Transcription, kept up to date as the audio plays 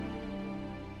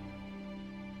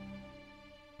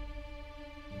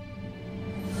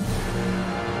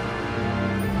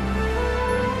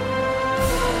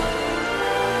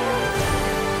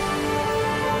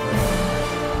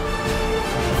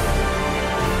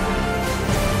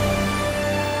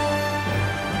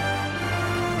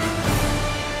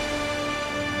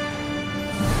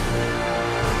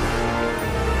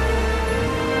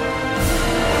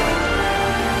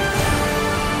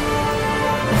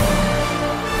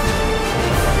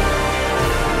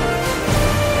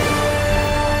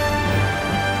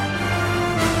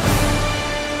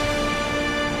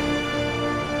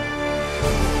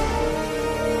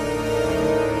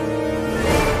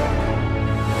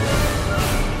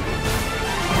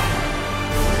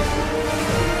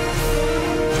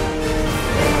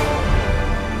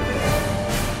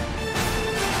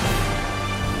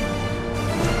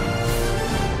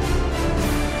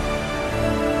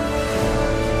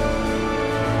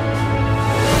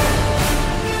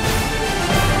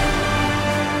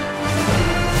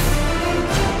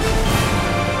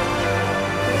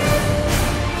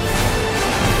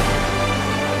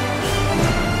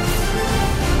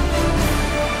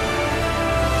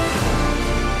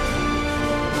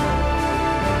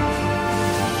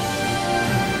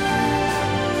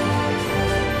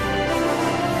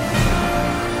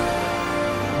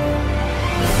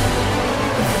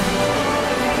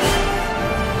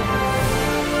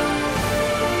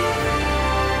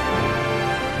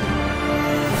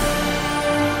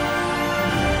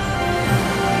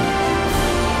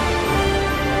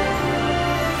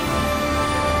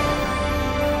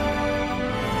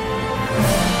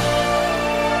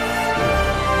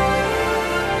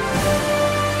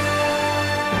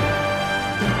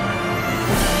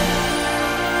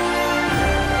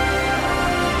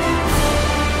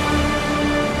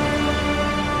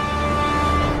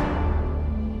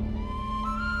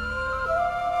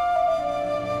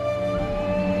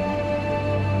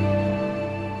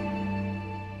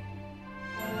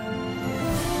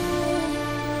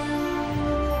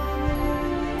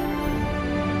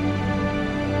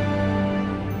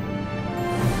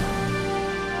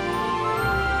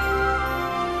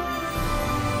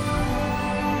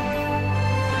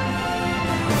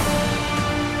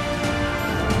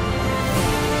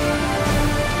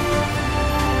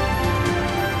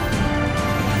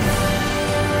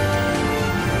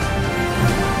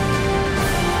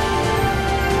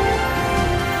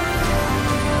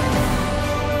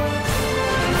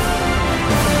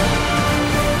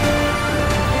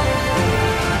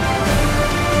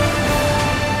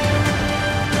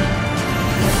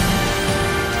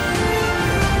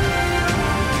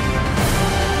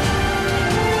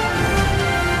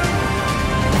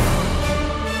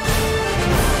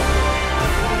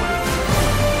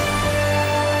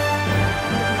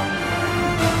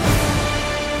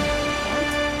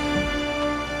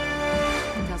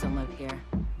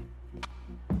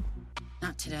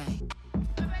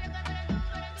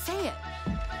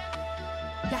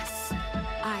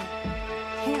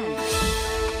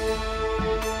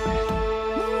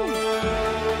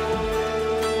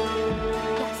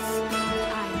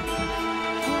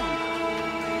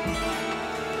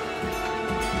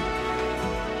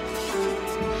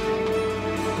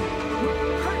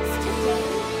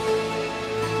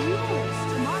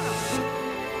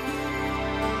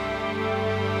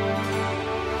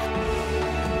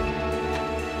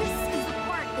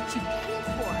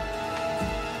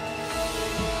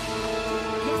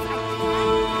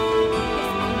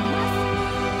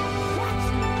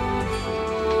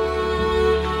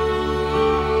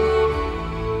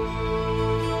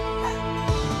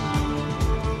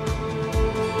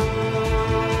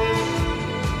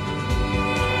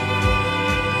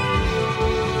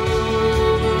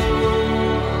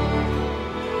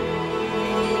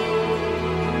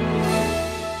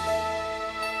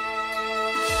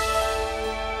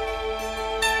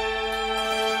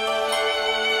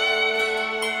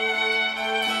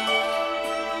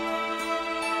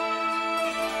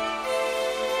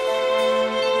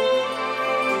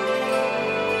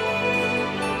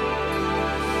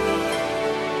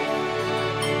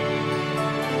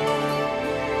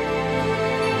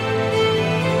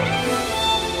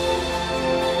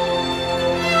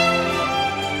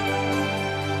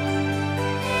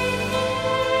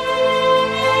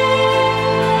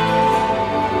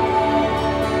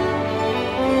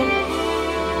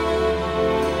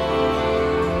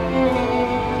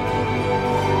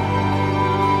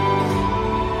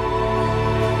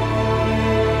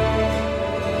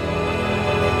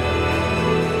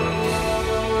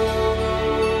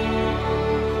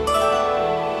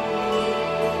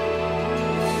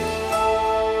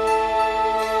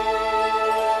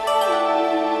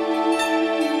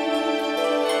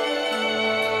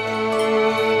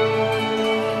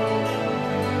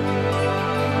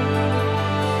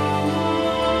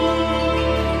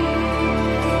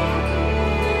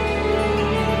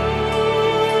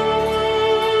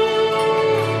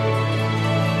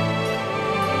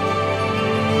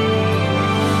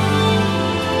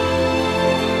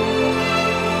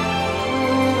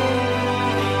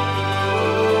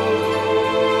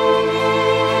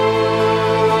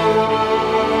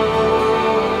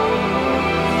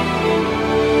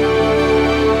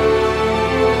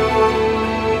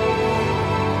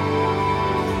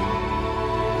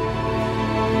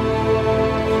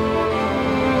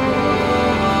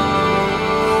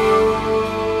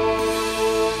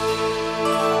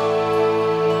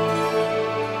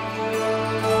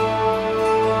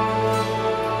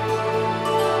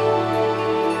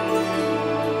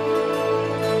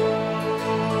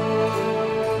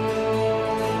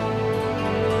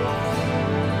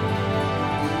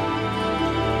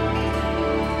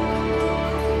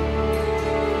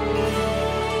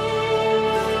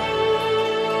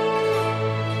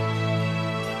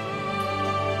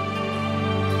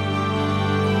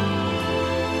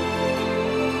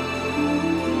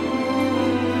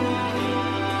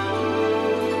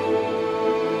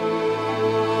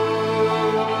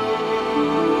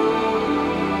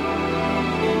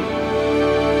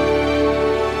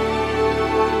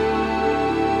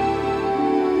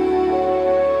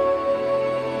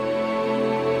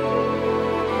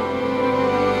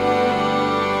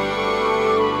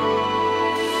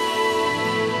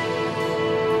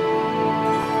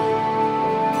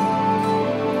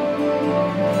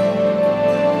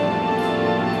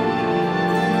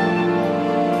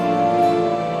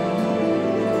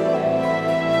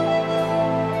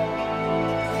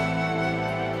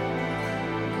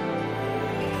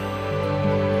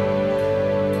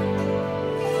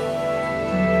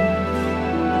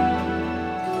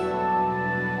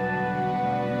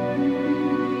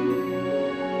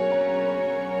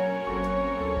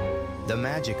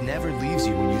magic never leaves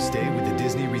you when you stay with the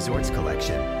Disney Resorts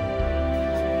Collection.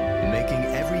 Making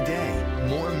every day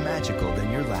more magical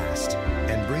than your last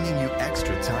and bringing you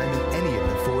extra time in any of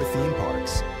the 4 theme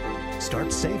parks.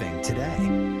 Start saving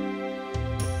today.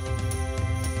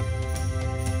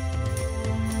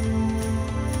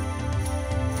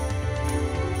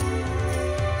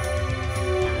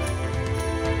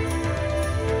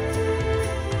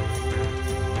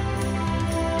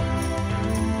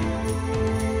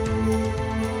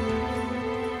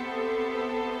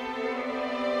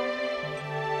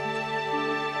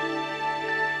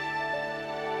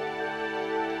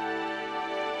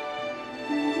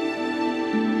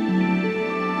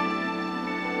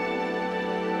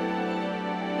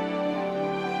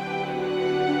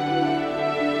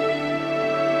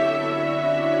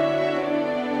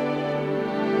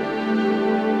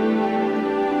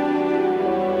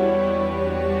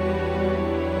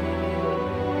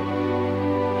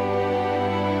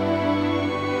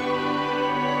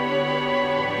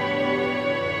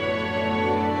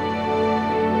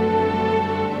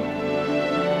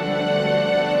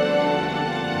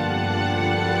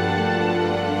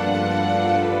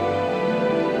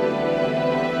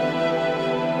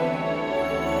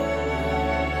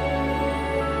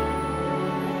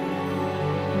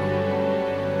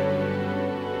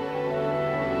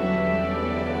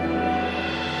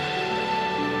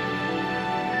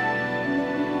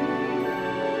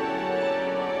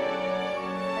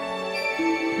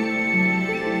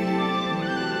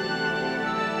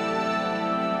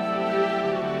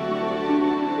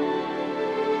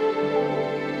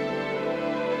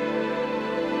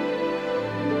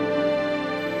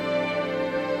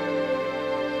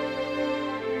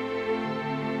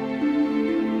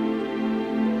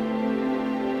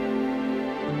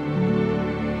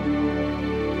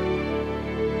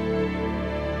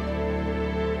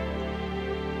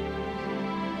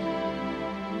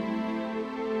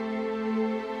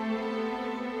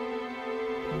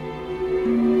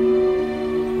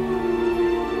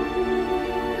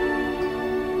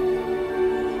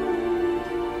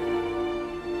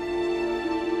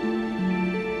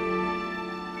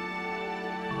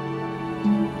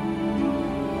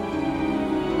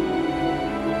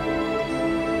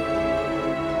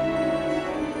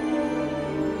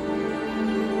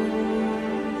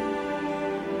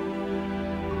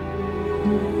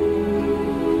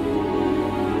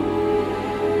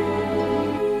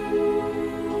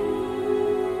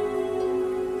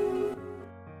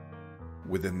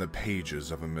 Within the pages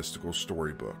of a mystical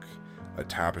storybook, a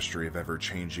tapestry of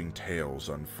ever-changing tales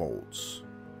unfolds.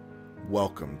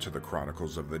 Welcome to the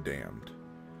Chronicles of the Damned,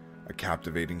 a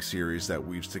captivating series that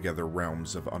weaves together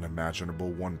realms of unimaginable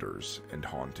wonders and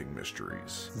haunting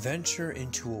mysteries. Venture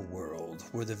into a world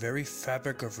where the very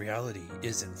fabric of reality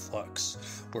is in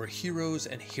flux, where heroes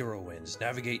and heroines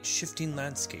navigate shifting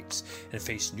landscapes and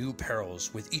face new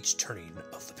perils with each turning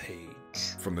of the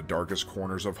page. From the darkest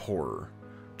corners of horror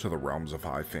to the realms of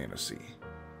high fantasy,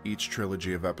 each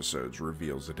trilogy of episodes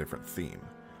reveals a different theme,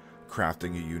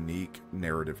 crafting a unique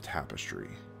narrative tapestry.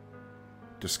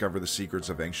 Discover the secrets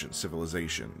of ancient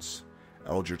civilizations,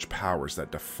 eldritch powers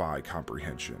that defy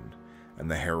comprehension, and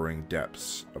the harrowing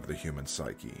depths of the human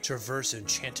psyche. Traverse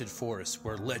enchanted forests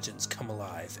where legends come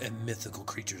alive and mythical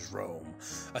creatures roam.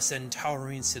 Ascend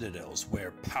towering citadels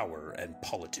where power and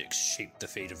politics shape the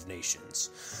fate of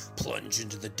nations. Plunge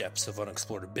into the depths of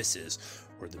unexplored abysses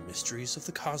where the mysteries of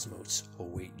the cosmos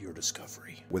await your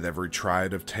discovery. With every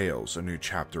triad of tales, a new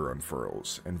chapter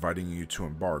unfurls, inviting you to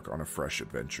embark on a fresh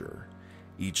adventure.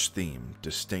 Each theme,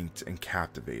 distinct and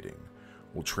captivating,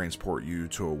 will transport you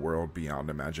to a world beyond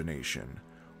imagination,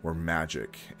 where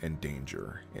magic and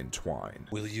danger entwine.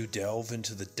 Will you delve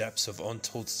into the depths of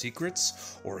untold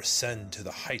secrets, or ascend to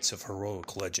the heights of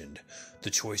heroic legend? The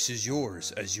choice is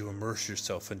yours as you immerse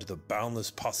yourself into the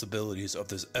boundless possibilities of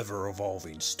this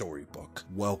ever-evolving storybook.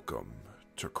 Welcome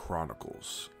to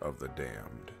Chronicles of the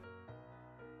Damned.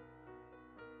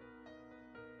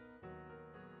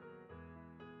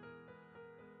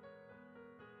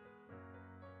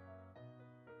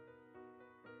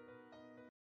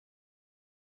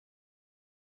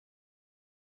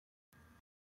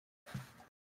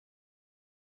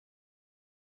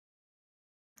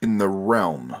 In the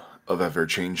realm of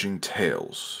ever-changing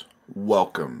tales,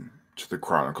 welcome to the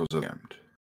Chronicles of the Damned.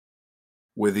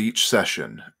 With each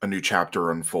session, a new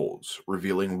chapter unfolds,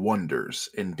 revealing wonders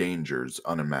and dangers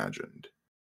unimagined.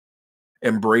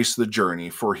 Embrace the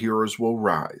journey, for heroes will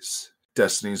rise,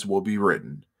 destinies will be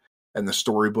written, and the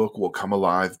storybook will come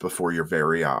alive before your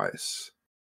very eyes.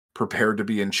 Prepare to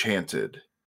be enchanted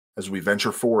as we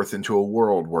venture forth into a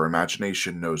world where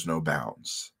imagination knows no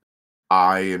bounds.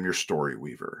 I am your story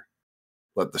weaver.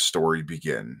 Let the story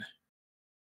begin.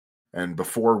 And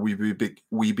before we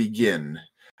begin,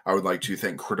 I would like to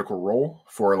thank Critical Role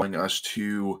for allowing us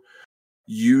to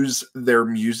use their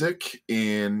music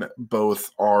in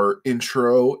both our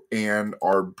intro and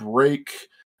our break.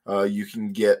 You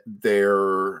can get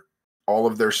all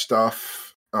of their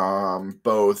stuff,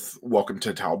 both Welcome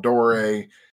to Taldore,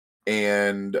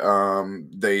 and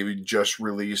they just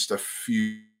released a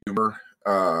few more.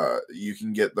 You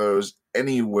can get those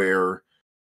anywhere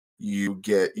you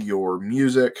get your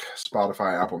music,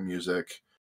 Spotify, Apple Music,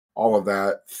 all of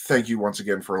that. Thank you once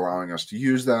again for allowing us to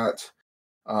use that.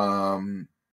 And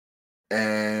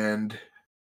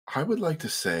I would like to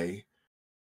say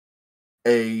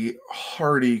a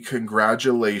hearty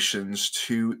congratulations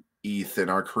to Ethan,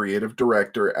 our creative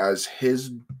director, as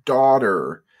his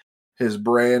daughter, his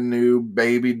brand new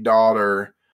baby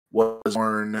daughter, was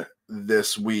born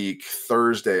this week,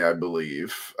 Thursday, I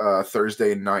believe,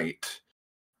 Thursday night.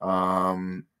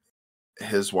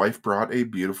 His wife brought a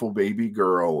beautiful baby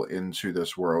girl into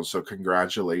this world, so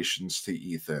congratulations to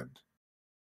Ethan.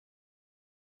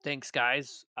 Thanks,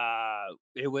 guys.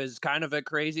 It was kind of a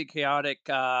crazy, chaotic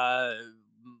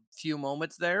few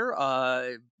moments there.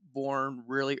 Born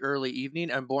really early evening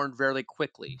and born very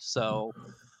quickly. So,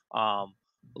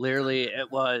 literally,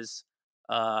 it was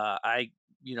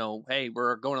hey,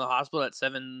 we're going to the hospital at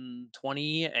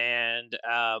 7:20, and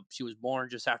she was born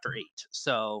just after 8.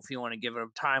 So, if you want to give it a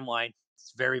timeline,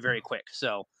 it's very, very quick.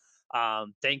 So,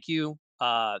 thank you,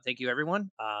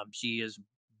 everyone. She is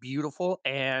beautiful,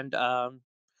 and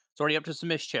it's already up to some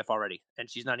mischief already, and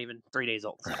she's not even 3 days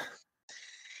old. So,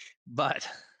 but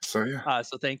So yeah,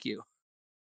 so thank you.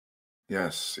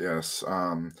 yes.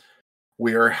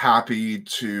 We are happy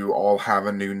to all have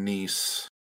a new niece,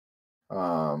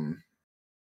 and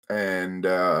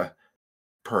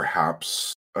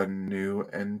perhaps a new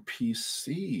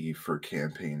NPC for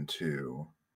campaign 2,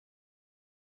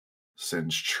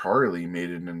 since Charlie made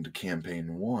it into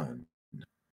campaign 1.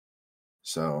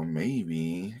 So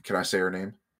maybe, can I say her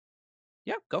name?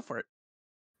 Yeah, go for it.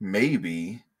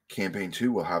 Maybe campaign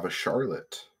 2 will have a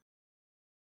Charlotte.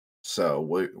 So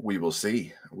we will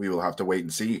see. We will have to wait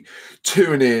and see.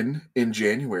 Tune in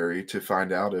January to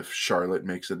find out if Charlotte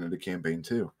makes it into campaign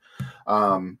 2.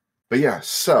 But yeah,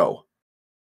 so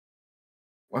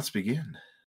let's begin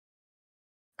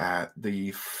at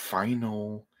the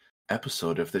final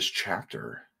episode of this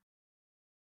chapter.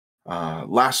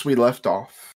 Last we left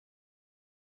off,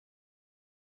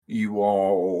 you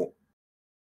all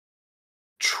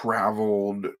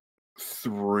traveled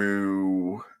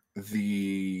through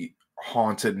the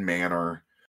haunted manor.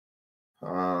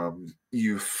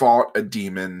 You fought a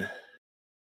demon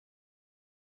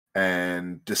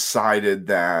and decided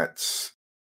that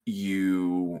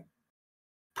you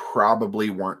probably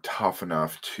weren't tough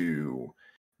enough to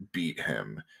beat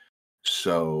him.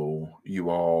 So you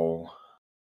all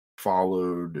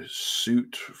followed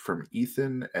suit from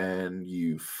Ethan and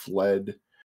you fled,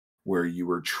 where you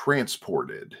were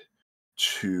transported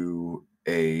to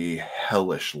a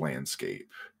hellish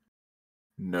landscape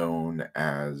known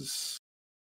as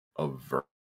Avernus,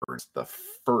 the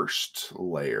first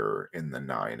layer in the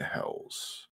 9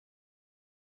 hells.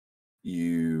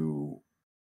 You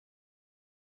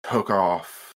took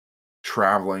off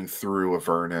traveling through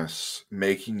Avernus,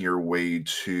 making your way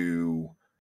to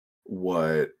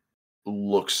what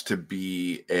looks to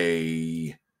be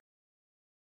a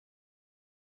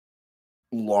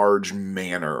large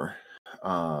manor.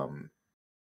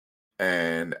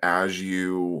 And as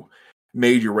you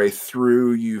made your way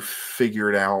through, you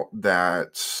figured out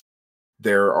that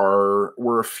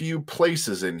were a few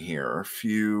places in here, a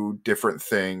few different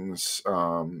things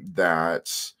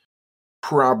that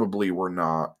probably were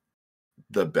not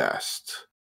the best.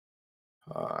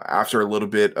 After a little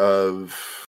bit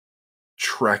of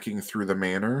trekking through the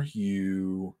manor,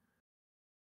 you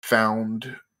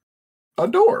found a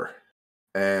door.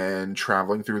 And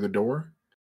traveling through the door,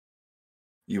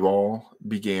 you all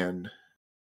began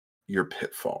your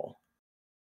pitfall.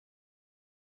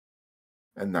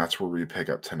 And that's where we pick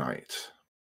up tonight.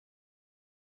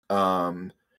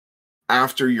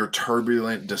 After your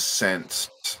turbulent descent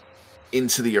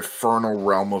into the infernal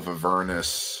realm of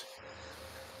Avernus,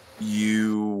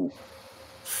 you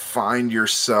find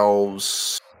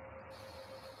yourselves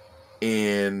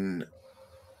in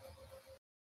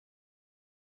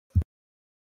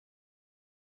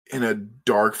a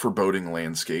dark, foreboding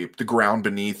landscape. The ground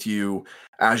beneath you,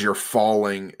 as you're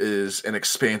falling, is an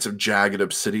expanse of jagged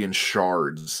obsidian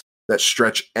shards that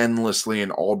stretch endlessly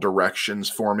in all directions,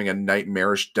 forming a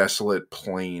nightmarish, desolate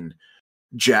plain.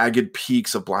 Jagged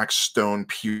peaks of black stone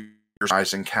peer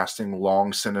eyes and casting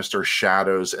long, sinister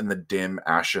shadows in the dim,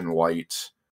 ashen light.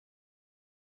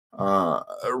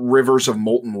 Rivers of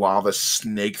molten lava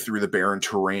snake through the barren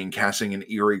terrain, casting an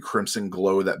eerie crimson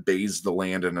glow that bathes the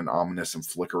land in an ominous and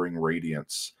flickering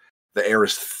radiance. The air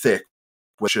is thick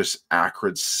with just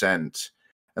acrid scent,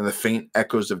 and the faint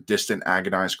echoes of distant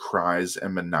agonized cries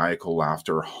and maniacal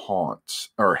laughter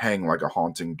hang like a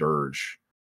haunting dirge.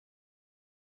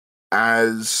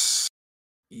 As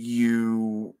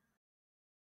you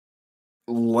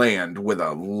land with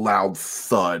a loud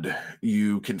thud,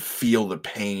 you can feel the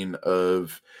pain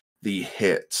of the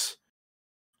hit.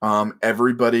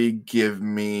 Everybody give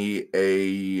me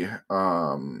a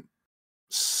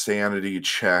sanity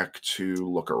check to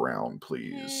look around,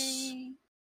 please. Yay.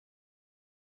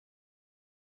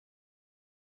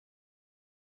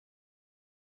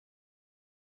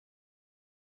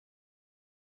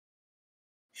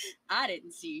 I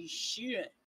didn't see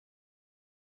shit.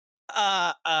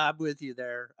 I'm with you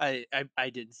there. I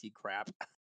didn't see crap.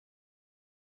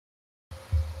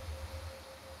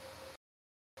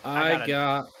 I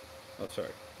got. Oh, sorry.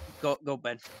 Go,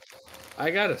 Ben.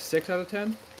 I got a 6 out of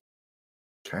 10.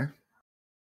 Okay.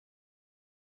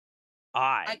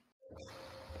 I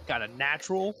got a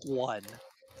natural 1.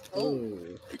 Oh.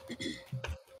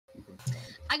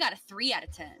 I got a 3 out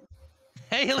of 10.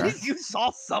 Hey, at least you saw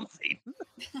something.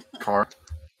 Car.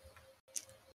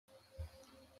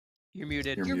 You're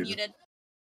muted. You're muted.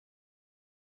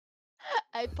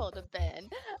 I pulled a Ben.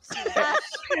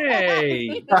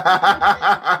 Hey!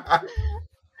 I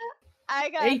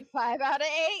got 8. 5 out of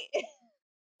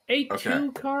 8.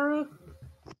 8-2, Kara?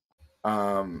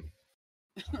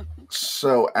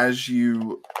 So as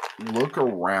you look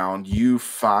around, you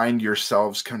find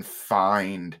yourselves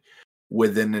confined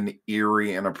within an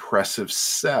eerie and oppressive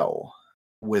cell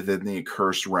within the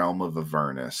accursed realm of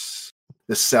Avernus.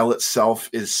 The cell itself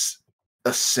is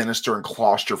a sinister and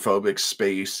claustrophobic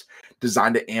space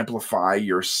designed to amplify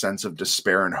your sense of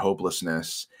despair and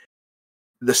hopelessness.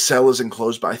 The cell is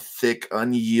enclosed by thick,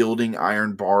 unyielding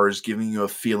iron bars, giving you a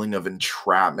feeling of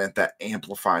entrapment that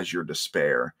amplifies your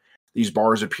despair. These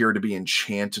bars appear to be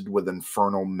enchanted with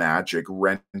infernal magic,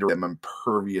 rendering them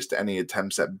impervious to any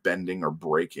attempts at bending or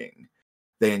breaking.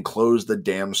 They enclose the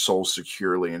damned soul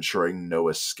securely, ensuring no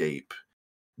escape.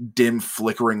 Dim,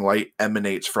 flickering light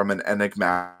emanates from an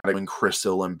enigmatic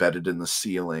crystal embedded in the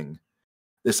ceiling.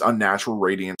 This unnatural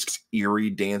radiance casts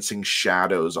eerie dancing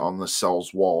shadows on the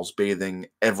cell's walls, bathing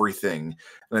everything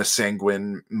in a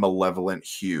sanguine, malevolent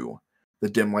hue. The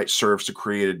dim light serves to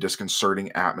create a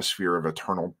disconcerting atmosphere of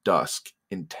eternal dusk,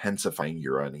 intensifying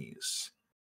your unease.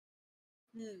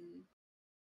 And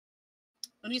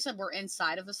you said we're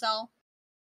inside of a cell?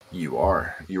 You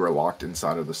are. You are locked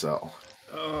inside of the cell.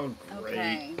 Oh, great.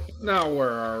 Okay. Now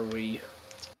where are we?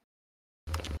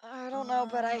 I don't know,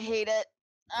 but I hate it.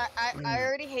 I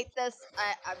already hate this.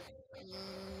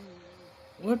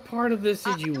 What part of this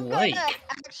did you like?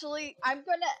 I'm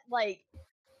gonna like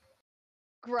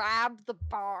grab the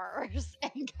bars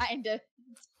and kind of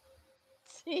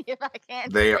see if I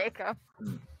can't break them.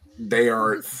 They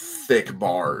are thick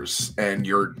bars, and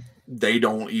they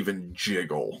don't even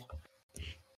jiggle.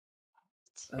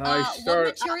 What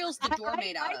material's the door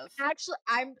made out of?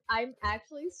 I'm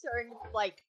actually starting to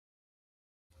like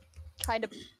kind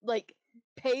of like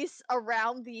pace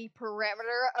around the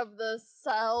perimeter of the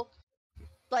cell,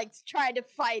 like trying to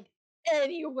find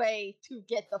any way to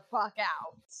get the fuck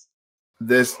out.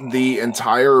 The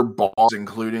entire boss,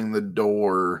 including the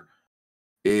door,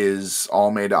 is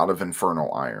all made out of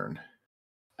infernal iron.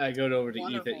 I go over to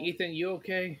Wonderful. Ethan. Ethan, you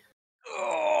okay?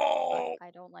 Oh.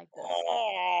 I don't like this.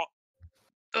 Oh.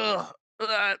 Ugh.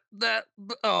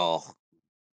 Oh.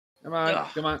 Come on, Ugh.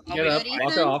 come on, Are get we up, good, walk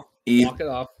it Ethan? off, walk it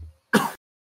off.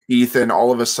 Ethan,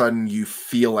 all of a sudden you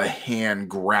feel a hand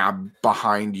grab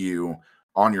behind you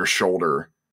on your shoulder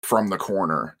from the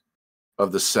corner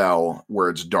of the cell where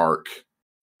it's dark.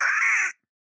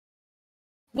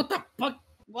 What the fuck?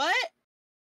 What?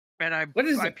 And I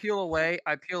it? peel away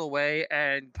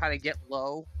and kind of get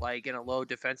low, like in a low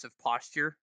defensive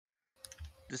posture,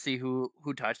 to see who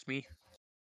touched me.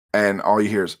 And all you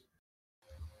hear is,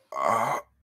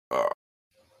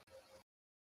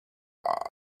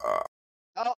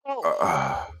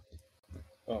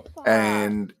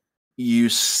 and you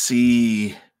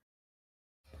see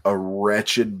a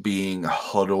wretched being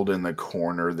huddled in the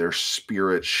corner, their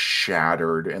spirits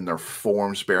shattered, and their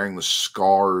forms bearing the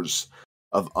scars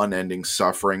of unending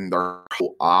suffering. Their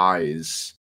whole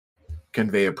eyes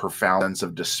convey a profound sense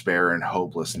of despair and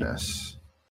hopelessness.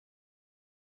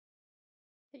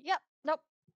 Yep.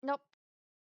 Nope.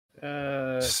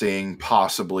 Seeing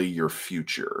possibly your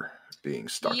future. being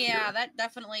stuck here. Yeah, that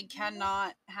definitely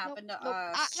cannot happen to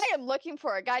us. I am looking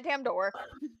for a goddamn door.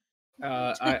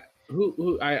 I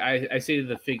say to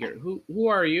the figure, who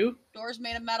are you? Doors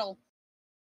made of metal.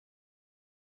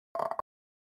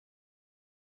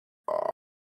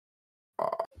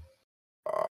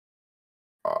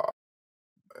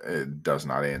 It does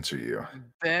not answer you.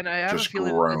 Ben, I have Just a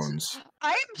feeling groans. I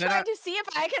am Then trying to see if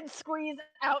I can squeeze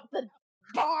out the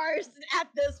bars at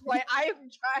this point. I am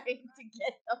trying to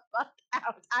get the fuck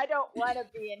out. I don't want to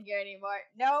be in here anymore.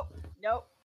 Nope.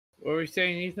 What were you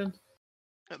saying, Ethan?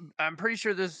 I'm pretty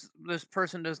sure this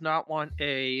person does not want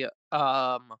a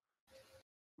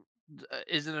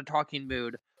is in a talking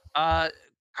mood. Kara,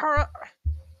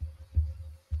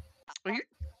 are you?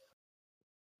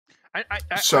 I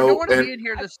don't want to be in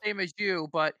here the same as you,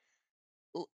 but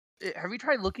have you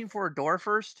tried looking for a door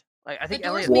first? Like I think The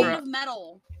door's Elliot. made of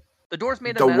metal. The door's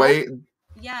made of metal.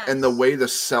 Yes. And the way the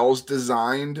cell's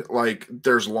designed, like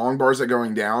there's long bars that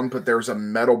going down, but there's a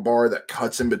metal bar that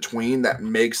cuts in between that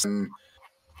makes them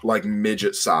like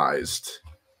midget sized.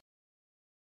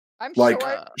 I'm like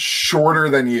short. shorter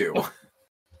than you.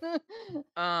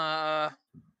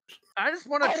 I just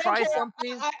want to I don't try care.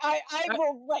 something. I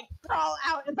will like crawl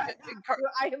out if I have to.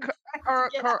 I am trying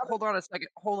to get out. Hold on a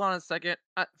second.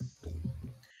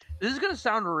 This is gonna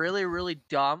sound really, really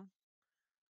dumb.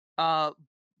 But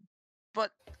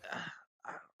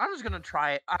I'm just gonna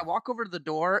try it. I walk over to the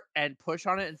door and push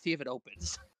on it and see if it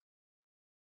opens.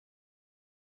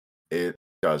 It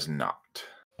does not.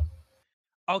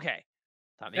 Okay.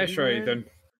 That's right, Ethan.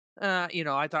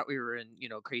 I thought we were in,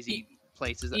 crazy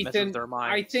places that mess Ethan, with their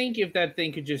minds. I think if that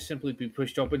thing could just simply be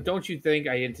pushed open, don't you think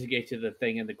I indicated the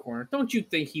thing in the corner? Don't you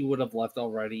think he would have left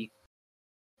already?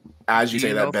 As you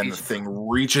say that, Ben, the thing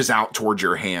reaches out towards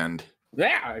your hand.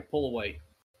 Yeah, I pull away.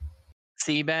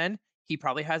 See, Ben, he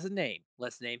probably has a name.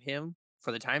 Let's name him,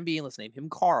 for the time being, let's name him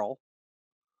Carl.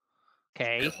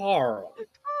 Okay? Carl.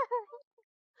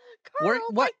 Carl,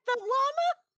 What? like the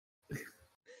llama?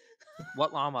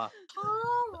 What llama?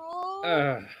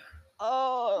 Carl.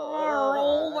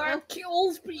 Oh, that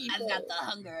kills people. I've got the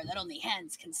hunger that only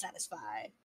hens can satisfy.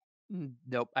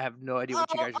 Nope, I have no idea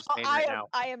what you guys are saying right now.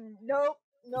 I am nope.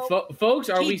 Folks,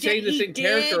 are we saying this in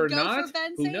character or not?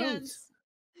 Who knows? Sands.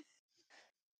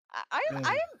 I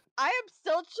am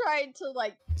still trying to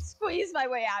like squeeze my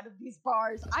way out of these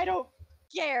bars. I don't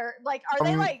care. Like, are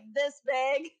they like this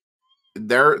big?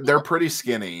 They're pretty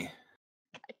skinny.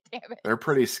 God damn it. They're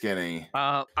pretty skinny.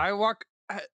 I walk.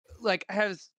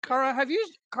 Have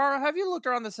you looked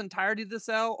around this entirety of the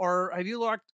cell, or have you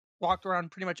walked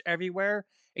around pretty much everywhere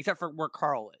except for where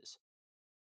Carl is?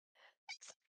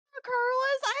 Carl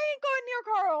is. I ain't going near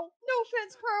Carl. No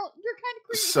offense, Carl. You're kind of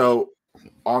creepy. So,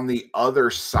 on the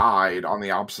other side, on the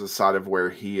opposite side of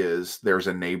where he is, there's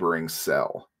a neighboring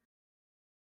cell.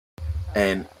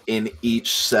 And in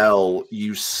each cell,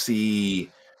 you see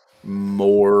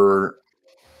more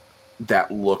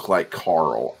that look like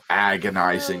Carl,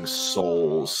 agonizing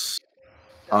souls.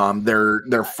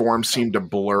 Their forms seem to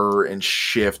blur and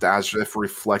shift as if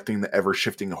reflecting the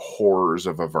ever-shifting horrors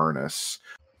of Avernus.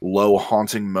 Low,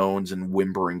 haunting moans and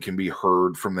whimpering can be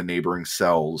heard from the neighboring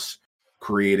cells,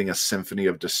 creating a symphony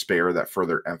of despair that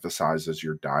further emphasizes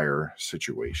your dire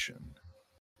situation.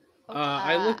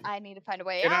 I need to find a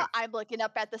way out. I'm looking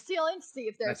up at the ceiling to see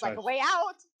if there's like a way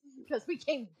out, because we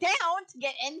came down to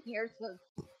get in here. So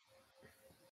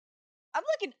I'm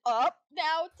looking up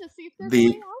now to see if there's a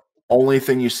way out. Only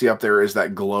thing you see up there is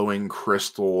that glowing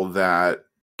crystal that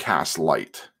casts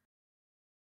light.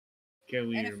 Can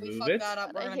we and if we remove fuck it? that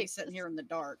up, we're gonna be sitting here in the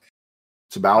dark.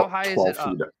 It's about How high 12 is it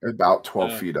feet. About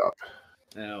 12 feet up.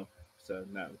 No, so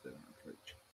no, they don't have to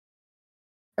reach.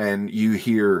 And you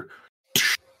hear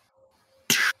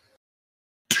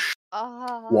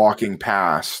walking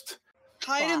past,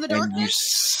 Hide in the and darkness. you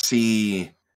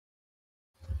see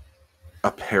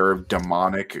a pair of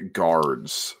demonic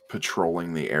guards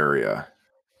patrolling the area.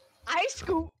 I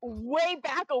scoot way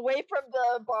back away from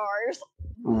the bars.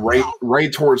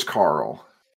 Right towards Carl.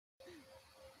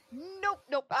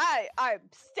 Nope. I'm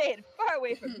staying far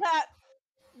away from that.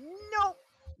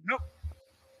 Nope.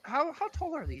 How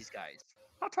tall are these guys?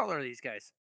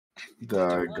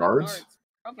 The guards?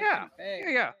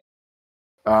 Yeah.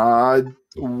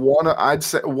 I'd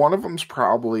say one of them's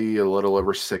probably a little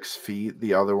over 6 feet.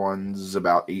 The other one's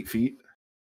about 8 feet.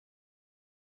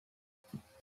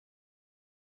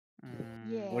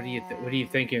 Yeah. What are you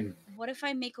thinking? What if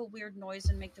I make a weird noise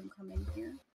and make them come in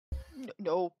here?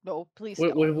 No, please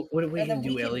What don't. are we And gonna then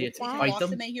do, we can Elliot? lock Fight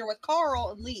them? them in here with Carl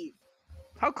and leave.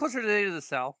 How close are they to the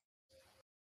cell?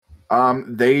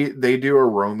 They do a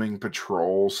roaming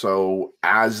patrol, so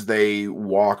as they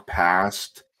walk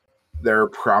past, they're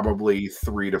probably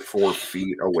 3 to 4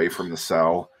 feet away from the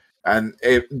cell. And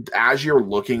as you're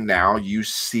looking now, you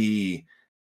see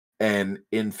an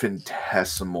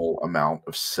infinitesimal amount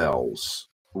of cells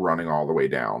running all the way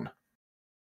down.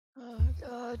 Oh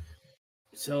god.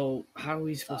 So how are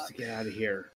we supposed to get out of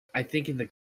here? I think we've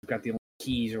got the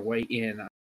keys or way in.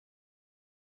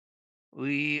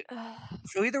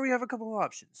 So either we have a couple of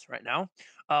options right now.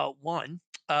 One,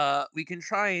 we can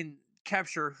try and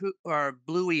capture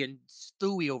Bluey and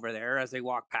Stewie over there as they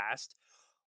walk past,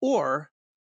 or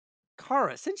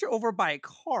Kara, since you're over by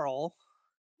Carl,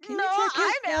 can you check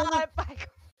his I'm corner? not by.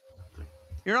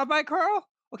 You're not by Carl?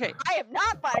 Okay, I am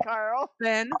not by Carl.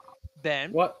 Ben,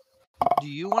 What? do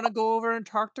you want to go over and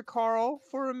talk to Carl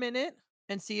for a minute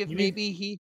and see if You mean- maybe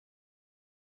he?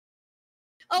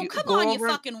 Oh, You come go on, you over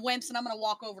and- fucking wimps, and I'm gonna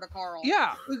walk over to Carl.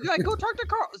 Yeah, go talk to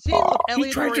Carl. See, look, He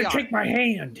Elliot's tried already to on. take my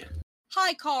hand.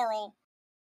 Hi, Carl.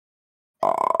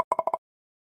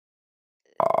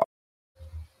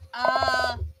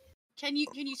 Can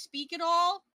you speak at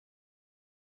all?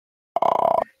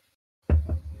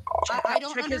 I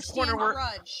don't check his understand corner where-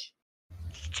 grudge.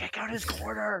 Check out his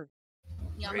corner.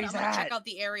 Yeah, I'm Where gonna, he's I'm gonna check at. out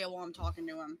the area while I'm talking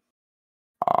to him.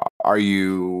 Are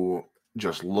you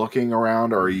just looking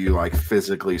around, or are you like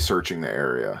physically searching the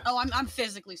area? Oh, I'm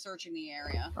physically searching the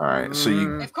area. All right, so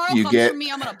If Carl You comes get- for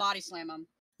me, I'm gonna body slam him.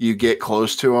 you get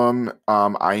close to him.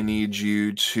 I need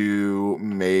you to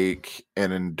make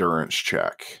an endurance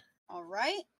check. All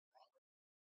right.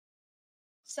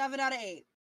 7 out of 8.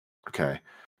 Okay.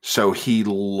 So he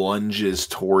lunges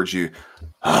towards you.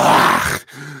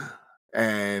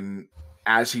 And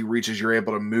as he reaches, you're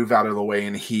able to move out of the way,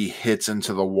 and he hits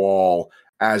into the wall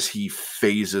as he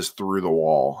phases through the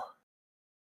wall.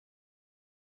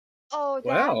 Oh, that's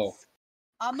Well.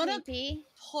 I'm gonna creepy.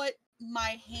 put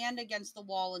my hand against the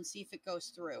wall and see if it goes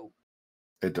through.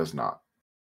 It does not.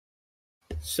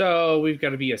 So we've got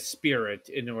to be a spirit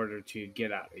in order to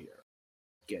get out of here.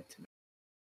 Get to me.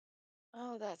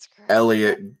 Oh, that's great.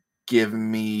 Elliot, give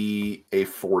me a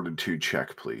fortitude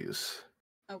check, please.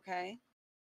 Okay.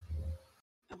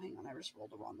 Oh, hang on. I just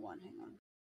rolled the wrong one. Hang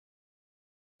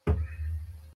on.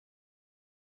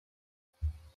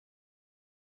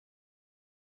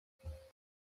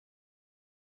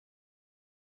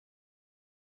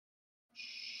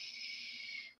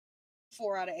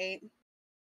 Four out of 8.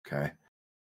 Okay.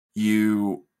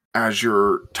 You, as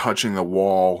you're touching the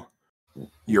wall,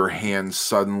 your hand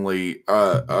suddenly,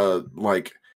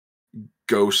 like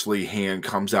ghostly hand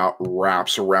comes out,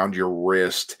 wraps around your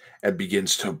wrist, and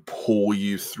begins to pull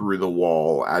you through the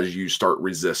wall as you start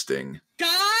resisting. Guys,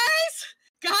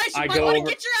 you I might go want to over-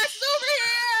 get your asses over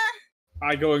here.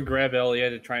 I go and grab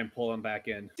Elliot and try and pull him back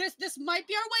in. This might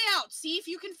be our way out. See if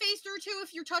you can phase through too.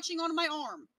 If you're touching onto my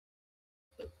arm.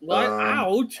 What? Out?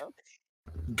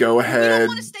 Go We don't ahead.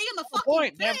 want to stay in the Good fucking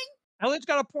point. thing. Elliot's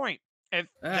got a point. If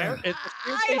the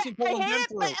spirit's facing I pulling hate them it,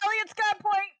 through. but Elliot's got a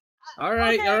point. All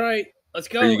right, Okay. all right. Let's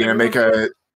go. Are you gonna make Everyone-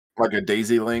 a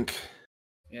daisy link?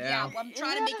 Yeah. I'm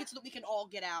trying to make it so that we can all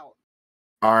get out.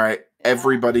 All right,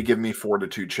 everybody give me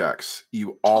fortitude checks.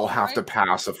 You all have to Alright.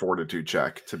 pass a fortitude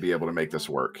check to be able to make this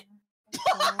work.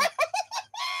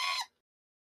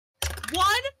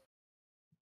 1.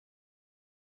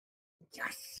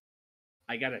 Yes.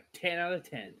 I got a 10 out of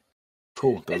 10.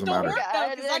 Cool, It doesn't don't matter. work though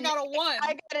because I got a 1.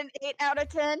 I got an 8 out of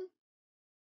 10.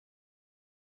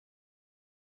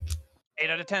 8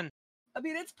 out of 10. I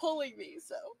mean, it's pulling me,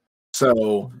 so.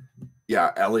 So,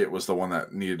 yeah, Elliot was the one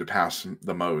that needed to pass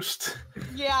the most.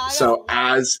 Yeah. I So got a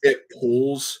 1. as it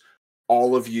pulls,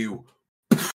 all of you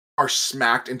are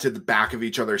smacked into the back of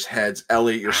each other's heads.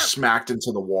 Elliot, you're smacked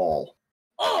into the wall.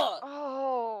 Ugh.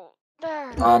 Oh,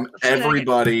 there.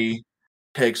 Everybody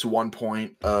takes 1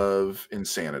 point of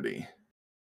insanity.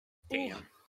 Damn.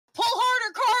 Pull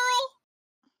harder, Carl.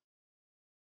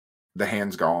 The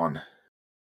hand's gone.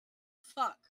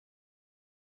 Fuck.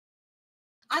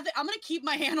 I'm gonna keep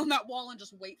my hand on that wall and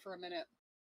just wait for a minute.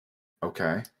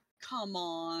 Okay. Come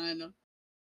on.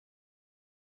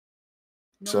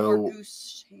 No So- more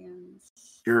goose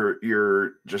hands.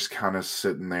 You're just kind of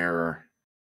sitting there.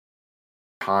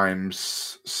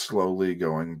 Time's slowly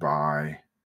going by.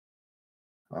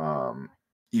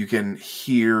 You can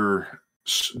hear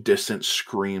distant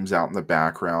screams out in the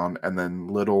background, and then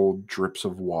little drips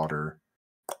of water.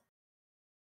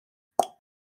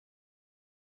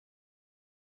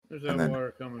 There's And that then-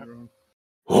 water coming from.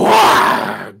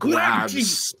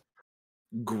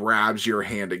 grabs your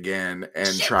hand again and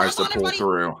Shit, tries to grab on, pull everybody.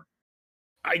 through.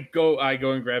 I go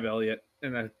and grab Elliot,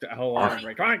 and I hold on. I'm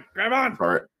like, come on, grab on.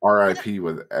 Sorry, R.I.P.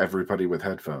 with everybody with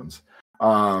headphones.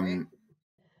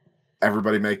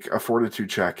 Everybody make a fortitude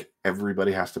check.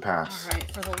 Everybody has to pass. All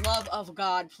right, for the love of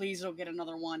God, please don't get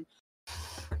another one.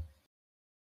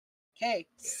 Okay,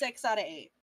 6 out of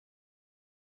 8.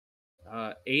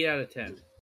 8 out of 10.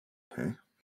 Okay.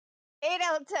 8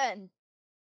 out of 10.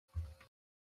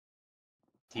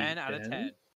 10 out of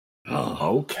 10.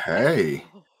 Okay.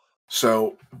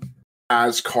 So,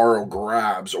 as Carl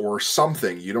grabs, or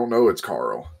something, you don't know it's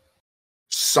Carl,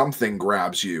 something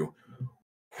grabs you.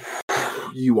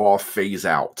 You all phase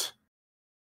out.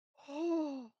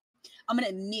 I'm going to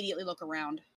immediately look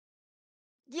around.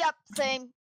 Yep,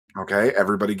 same. Okay,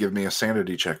 everybody give me a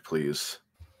sanity check, please.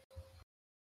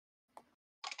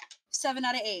 7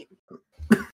 out of 8.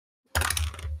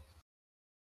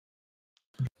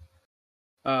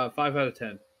 5 out of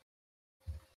 10.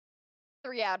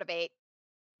 3 out of 8.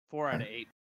 4 out of 8.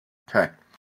 Okay.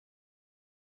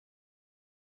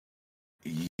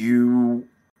 You,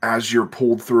 as you're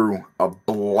pulled through, a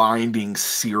blinding,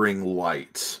 searing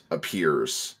light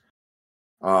appears.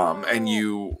 And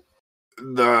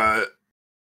the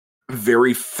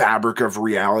very fabric of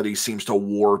reality seems to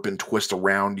warp and twist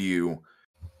around you.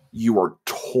 You are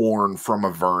torn from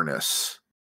Avernus.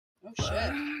 Oh,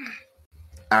 shit.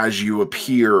 As you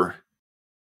appear,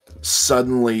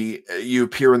 suddenly, you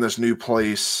appear in this new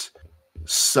place.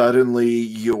 Suddenly,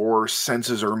 your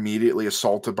senses are immediately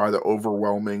assaulted by the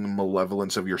overwhelming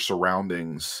malevolence of your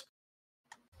surroundings.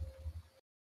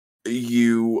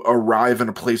 You arrive in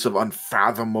a place of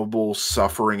unfathomable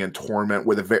suffering and torment,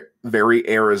 where the very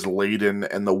air is laden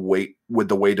and with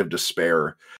the weight of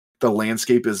despair. The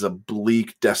landscape is a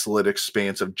bleak, desolate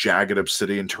expanse of jagged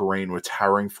obsidian terrain with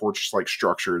towering fortress-like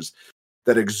structures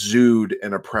that exude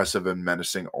an oppressive and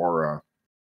menacing aura.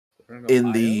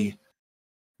 In the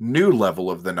new level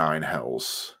of the Nine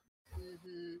Hells,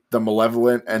 the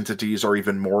malevolent entities are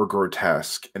even more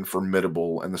grotesque and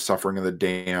formidable, and the suffering of the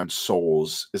damned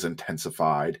souls is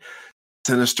intensified.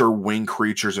 Sinister winged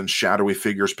creatures and shadowy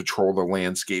figures patrol the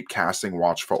landscape, casting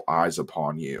watchful eyes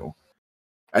upon you.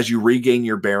 As you regain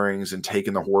your bearings and take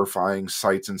in the horrifying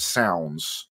sights and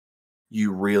sounds,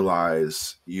 you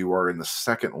realize you are in the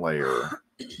second layer,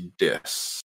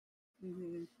 Dis.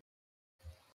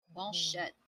 Well, shit.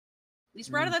 At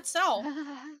least we're out of that cell.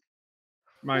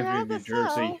 Reminds me of New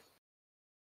Jersey.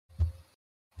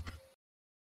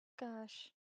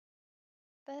 Gosh.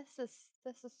 This is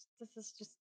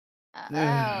just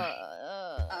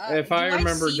If I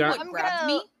remember see down, what grabbed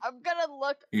me? I'm gonna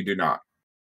look You do not.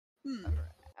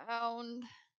 around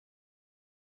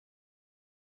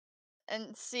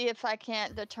and see if I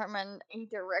can't determine a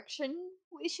direction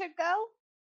we should go.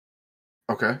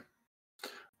 Okay.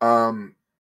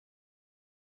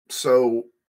 So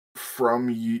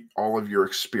from all of your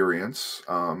experience,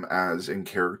 as in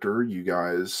character, you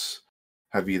guys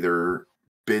have either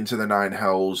been to the Nine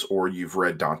Hells or you've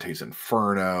read Dante's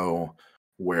Inferno,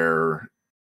 where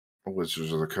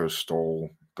Wizards of the Coast stole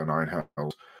the Nine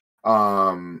Hells.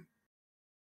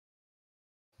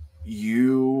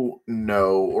 You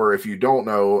know, or if you don't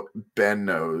know, Ben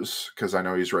knows, because I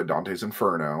know he's read Dante's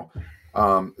Inferno,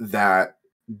 that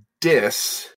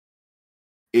Dis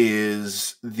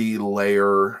is the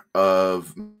layer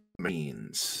of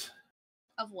machines.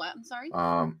 Of what? I'm sorry?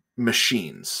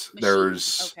 Machines.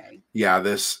 Okay. Yeah,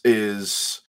 this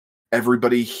is,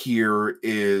 everybody here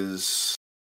is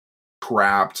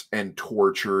trapped and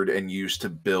tortured and used to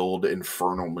build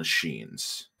infernal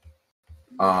machines.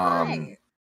 Right.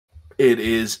 It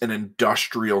is an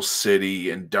industrial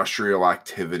city, industrial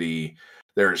activity.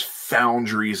 There's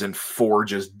foundries and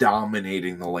forges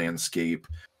dominating the landscape.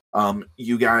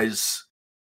 You guys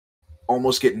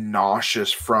almost get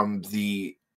nauseous from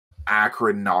the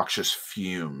acrid, noxious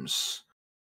fumes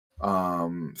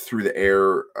through the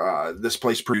air. This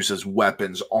place produces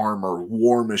weapons, armor,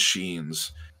 war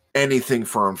machines, anything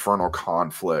for infernal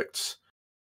conflicts.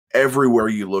 Everywhere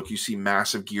you look, you see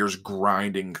massive gears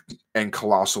grinding and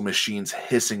colossal machines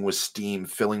hissing with steam,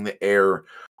 filling the air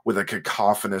with a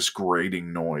cacophonous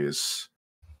grating noise.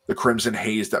 The crimson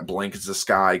haze that blankets the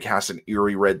sky casts an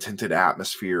eerie red-tinted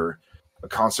atmosphere, a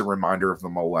constant reminder of the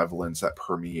malevolence that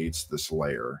permeates this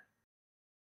layer.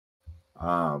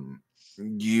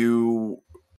 You're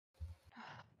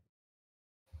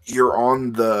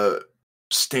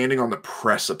standing on the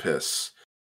precipice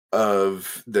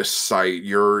of this site.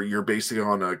 You're basically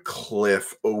on a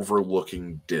cliff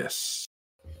overlooking Dis.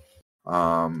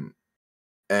 And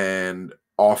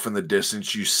off in the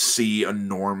distance you see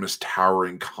enormous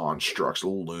towering constructs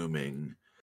looming,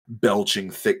 belching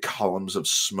thick columns of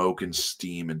smoke and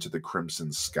steam into the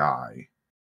crimson sky.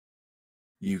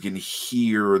 You can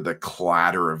hear the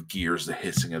clatter of gears, the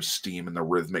hissing of steam, and the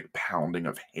rhythmic pounding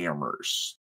of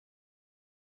hammers.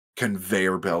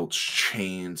 Conveyor belts,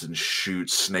 chains, and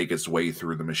chutes snake its way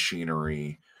through the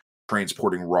machinery,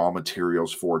 transporting raw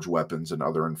materials, forged weapons, and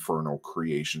other infernal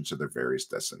creations to their various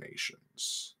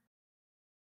destinations.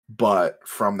 But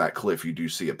from that cliff, you do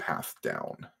see a path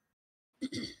down.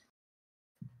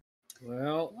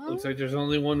 Well, looks like there's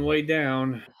only one way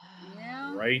down.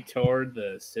 Yeah. Right toward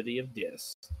the city of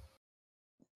Dis.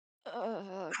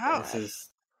 How?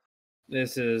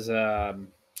 This is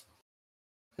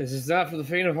not for the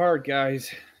faint of heart,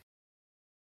 guys.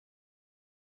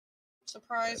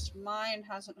 Surprised mine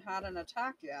hasn't had an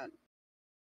attack yet.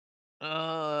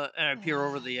 And I peer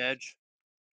over the edge.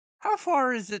 How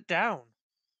far is it down?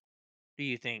 Do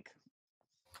you think?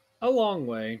 A long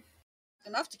way.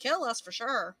 Enough to kill us for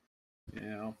sure.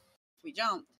 Yeah. If we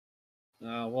jump.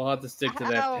 We'll have to stick to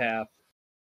that path.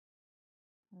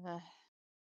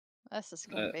 This is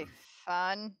gonna be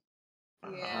fun.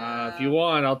 Yeah. If you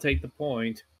want, I'll take the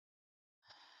point.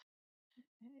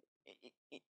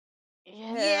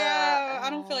 Yeah, I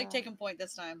don't feel like taking point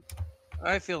this time.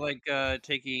 I feel like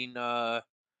taking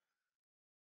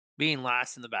being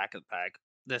last in the back of the pack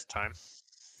this time.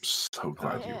 So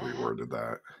glad you reworded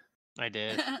that. I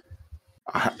did.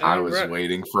 I was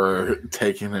waiting for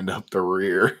taking it up the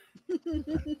rear.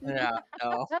 Yeah,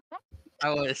 no. I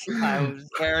was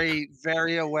very,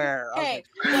 very aware. Hey,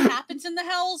 what happens in the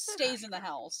hells stays in the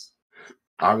hells.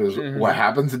 What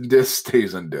happens in Dis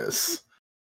stays in Dis.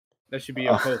 That should be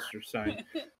a poster sign.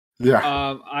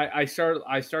 Yeah. I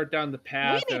start down the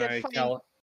path and I tell.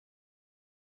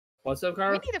 What's up,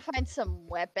 Carl? We need to find some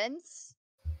weapons.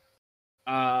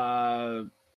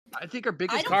 I think our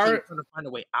biggest concern is trying to find a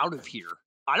way out of here.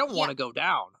 I don't want to go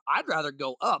down. I'd rather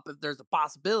go up if there's a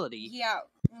possibility. Yeah,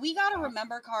 we gotta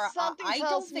remember, Cara. Something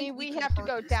tells me we have to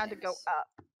go down to go up.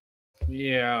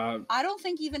 Yeah. I don't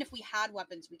think even if we had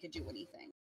weapons, we could do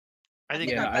anything. I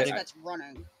think our best bet's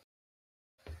running.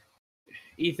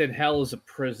 Ethan, hell is a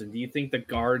prison. Do you think the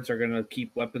guards are gonna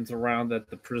keep weapons around that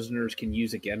the prisoners can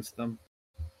use against them?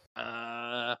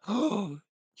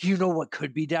 You know what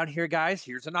could be down here, guys?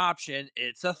 Here's an option.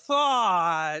 It's a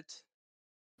thought.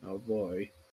 Oh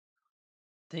boy.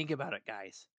 Think about it,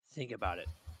 guys. Think about it.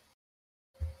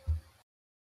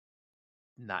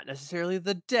 Not necessarily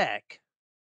the deck.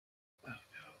 Oh no.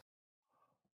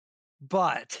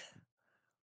 But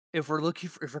if we're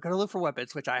gonna look for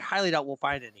weapons, which I highly doubt we'll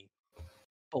find any,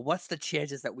 but what's the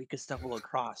chances that we could stumble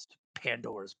across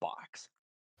Pandora's box?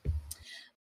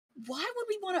 Why would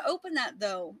we want to open that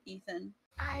though, Ethan?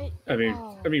 I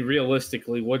mean,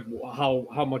 realistically,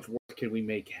 how much worse can we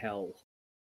make hell?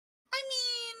 I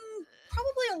mean,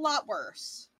 probably a lot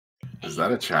worse. Is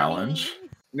that a challenge?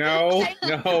 No.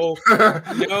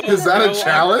 Is that a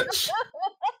challenge?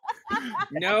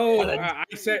 No, I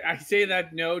say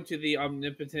that no to the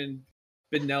omnipotent,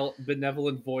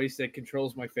 benevolent voice that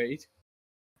controls my fate.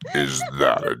 Is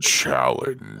that a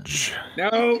challenge?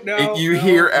 No. You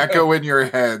hear echo in your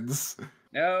heads.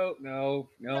 No,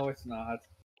 it's not.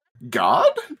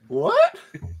 God? What?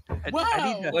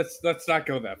 Wow. Let's not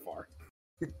go that far.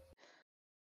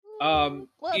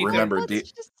 Remember,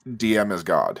 DM is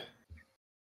God.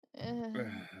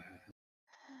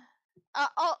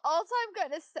 All I'm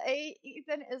gonna say,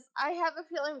 Ethan, is I have a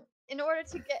feeling in order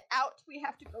to get out, we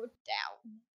have to go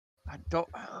down. I don't.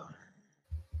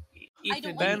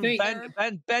 Ethan,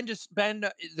 Ben,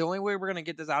 the only way we're gonna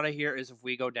get this out of here is if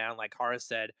we go down, like Hara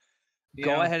said. Yeah.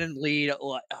 Go ahead and lead.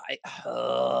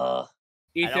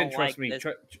 Ethan, trust me.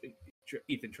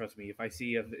 Ethan, trust me. If I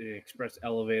see an express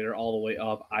elevator all the way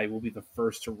up, I will be the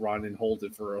first to run and hold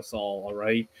it for us all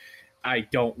right? I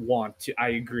don't want to. I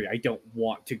agree. I don't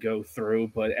want to go through,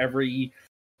 but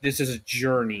this is a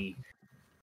journey.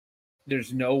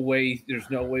 There's no way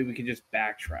we can just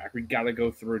backtrack. We got to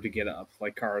go through to get up,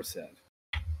 like Cara said.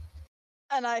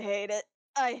 And I hate it.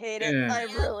 I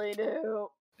really do.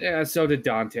 Yeah, so did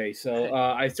Dante. So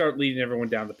I start leading everyone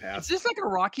down the path. Is this like a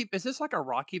rocky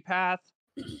path?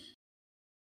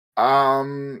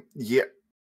 Yeah.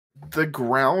 The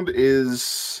ground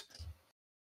is.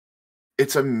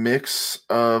 It's a mix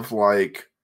of like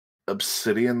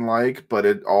obsidian-like, but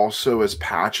it also is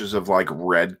patches of like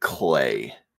red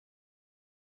clay.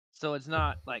 So it's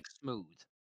not like smooth.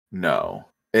 No.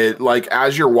 It like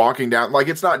as you're walking down, like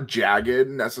it's not jagged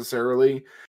necessarily,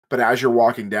 but as you're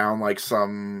walking down, like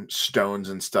some stones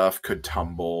and stuff could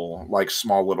tumble, like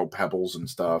small little pebbles and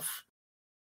stuff.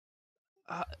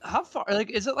 How far? Like,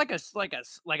 is it like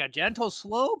a gentle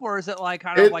slope, or is it like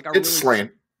kind of like a it's really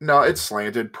slant? No, it's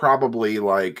slanted. Probably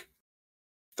like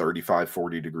 35,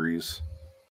 40 degrees.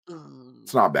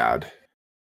 It's not bad.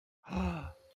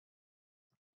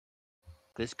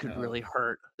 This could really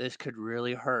hurt. This could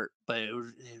really hurt, but it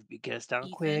would get us down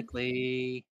Ethan?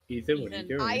 quickly. Ethan, what are you Ethan,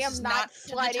 doing? I This am is not not the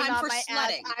sliding time on for my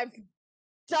sledding. ass. I've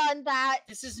done that.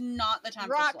 This is not the time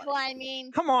for Rock sledding.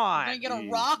 climbing. Come We're on. gonna get a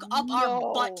rock up our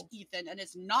butt, No. Ethan, and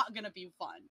it's not gonna be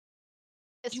fun.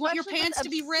 Especially You want your with pants to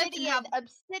be ripped and have-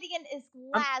 obsidian is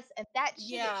glass, and that shit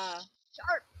Yeah. is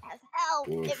sharp as hell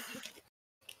Oof. if you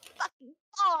fucking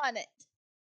fall on it.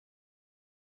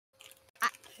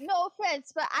 No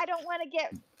offense, but I don't want to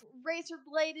get razor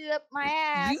bladed up my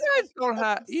ass. You guys don't of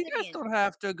have. You guys obsidian. don't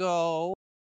have to go.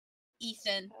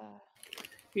 Ethan.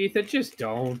 Ethan, just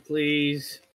don't,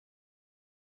 please.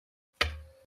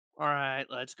 All right,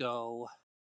 let's go.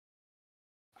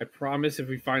 I promise if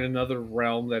we find another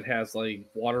realm that has like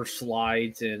water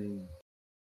slides and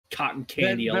cotton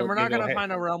candy, Ben, I'll we're not go gonna ahead.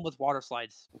 find a realm with water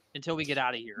slides until we get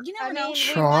out of here. You I never know. mean,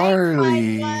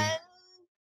 Charlie.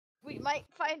 we might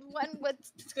find one with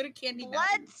Let's go to Candy blood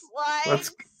Mountain.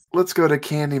 slides. Let's go to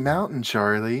Candy Mountain,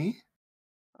 Charlie.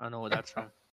 I know what that's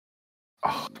from.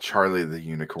 Oh, Charlie the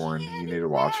unicorn. You Candy need to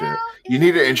watch it. Mountain. You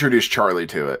need to introduce Charlie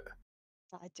to it.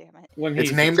 God damn it. When It's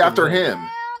he's named 16 after years old. him.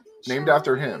 Named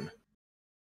after him.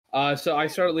 So I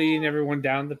start leading everyone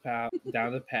down the path.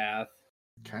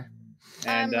 Okay.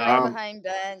 And I'm right behind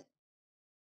Ben.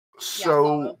 So,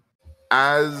 follow.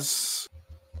 as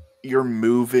you're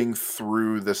moving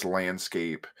through this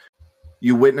landscape,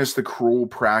 you witness the cruel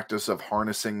practice of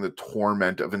harnessing the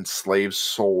torment of enslaved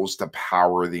souls to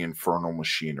power the infernal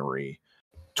machinery.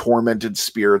 Tormented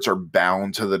spirits are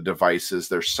bound to the devices,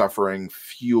 their suffering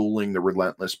fueling the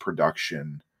relentless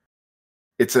production.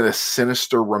 It's a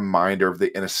sinister reminder of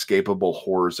the inescapable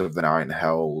horrors of the Nine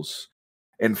Hells.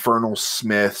 Infernal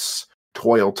smiths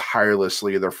toil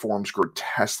tirelessly, their forms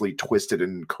grotesquely twisted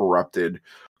and corrupted,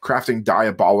 crafting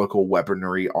diabolical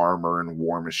weaponry, armor, and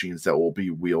war machines that will be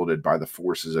wielded by the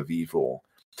forces of evil.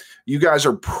 You guys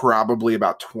are probably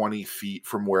about 20 feet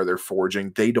from where they're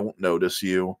forging. They don't notice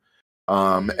you.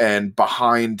 And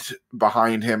behind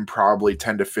him, probably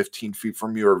 10 to 15 feet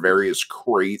from you, are various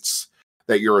crates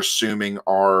that you're assuming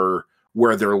are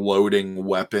where they're loading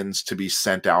weapons to be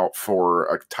sent out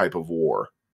for a type of war.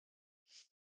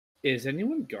 is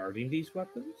anyone guarding these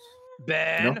weapons?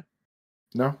 Ben,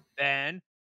 No? Ben,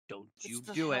 don't you It's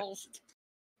the do it, hells.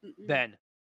 Ben.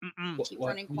 Mm-mm. Keep What?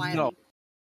 running No. quietly.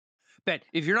 Ben,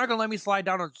 if you're not gonna let me slide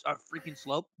down a freaking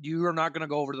slope, you are not gonna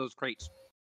go over to those crates.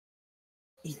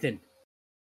 Ethan.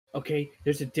 Okay,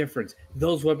 there's a difference.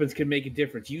 Those weapons can make a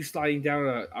difference. You sliding down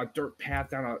a dirt path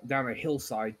down a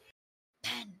hillside.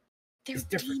 Ben, they're It's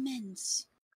different. demons.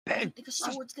 I Ben, don't think a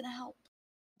sword's gonna help.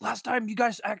 last time you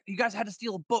guys had to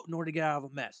steal a boat in order to get out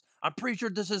of a mess. I'm pretty sure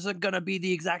this isn't gonna be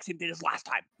the exact same thing as last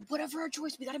time. Whatever our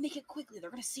choice, we gotta make it quickly. They're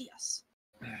gonna see us.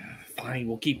 Fine,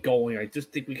 we'll keep going. I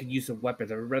just think we could use some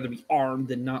weapons. I would rather be armed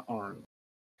than not armed.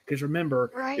 Because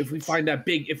remember, if we Right. find that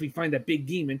big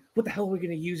demon, what the hell are we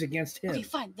gonna use against him? Okay,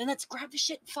 fine. Then let's grab the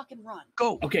shit and fucking run.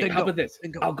 Go. Okay, then how go, about this? then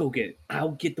go. I'll go get it.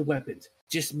 I'll get the weapons.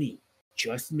 Just me.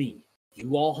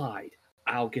 You all hide.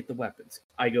 I'll get the weapons.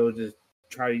 I go to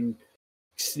try and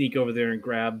sneak over there and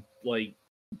grab like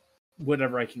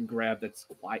whatever I can grab that's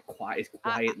as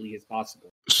quietly as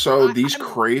possible. So I- these I'm-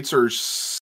 crates are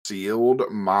sealed.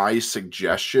 My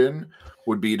suggestion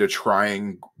would be to try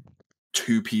and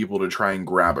two people to try and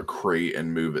grab a crate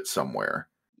and move it somewhere.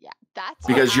 Yeah, that's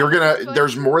Because what you're I was gonna going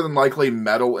there's to- more than likely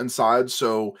metal inside,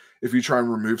 so if you try and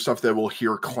remove stuff, they will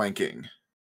hear clanking.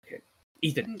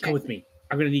 Ethan, Okay. come with me.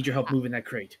 I'm gonna need your help moving that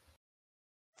crate.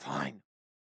 Fine.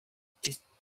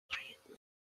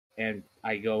 And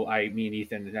me and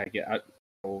Ethan, and I get out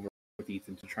over with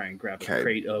Ethan to try and grab Okay. a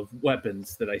crate of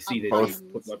weapons that I see that Both- you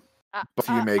put weapons. Both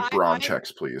of you make brawn I'm-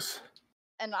 checks, please.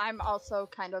 And I'm also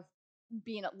kind of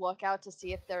being at lookout to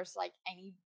see if there's like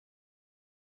any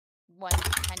one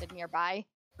kind of nearby.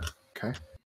 Okay.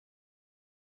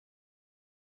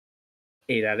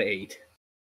 8 out of 8.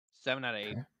 7 out of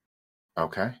 8.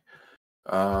 Okay.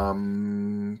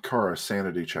 Kara,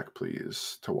 sanity check,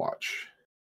 please, to watch.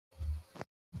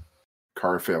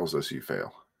 Kara fails this, you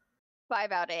fail.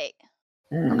 5 out of 8.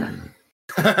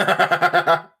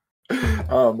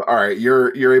 All right,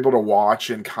 you're able to watch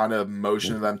and kind of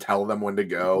motion to them, tell them when to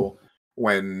go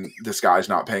when this guy's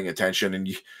not paying attention, and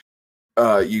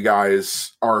you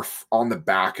guys are on the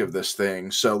back of this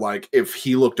thing. So, like, if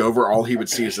he looked over, all he would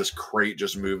see is this crate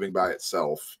just moving by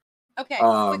itself. Okay,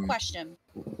 Um, quick question.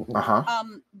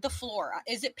 The floor,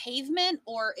 is it pavement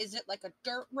or is it like a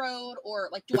dirt road or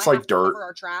like do It's I like have to dirt. cover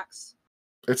our tracks?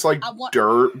 It's like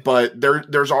dirt, but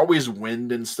there's always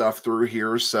wind and stuff through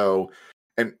here, so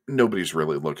and nobody's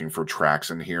really looking for tracks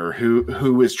in here.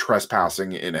 Who is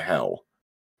trespassing in hell?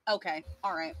 Okay,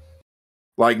 all right.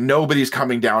 Like nobody's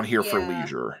coming down here for Yeah.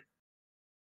 leisure.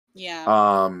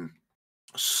 Yeah.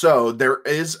 So there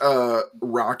is a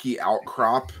rocky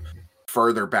outcrop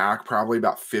further back, probably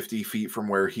about 50 feet from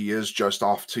where he is, just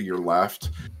off to your left,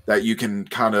 that you can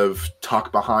kind of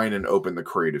tuck behind and open the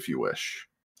crate if you wish.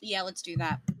 Yeah, let's do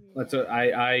that. Let's.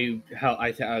 Ethan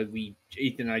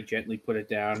and I gently put it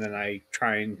down, and I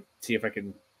try and see if I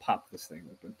can pop this thing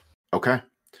open. Okay,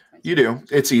 you do.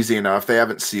 It's easy enough. They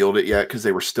haven't sealed it yet because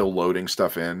they were still loading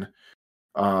stuff in.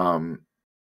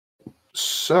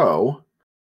 So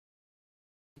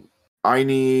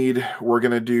we're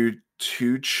gonna do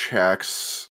 2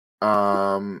 checks.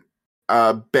 Ben,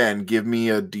 give me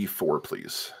a D4,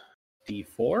 please.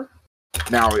 D4?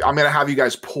 Now I'm gonna have you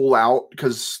guys pull out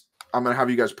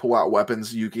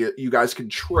weapons. You guys can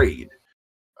trade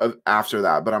after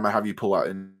that, but I'm gonna have you pull out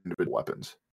individual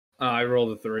weapons. I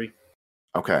rolled a 3.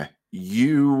 Okay.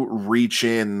 You reach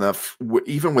in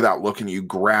even without looking, you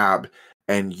grab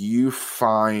and you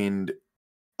find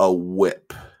a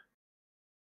whip.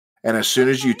 And as soon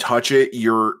as you touch it,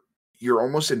 you're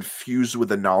almost infused with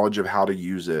the knowledge of how to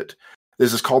use it.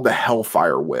 This is called the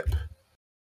Hellfire Whip.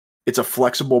 It's a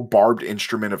flexible, barbed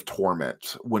instrument of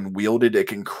torment. When wielded, it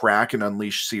can crack and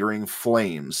unleash searing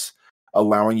flames,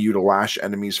 allowing you to lash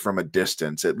enemies from a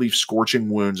distance. It leaves scorching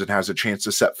wounds and has a chance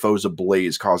to set foes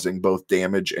ablaze, causing both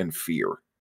damage and fear.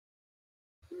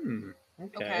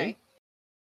 Okay.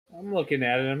 I'm looking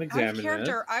at it. I'm examining it.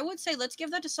 I would say let's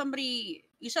give that to somebody.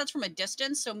 You said it's from a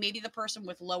distance, so maybe the person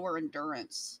with lower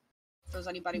endurance. If there's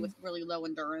anybody with really low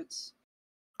endurance.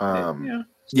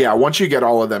 Yeah. Once you get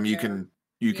all of them, you can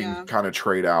kind of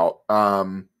trade out.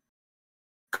 Carl,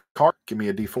 give me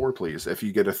a D4, please. If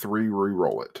you get a 3,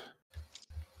 re-roll it.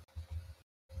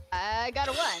 I got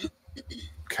a 1.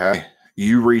 Okay.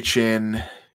 You reach in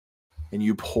and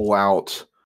you pull out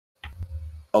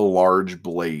a large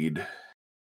blade.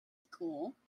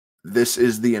 Cool. This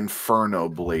is the Inferno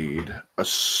Blade, a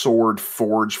sword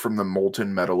forged from the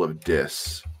molten metal of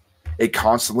Dis. It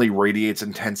constantly radiates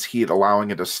intense heat, allowing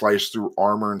it to slice through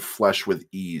armor and flesh with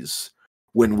ease.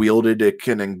 When wielded, it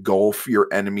can engulf your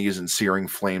enemies in searing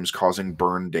flames, causing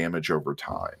burn damage over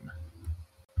time.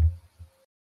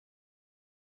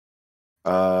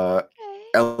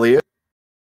 Elliot,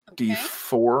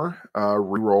 D4,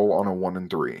 reroll on a 1 and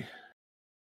 3.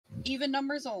 Even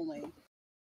numbers only.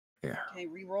 Yeah. Okay,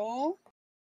 reroll.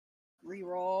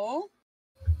 Reroll.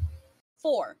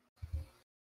 4.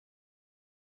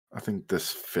 I think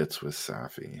this fits with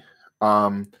Safi.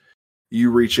 You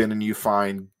reach in and you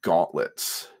find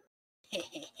gauntlets.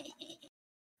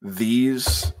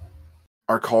 These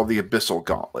are called the Abyssal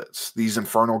Gauntlets. These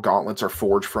infernal gauntlets are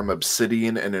forged from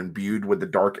obsidian and imbued with the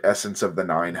dark essence of the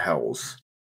 9 hells.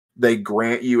 They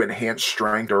grant you enhanced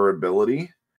strength or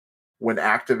ability. When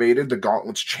activated, the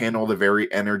gauntlets channel the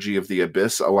very energy of the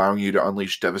abyss, allowing you to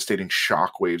unleash devastating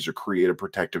shockwaves or create a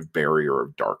protective barrier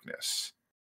of darkness.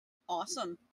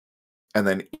 Awesome. And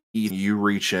then you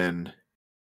reach in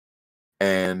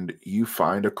and you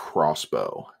find a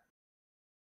crossbow.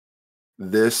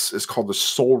 This is called the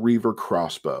Soul Reaver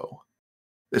crossbow.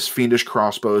 This fiendish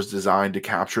crossbow is designed to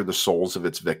capture the souls of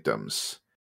its victims.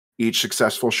 Each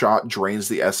successful shot drains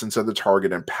the essence of the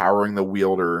target, empowering the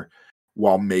wielder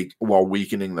while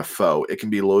weakening the foe. It can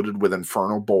be loaded with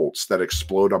infernal bolts that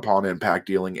explode upon impact,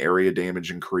 dealing area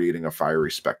damage and creating a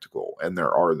fiery spectacle. And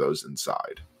there are those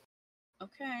inside.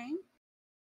 Okay.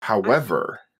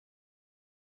 However,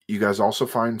 you guys also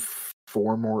find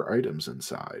 4 more items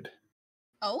inside.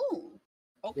 Oh.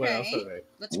 Okay. What else are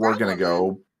they? We're going to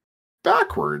go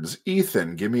backwards.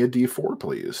 Ethan, give me a D4,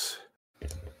 please.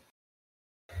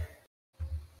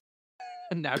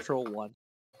 A natural 1.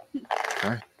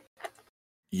 Okay.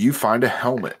 You find a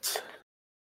helmet.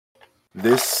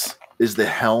 This is the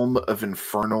Helm of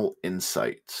Infernal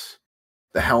Insight.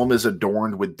 The helm is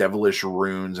adorned with devilish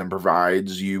runes and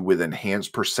provides you with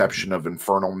enhanced perception of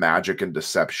infernal magic and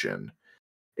deception.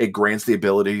 It grants the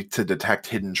ability to detect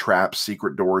hidden traps,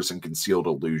 secret doors, and concealed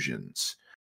illusions.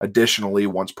 Additionally,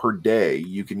 once per day,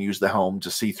 you can use the helm to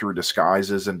see through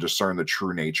disguises and discern the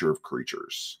true nature of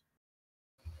creatures.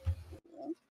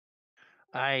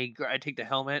 I take the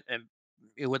helmet and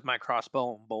with my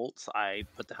crossbow and bolts, I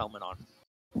put the helmet on.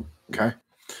 Okay.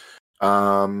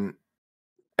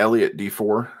 Elliot,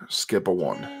 D4, skip a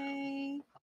 1. Okay.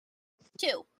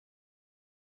 2.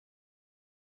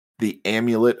 The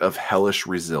Amulet of Hellish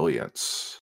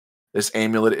Resilience. This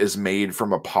amulet is made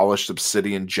from a polished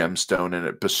obsidian gemstone, and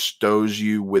it bestows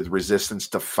you with resistance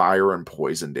to fire and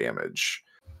poison damage.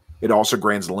 It also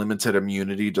grants limited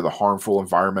immunity to the harmful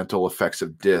environmental effects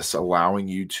of Dis, allowing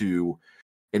you to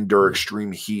endure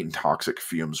extreme heat and toxic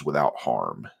fumes without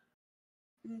harm.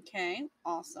 Okay,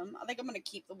 awesome. I think I'm gonna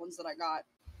keep the ones that I got.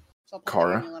 So I'll put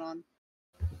Kara? the amulet on.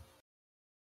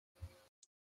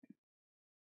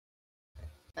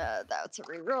 That's a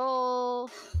reroll.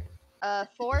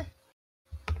 4.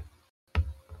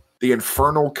 The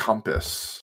Infernal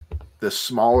Compass. This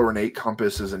smaller innate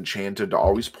compass is enchanted to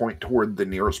always point toward the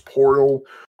nearest portal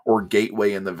or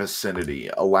gateway in the vicinity,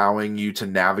 allowing you to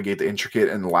navigate the intricate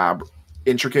and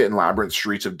labyrinth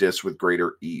streets of Dis with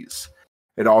greater ease.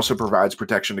 It also provides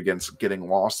protection against getting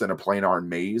lost in a planar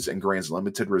maze and grants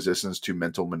limited resistance to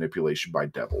mental manipulation by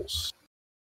devils.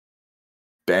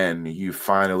 Ben, you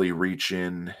finally reach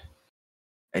in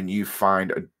and you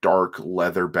find a dark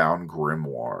leather-bound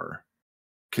grimoire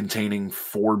containing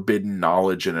forbidden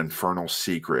knowledge and infernal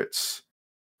secrets.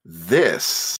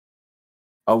 This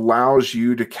allows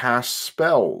you to cast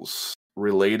spells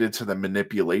related to the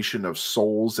manipulation of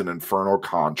souls and infernal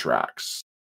contracts.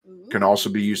 Can also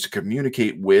be used to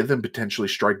communicate with and potentially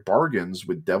strike bargains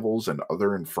with devils and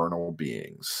other infernal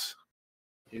beings.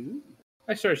 Ooh.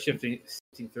 I started shifting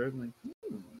through. I'm like,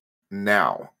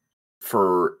 Now,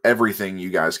 for everything, you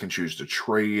guys can choose to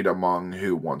trade among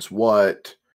who wants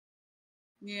what.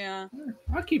 Yeah.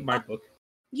 I'll keep my book.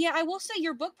 Yeah, I will say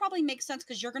your book probably makes sense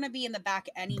because you're gonna be in the back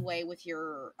anyway with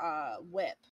your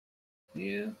whip.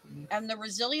 Yeah. And the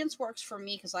resilience works for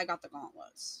me because I got the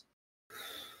gauntlets.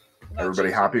 What about Everybody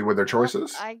you, happy Sam? with their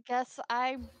choices? I guess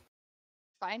I'm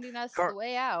finding us Car- the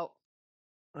way out.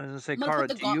 I was gonna say, I'm gonna Kara, put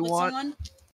the do you gauntlets want on.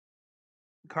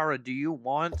 Kara? Do you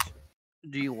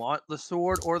want the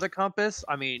sword or the compass?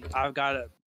 I mean, I got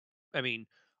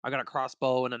a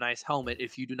crossbow and a nice helmet.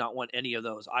 If you do not want any of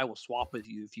those, I will swap with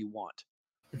you if you want.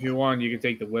 If you want, you can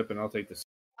take the whip and I'll take the.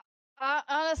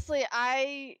 Honestly,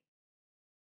 I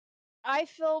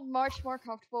feel much more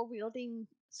comfortable wielding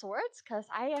swords because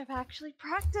I have actually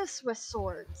practiced with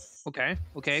swords. Okay.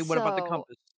 What about the So-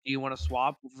 compass? Do you want to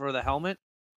swap for the helmet?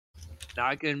 Now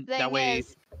I can. Thing That way,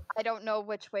 is, I don't know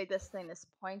which way this thing is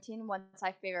pointing. Once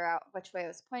I figure out which way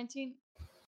it's pointing,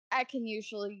 I can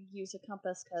usually use a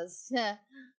compass because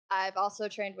I've also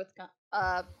trained with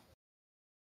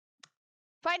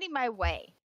finding my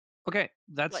way. okay,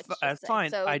 that's Let's just that's say. fine.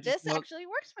 So I just this actually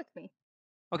works with me.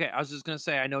 okay. I was just gonna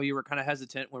say, I know you were kind of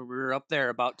hesitant when we were up there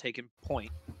about taking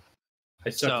point. I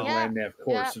stuck So- to the Yeah, land nav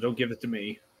course, yeah. so don't give it to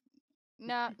me.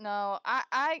 No,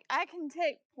 I can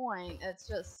take point. It's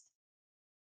just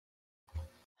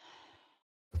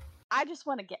I just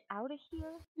want to get out of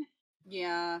here.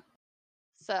 Yeah.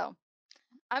 So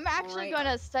I'm actually Alright.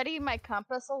 going to study my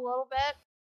compass a little bit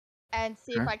and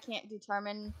see if Okay. I can't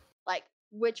determine like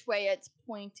which way it's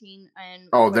pointing and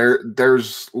Oh, what's-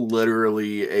 there's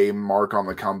literally a mark on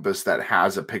the compass that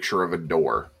has a picture of a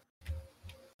door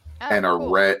Oh, and a cool.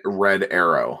 red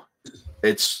arrow.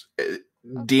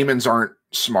 Demons aren't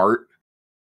smart,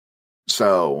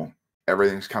 so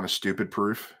everything's kind of stupid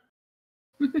proof.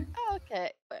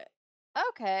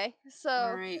 Okay, so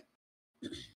Alright.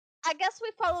 I guess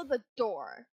we follow the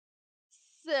door.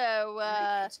 So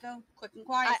Alright, let's go. Quick and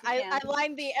quiet. if we I can.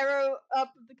 lined the arrow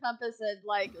up of the compass and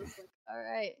like was like, all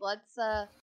right, let's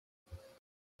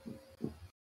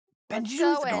Ben, did you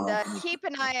go leave the door and open? keep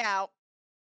an eye out.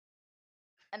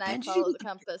 And I Ben, did you follow leave the the-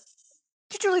 compass.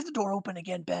 Did you leave the door open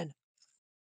again, Ben?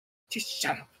 Just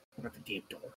shut up about the damn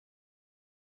door.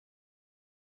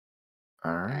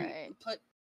 All right. Alright. Put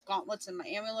gauntlets and my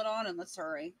amulet on, and let's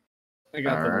hurry. I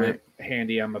got the Alright. whip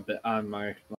handy on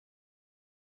my.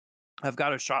 I've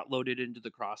got a shot loaded into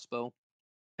the crossbow,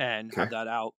 and have Okay. that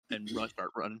out and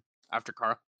start running after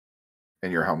Kara.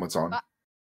 And your helmet's on.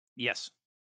 Yes.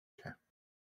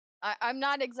 I'm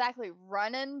not exactly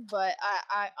running, but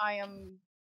I am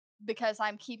because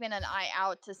I'm keeping an eye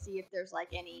out to see if there's like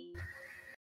any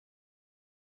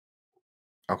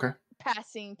Okay.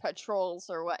 passing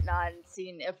patrols or whatnot and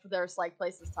seeing if there's like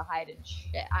places to hide and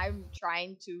shit. I'm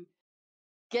trying to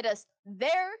get us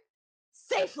there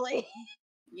safely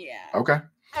Yeah. Okay.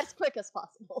 as quick as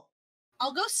possible.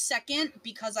 I'll go second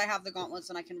because I have the gauntlets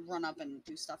and I can run up and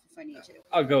do stuff if I need to.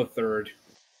 I'll go third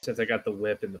since I got the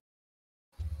whip and the.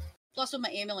 Plus, with my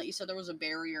amulet, you said there was a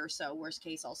barrier, so worst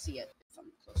case, I'll see it if I'm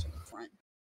closer to the front.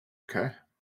 Okay.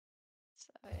 So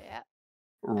yeah.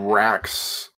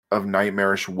 Racks of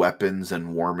nightmarish weapons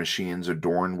and war machines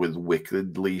adorned with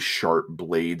wickedly sharp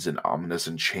blades and ominous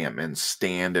enchantments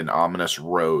stand in ominous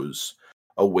rows,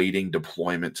 awaiting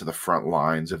deployment to the front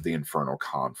lines of the infernal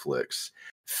conflicts.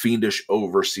 fiendish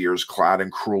overseers clad in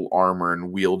cruel armor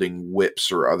and wielding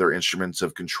whips or other instruments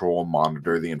of control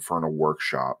monitor the infernal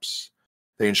workshops.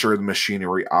 They ensure the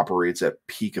machinery operates at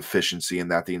peak efficiency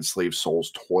and that the enslaved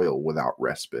souls toil without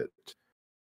respite.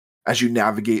 As you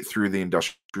navigate through the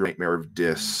industrial nightmare of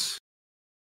Dis,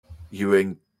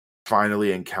 you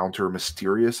finally encounter a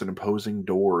mysterious and imposing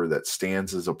door that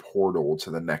stands as a portal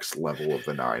to the next level of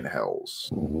the Nine Hells.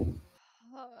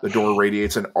 The door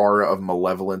radiates an aura of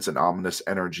malevolence and ominous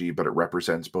energy, but it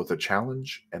represents both a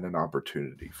challenge and an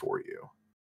opportunity for you.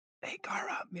 Hey,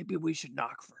 Gara, maybe we should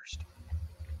knock first.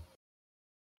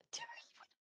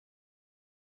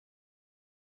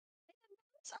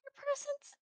 Other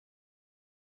persons?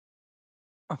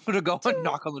 I'm gonna go and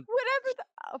knock on the. Whatever the.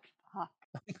 Oh, fuck.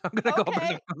 I'm gonna go up and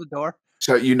Okay. knock on the door.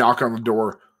 So you knock on the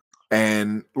door,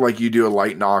 and like you do a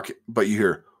light knock, but you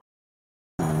hear,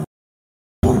 and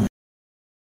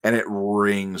it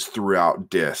rings throughout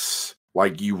Dis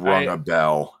like you rung a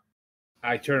bell.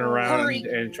 I turn around Hurry.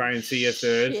 and try and see if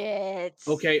there is. Shit.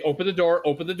 Okay, open the door.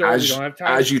 Open the door. As, We don't have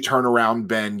time. as you turn around,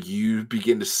 Ben, you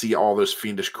begin to see all those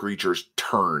fiendish creatures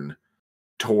turn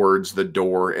towards the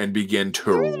door and begin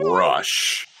to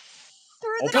rush.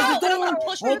 Through Open the door! door!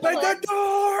 Push Open through the the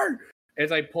door!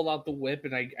 As I pull out the whip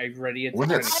and I ready it.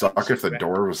 Wouldn't it suck if the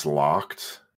door was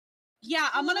locked? Yeah,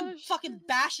 I'm gonna Oh, fucking shit.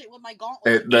 bash it with my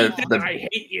gauntlet. I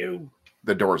hate you.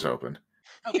 The door's open.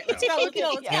 Okay, let's go, let's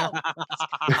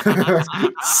go.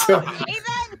 So,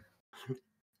 Ethan!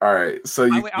 all right, so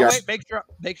you I'll guys, wait,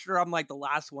 make sure I'm like the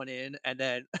last one in, and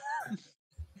then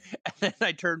and then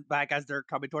I turn back as they're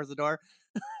coming towards the door.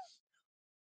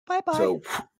 Bye bye. so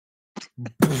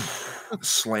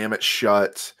slam it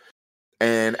shut,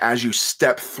 and as you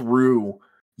step through,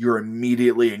 you're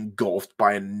immediately engulfed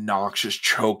by a noxious,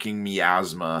 choking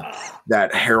miasma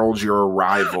that heralds your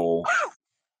arrival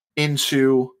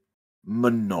into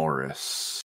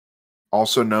Menoris,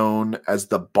 also known as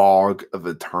the Bog of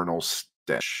Eternal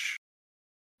Stench,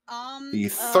 the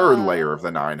third layer of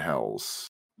the Nine Hells.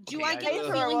 Do Okay, I get I the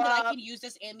throw feeling that I up. can use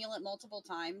this amulet multiple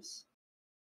times?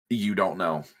 You don't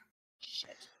know.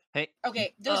 Shit. Hey,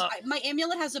 Okay, my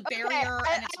amulet has a barrier,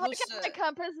 Okay, and it's I look supposed at the to.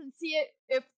 compass and see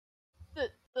if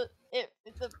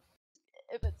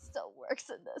it still works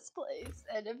in this place,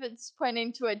 and if it's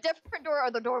pointing to a different door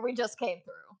or the door we just came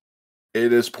through.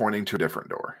 It is pointing to a different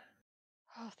door.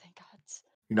 Oh, thank God.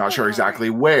 You're not sure exactly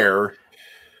where,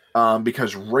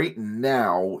 because right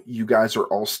now you guys are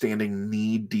all standing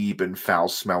knee deep in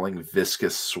foul-smelling,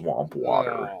 viscous swamp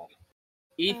water. Oh.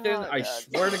 Ethan, Oh, I God.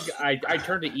 swear to God, I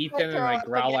turn to Ethan and I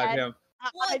growl at him.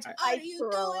 What I are you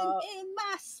throw doing up. in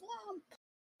my swamp?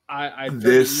 I turn to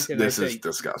This Ethan and I is say,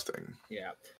 disgusting.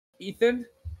 yeah, Ethan,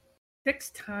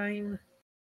 next time,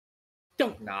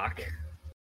 don't knock.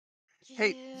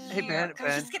 Hey, Yeah. Ben,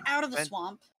 Guys, just get out of the Ben,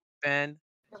 swamp. Ben,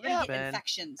 We're gonna get Ben,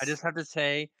 infections. I just have to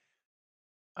say,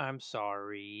 I'm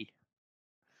sorry.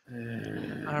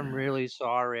 I'm really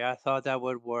sorry. I thought that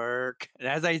would work. And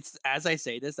as I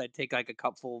say this, I take like a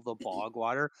cupful of the bog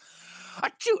water,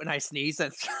 achoo, and I sneeze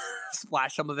and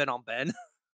splash some of it on Ben.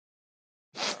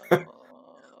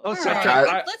 Oh, All sorry.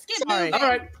 right, let's get Sorry. moving. All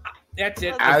right, that's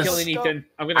it. As- I'm killing Ethan.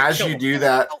 I'm gonna As kill you him. do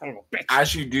that, Son of a bitch.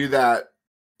 as you do that,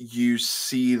 you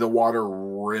see the water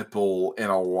ripple in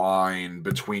a line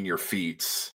between your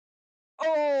feet.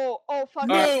 Oh, fuck. All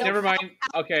right, no. never mind.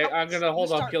 Okay, I'm gonna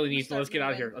hold off start- killing you Ethan. start Let's get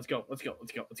out of moving. here. Let's go. Let's go.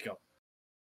 Let's go. Let's go.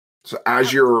 So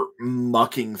as you're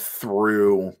mucking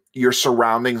through, your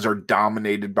surroundings are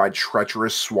dominated by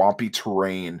treacherous, swampy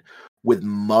terrain with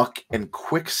muck and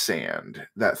quicksand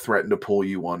that threaten to pull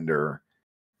you under.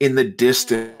 In the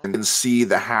distance, you can see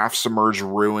the half-submerged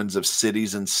ruins of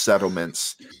cities and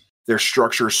settlements, their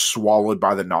structures swallowed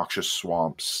by the noxious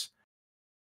swamps.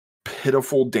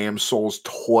 Pitiful damned souls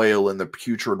toil in the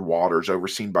putrid waters,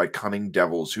 overseen by cunning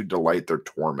devils who delight their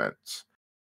torment.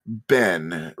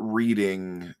 Ben,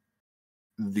 reading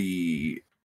the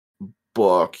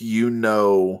book, you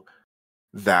know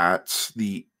that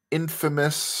the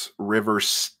infamous river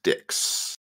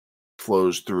Styx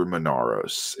flows through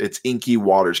Menoris, its inky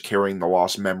waters carrying the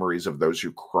lost memories of those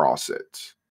who cross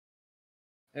it.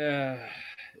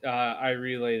 I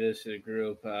relay this to the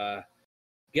group.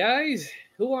 Guys,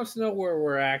 who wants to know where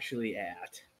we're actually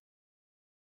at?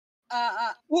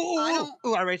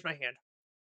 Ooh, I raised my hand.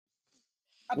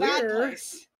 A bad Where?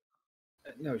 place.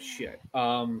 No shit.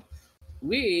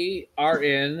 We are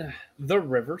in the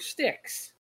River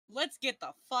Styx. Let's get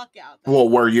the fuck out there. Well,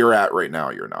 where you're at right now,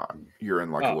 you're not. You're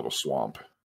in like a Oh. little swamp.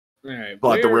 All right,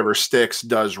 But the we're- river Styx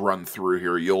does run through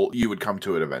here. You would come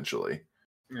to it eventually.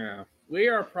 Yeah, we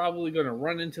are probably going to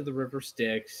run into the River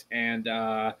Styx, and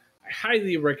I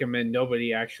highly recommend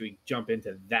nobody actually jump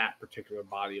into that particular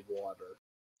body of water.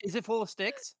 Is it full of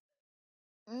sticks?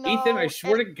 No, Ethan, I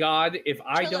swear to God, if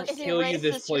I Sure, don't there's it kill you, this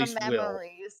erases place your will.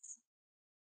 memories.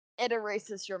 It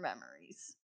erases your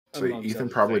memories. So amongst Ethan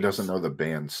other probably things. doesn't know the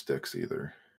band Sticks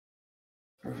either.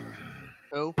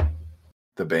 Oh,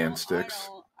 The No, band Sticks.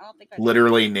 I don't think I do.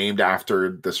 Literally named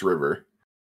after this river.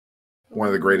 One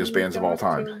of the greatest bands of all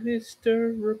time.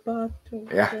 Mr.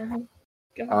 Roboto. Yeah.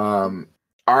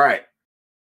 All right.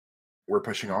 We're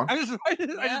pushing on. I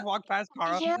just walked past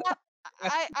Kara. Yeah,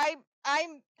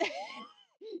 I'm.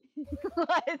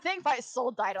 I think my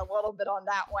soul died a little bit on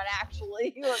that one.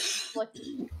 Actually, it was like,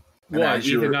 And What? as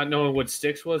Either you're- not knowing what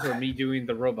Styx was or me doing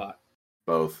the robot?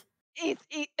 Both.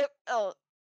 oh,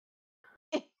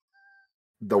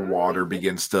 The water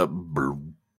begins to brr,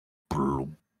 brr,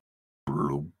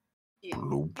 brr, Yeah.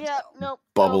 brr, yeah, nope.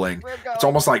 bubbling. Nope, we're going. It's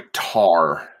almost like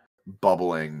tar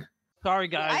bubbling. Sorry,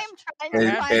 guys. I am trying to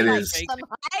It- find it like is- some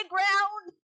high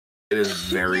ground. It is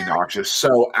very Here. noxious.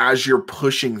 So as you're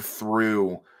pushing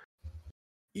through,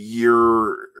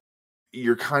 you're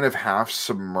kind of half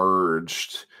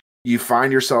submerged. You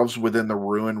find yourselves within the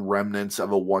ruined remnants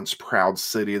of a once proud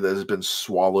city that has been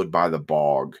swallowed by the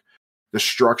bog. The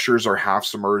structures are half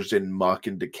submerged in muck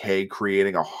and decay,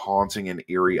 creating a haunting and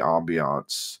eerie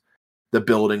ambiance. The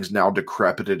buildings now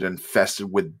decrepit and infested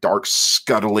with dark,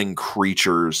 scuttling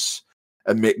creatures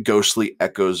emit ghostly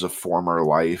echoes of former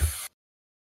life.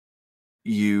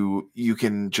 You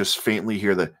can just faintly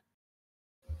hear the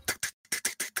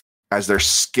as they're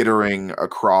skittering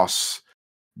across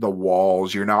the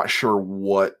walls. You're not sure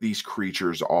what these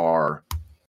creatures are.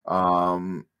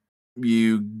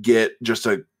 You get just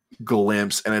a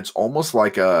glimpse, and it's almost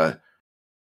like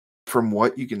from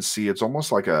what you can see, it's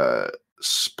almost like a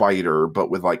spider,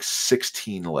 but with like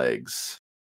 16 legs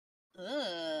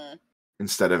Ugh.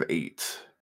 instead of 8.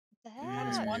 That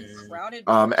is one crowded.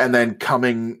 And then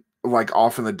coming like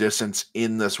off in the distance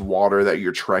in this water that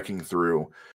you're trekking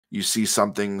through, you see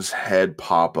something's head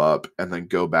pop up and then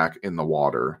go back in the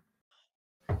water.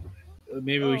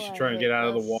 Maybe we should try and get out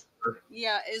of the water.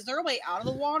 Yeah, is there a way out of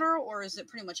the water, or is it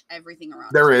pretty much everything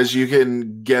around? There us? is. You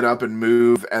can get up and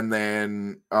move, and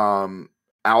then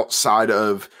outside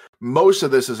of most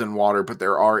of this is in water, but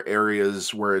there are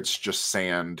areas where it's just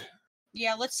sand.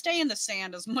 Yeah, let's stay in the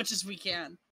sand as much as we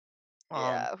can.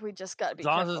 Yeah, we just gotta be as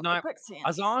long as careful it's of the not- quicksand.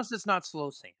 As long as it's not slow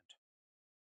sand.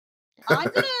 I'm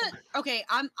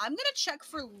gonna check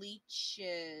for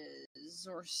leeches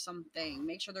or something.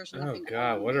 Make sure there's Oh nothing.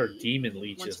 God, on what are me demon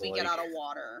leeches once we like? get out of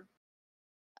water?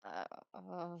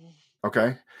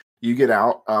 Okay. You get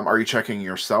out. Are you checking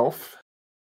yourself?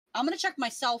 I'm gonna check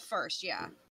myself first. Yeah,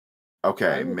 Okay.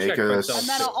 I will Make check a. myself. and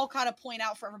then I'll kind of point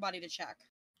out for everybody to check.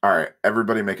 All right.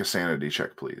 Everybody make a sanity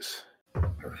check, please.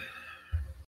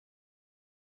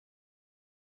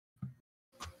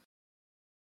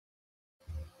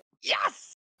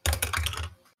 Yes.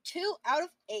 2 out of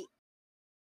 8.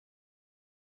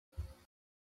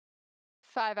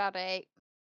 5 out of 8.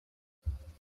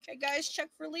 Okay, guys, check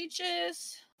for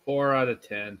leeches. 4 out of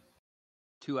 10.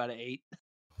 2 out of 8.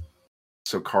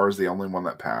 So Car's the only one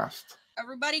that passed.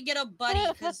 Everybody get a buddy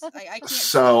because I can't.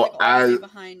 So, see, like, all the way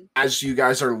behind. As you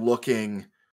guys are looking,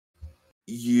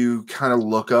 you kind of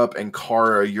look up, and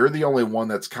Kara, you're the only one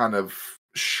that's kind of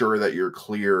sure that you're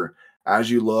clear. As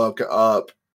you look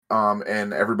up,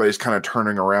 and everybody's kind of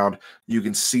turning around, you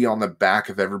can see on the back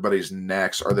of everybody's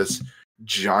necks are this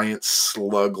giant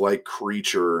slug-like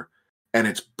creature, and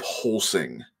it's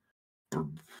pulsing.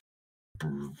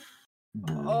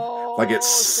 Oh, Like it's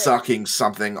shit. sucking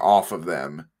something off of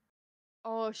them.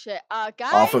 Oh shit.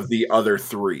 Guys. Off of the other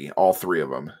 3, all 3 of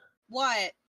them.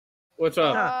 What? What's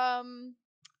up?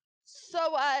 So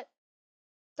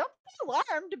don't be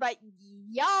alarmed, but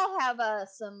y'all have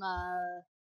some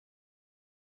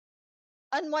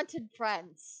unwanted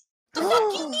friends. The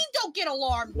fuck you mean? Don't get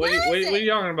alarmed. What Where are is you it?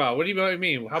 talking about? What do you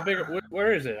mean? How big?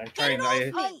 Where is it? I Get it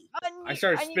off me! I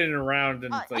started spinning around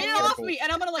and like. Get it off circles. me!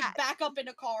 And I'm gonna like back up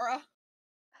into Kara.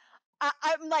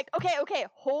 I'm like, okay,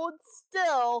 hold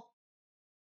still.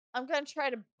 I'm gonna try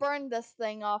to burn this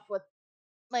thing off with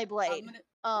my blade.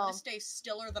 I'm gonna stay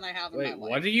stiller than I have in my Wait, life.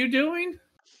 what are you doing?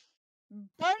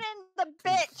 Burning the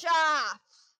bitch off.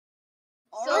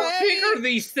 How big are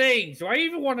these things? Do I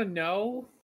even want to know?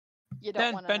 You don't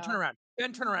Ben, want to Ben, know. turn around.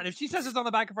 Ben, turn around. If she says it's on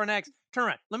the back of her neck, turn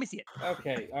around. Let me see it.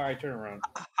 Okay, all right, turn around.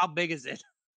 How big is it?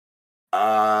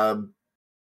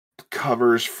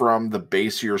 Covers from the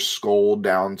base of your skull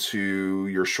down to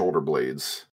your shoulder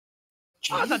blades.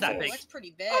 Oh, it's not that big. That's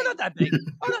pretty big. Oh, not that big.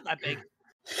 Oh, not that big.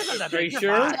 It's not that Are big. you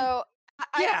You're sure? fine. So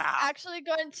I'm Yeah. actually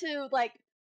going to like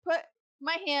put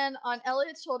my hand on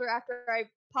Elliot's shoulder after I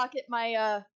pocket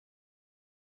my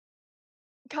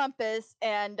compass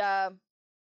and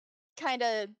kind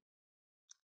of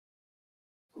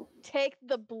take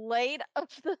the blade of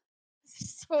the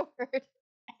sword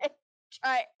and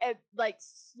try and like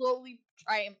slowly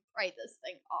try and pry this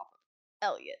thing off of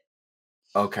Elliot.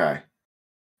 Okay.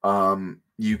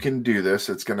 You can do this.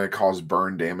 It's going to cause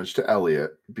burn damage to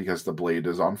Elliot because the blade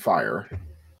is on fire.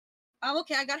 I'm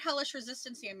okay. I got hellish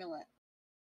resistance amulet.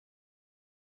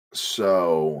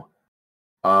 So,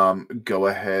 go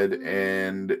ahead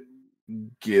and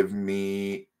give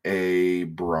me a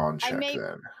brawn check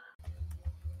then.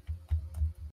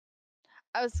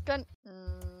 I was gonna.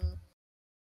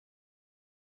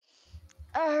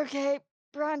 Okay,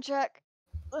 brawn check.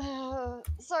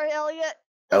 Sorry, Elliot.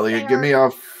 Elliot, give me a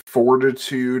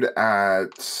fortitude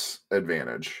at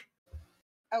advantage.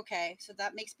 Okay, so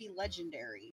that makes me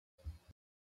legendary.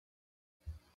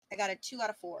 I got a 2 out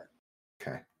of 4.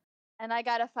 Okay. And I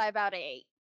got a 5 out of 8.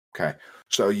 Okay.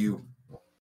 So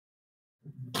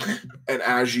and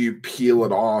as you peel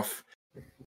it off,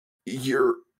 if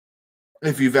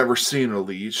you've ever seen a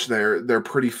leech, they're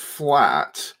pretty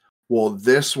flat. Well,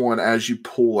 this one, as you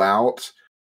pull out,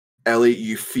 Elliot,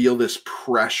 you feel this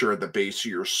pressure at the base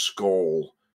of your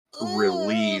skull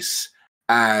release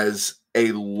as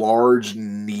a large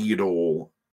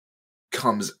needle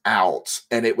comes out,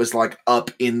 and it was like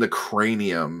up in the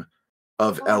cranium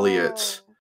of Elliot.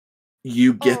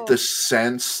 You get the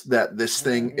sense that this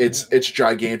thing, it's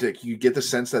gigantic. You get the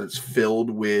sense that it's filled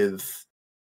with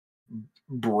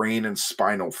brain and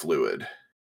spinal fluid.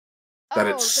 That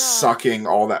it's sucking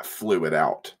all that fluid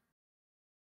out.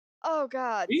 Oh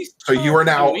God! So you are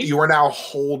now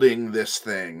holding this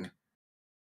thing.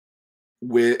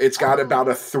 It's got about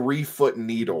a 3-foot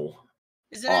needle.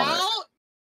 Is it out?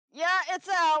 Yeah, it's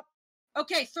out.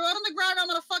 Okay, throw it on the ground. I'm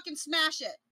gonna fucking smash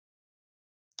it.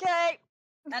 Okay.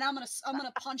 And I'm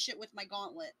gonna punch it with my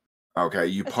gauntlet. Okay,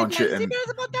 you punch it and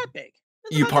it's about that big.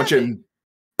 You punch it and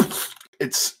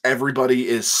everybody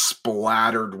is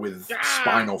splattered with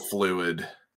spinal fluid.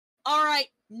 All right,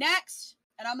 next.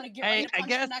 And I'm gonna get ready to punch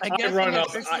the next one. I guess run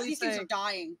up. These things are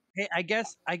dying. Hey, I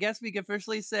guess we can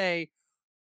officially say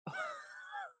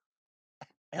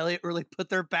Elliot really put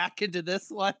their back into this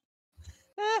one.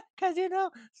 Because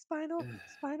spinal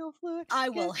fluid. I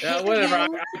will whatever.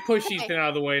 I push Ethan out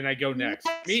of the way and I go next.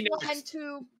 Me Next one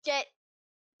to get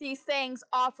these things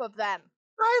off of them.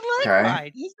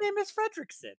 Right. His name is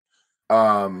Fredrickson.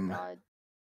 God.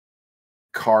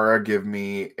 Kara, give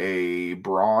me a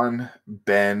brawn.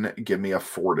 Ben, give me a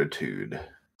fortitude.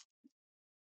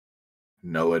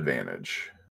 No advantage.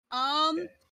 How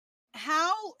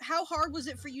hard was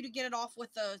it for you to get it off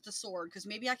with the sword? Because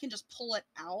maybe I can just pull it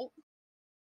out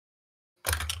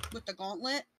with the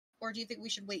gauntlet, or do you think we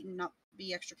should wait and not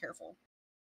be extra careful?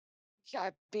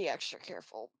 Gotta be extra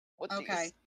careful with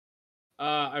these.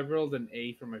 I rolled an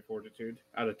 8 for my fortitude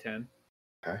out of 10.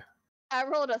 Okay. I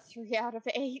rolled a 3 out of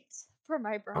 8 for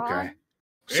my brawn. Okay.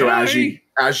 So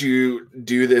as you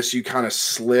do this, you kind of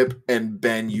slip, and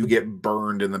Ben, you get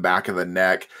burned in the back of the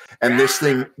neck, and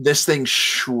this thing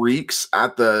shrieks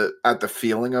at the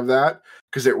feeling of that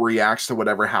because it reacts to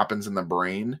whatever happens in the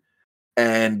brain.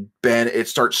 And Ben, it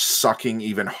starts sucking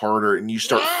even harder, and you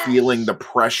start feeling the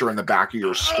pressure in the back of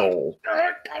your skull.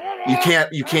 You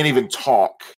can't even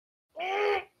talk.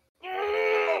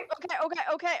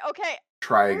 Okay.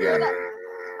 Try again.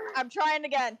 I'm trying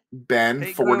again.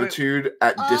 Ben, fortitude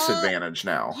at disadvantage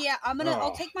now. Yeah,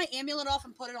 I'll take my amulet off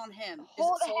and put it on him. Is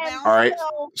it soul bound? All right.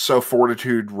 So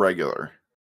fortitude regular.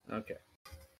 Okay.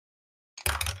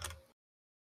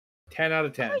 10 out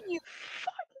of 10. Oh, you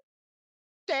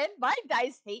Ben, my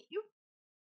dice hate you.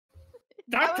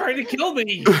 Stop trying to kill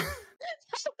me. That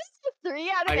was a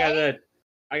 3 out of 8.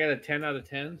 I got a 10 out of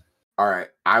 10. All right.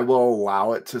 I will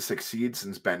allow it to succeed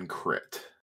since Ben crit.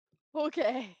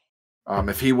 Okay.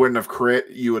 If he wouldn't have crit,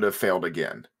 you would have failed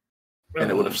again.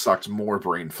 And it would have sucked more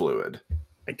brain fluid.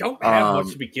 I don't have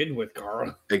much to begin with,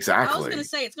 Cara. Exactly. I was gonna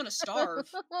say it's gonna starve.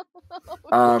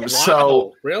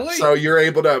 So really? So you're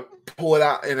able to pull it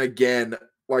out, and again,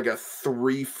 like a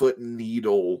 3-foot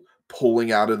needle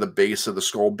pulling out of the base of the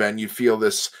skull. Ben, you feel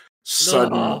this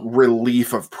sudden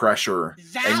relief of pressure,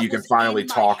 and you can finally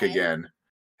talk again.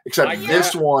 Except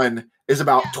this one is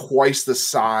about twice the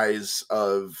size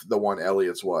of the one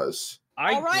Elliot's was.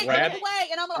 All right, get away,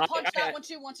 and I'm gonna punch that one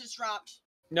too once it's dropped.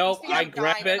 No, I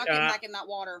grab it. I'm not getting back in that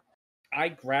water. I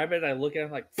grab it. I look at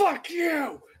it like, "Fuck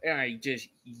you!" And I just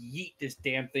yeet this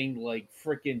damn thing like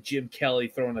freaking Jim Kelly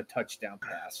throwing a touchdown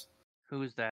pass.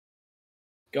 Who's that?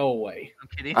 Go away. I'm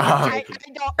kidding. I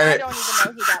And don't even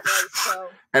know who that was. So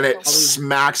and it don't-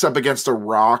 smacks up against a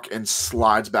rock and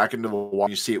slides back into the water.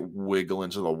 You see it wiggle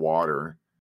into the water.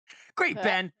 Great, Okay.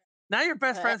 Ben. Now your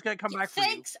best friend's gonna come back for you.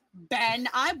 Thanks, Ben.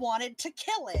 I wanted to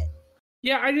kill it.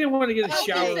 Yeah, I didn't want to get a Okay,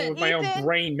 shower with my own Ethan,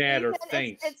 brain matter. Ethan,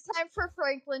 Thanks. it's time for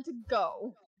Franklin to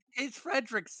go. It's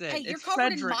Fredrickson. Hey, you're it's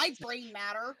covered in my Fredrickson. brain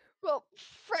matter. Well,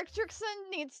 Fredrickson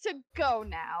needs to go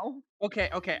now. Okay.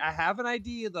 I have an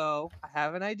idea, though.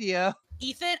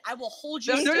 Ethan, I will hold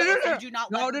you No, still if no. you do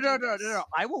not No, let her do this. no.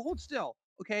 I will hold still.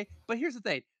 Okay, but here's the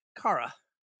thing, Kara.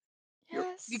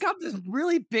 Yes. You got this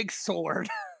really big sword.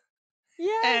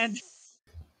 Yes.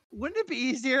 Wouldn't it be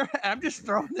easier? I'm just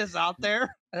throwing this out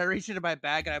there, and I reach into my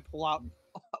bag and I pull out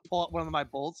one of my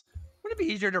bolts. Wouldn't it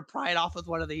be easier to pry it off with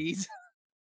one of these?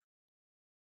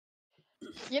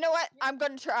 You know what? I'm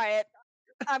gonna try it.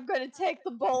 I'm gonna take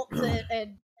the bolts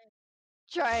and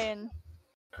try and.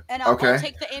 And I'll Okay.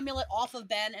 take the amulet off of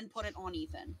Ben and put it on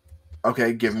Ethan.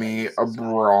 Okay, give me a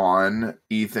brawn.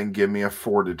 Ethan, give me a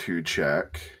fortitude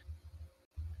check.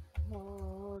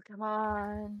 Oh, come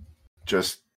on.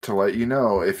 Just to let you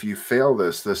know, if you fail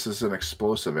this is an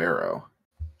explosive arrow.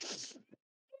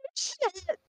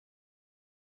 Shit.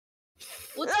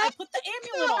 Look, I put the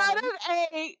amulet on Out him. of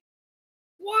 8.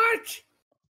 What?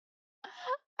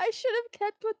 I should have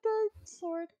kept with the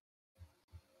sword.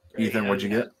 Ethan, what'd you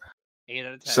get? 8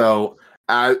 out of 10. So,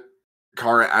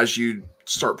 Kara, as you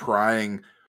start prying,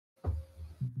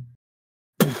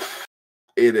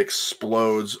 it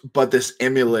explodes, but this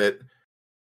amulet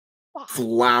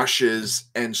flashes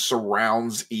and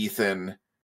surrounds Ethan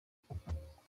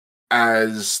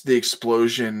as the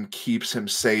explosion keeps him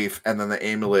safe, and then the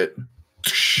amulet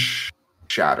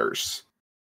shatters.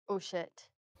 Oh shit.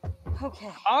 Okay.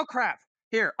 Oh crap!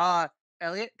 Here,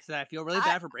 Elliot, because I feel really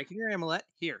bad for breaking your amulet.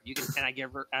 Here, you can, and I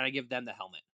give them the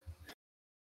helmet.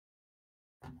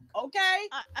 Okay.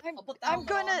 I'm put the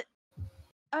helmet on.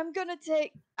 I'm gonna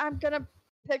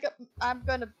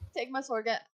take my sword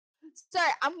again. Sorry,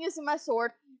 I'm using my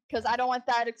sword because I don't want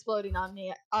that exploding on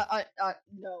me.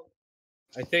 No.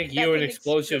 I think That you and thing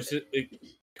explosives,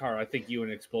 Kara. I think you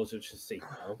and explosives should stay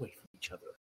far away from each other.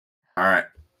 All right,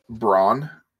 brawn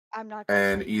I'm not. gonna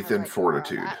and tell you how Ethan right you are on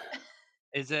fortitude. that.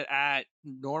 Is it at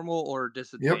normal or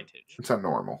disadvantage? It's a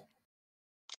normal.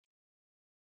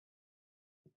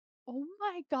 Oh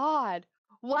my god!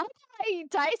 Why do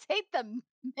dice hate the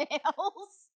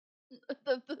males?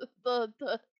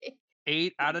 the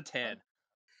 8 out of 10.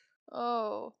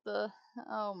 oh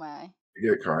my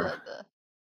You get Kara. the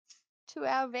 2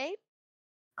 out of 8.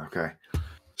 Okay.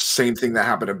 Same thing that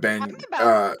happened to Ben. I'm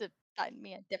about to find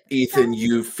me a different. Ethan, side.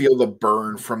 you feel the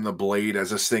burn from the blade as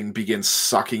this thing begins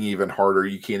sucking even harder.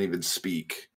 You can't even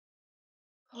speak.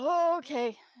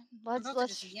 Okay, I'm let's about to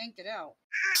just yanked it out.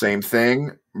 Same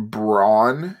thing.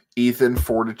 Brawn, Ethan,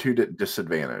 fortitude at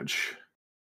disadvantage.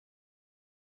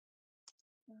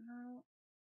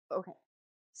 Okay,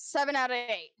 7 out of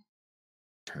 8.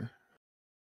 Okay.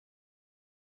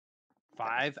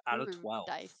 5 out of Ooh, 12.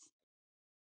 Dice.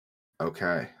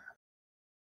 Okay.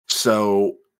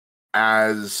 So,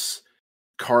 as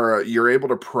Kara, you're able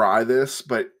to pry this,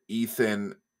 but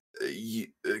Ethan,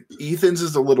 Ethan's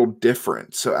is a little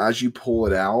different. So, as you pull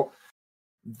it out,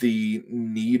 the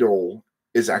needle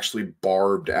is actually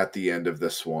barbed at the end of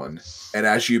this one. And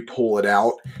as you pull it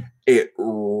out, it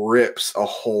rips a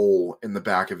hole in the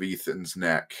back of Ethan's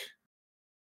neck.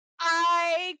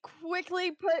 I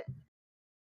quickly put.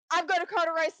 I'm going to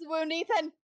cauterize the wound,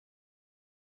 Ethan.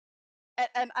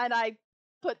 And I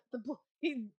put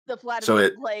the flat So of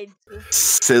it the blade.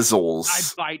 sizzles. I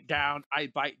bite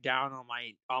down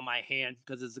on my hand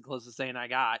because it's the closest thing I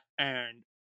got, and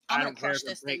I'm I gonna don't care crush if it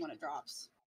this thing breaks. when it drops.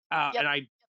 Yep. And I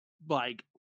like.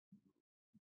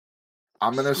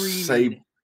 I'm going to say screaming.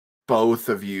 both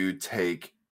of you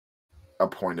take a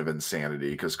point of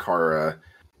insanity because Kara,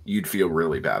 you'd feel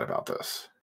really bad about this.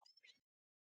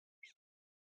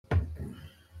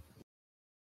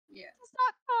 Yeah. It's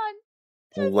not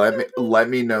fun. Let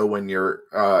me know when you're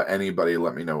anybody.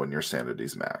 Let me know when your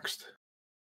sanity's maxed.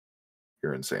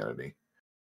 Your insanity.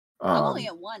 I'm only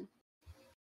at 1.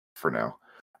 For now.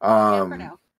 Yeah, for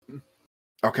now.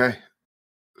 Okay.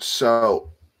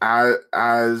 So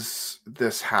as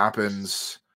this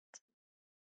happens,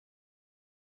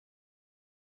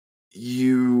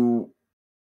 you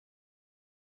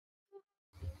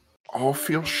all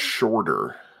feel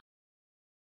shorter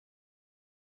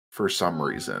for some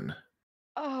reason.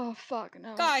 Oh fuck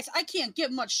no. Guys, I can't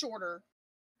get much shorter.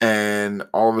 And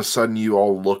all of a sudden you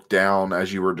all look down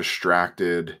as you were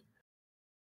distracted.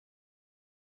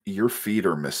 Your feet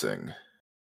are missing.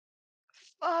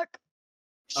 Fuck.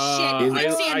 Shit,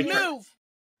 quicksand, I move!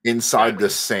 Inside the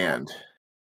sand.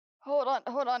 Hold on.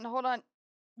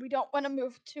 We don't want to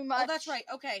move too much. Oh, that's right.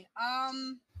 Okay.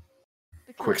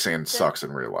 because Quicksand then- sucks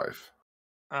in real life.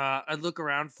 I'd look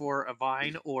around for a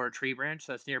vine or a tree branch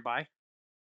that's nearby.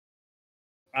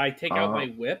 I take out my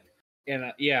whip, and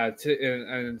and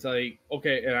it's like,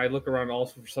 okay, and I look around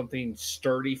also for something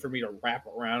sturdy for me to wrap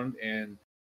around and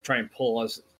try and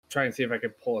see if I can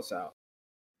pull us out.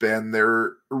 Ben,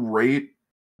 they're right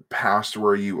past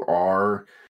where you are.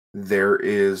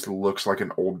 Looks like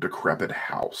an old decrepit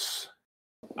house.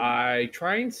 I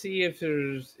try and see if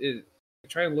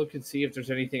try and look and see if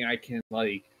there's anything I can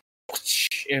like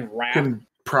and wrap. You can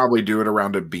probably do it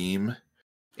around a beam.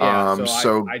 Yeah,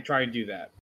 so I try and do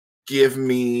that. give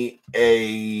me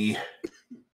a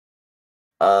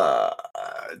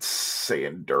let's say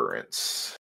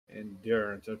endurance.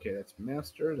 Endurance. Okay, that's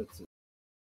master. That's all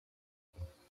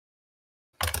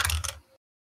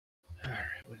right.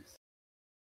 What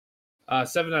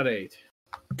is 7 out of 8.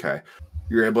 Okay.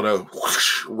 You're able to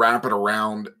wrap it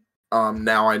around.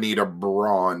 Now I need a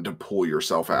brawn to pull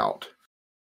yourself out.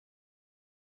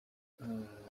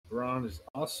 Brawn is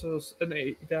also an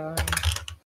 8 die.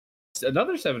 It's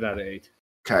another 7 out of 8.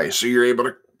 Okay, so you're able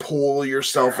to pull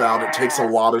yourself out. It takes a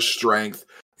lot of strength,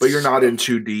 but you're not in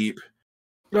too deep.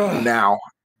 Now,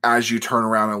 as you turn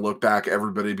around and look back,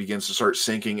 everybody begins to start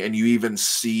sinking, and you even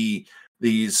see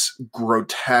these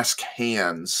grotesque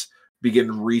hands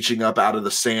begin reaching up out of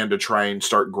the sand to try and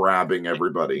start grabbing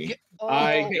everybody.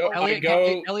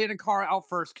 Elliot and Kara out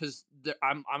first because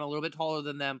I'm a little bit taller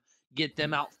than them. Get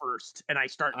them out first, and I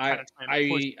start kind of trying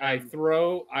to push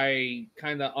them. I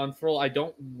kind of unfurl. I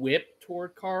don't whip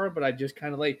toward Kara, but I just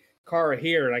kind of like Kara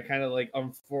here, and I kind of like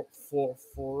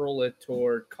unfurl it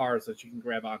toward Kara so she can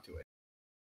grab onto it.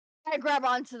 I grab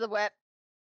onto the whip.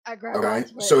 Okay,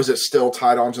 so is it still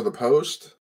tied onto the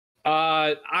post?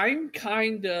 I'm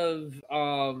kind of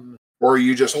or are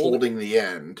you just holding the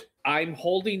end? I'm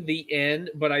holding the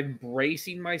end, but I'm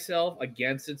bracing myself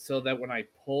against it so that when I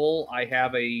pull, I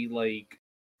have a like.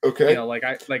 Okay.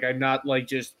 I'm not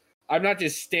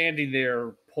just standing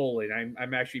there pulling.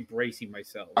 I'm actually bracing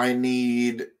myself. I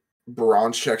need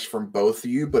bronze checks from both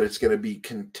of you, but it's going to be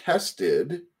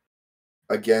contested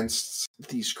against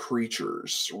these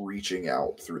creatures reaching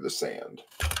out through the sand.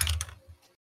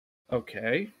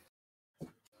 Okay.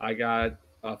 I got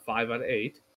a 5 out of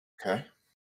 8. Okay.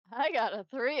 I got a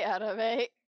 3 out of 8.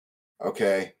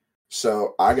 Okay.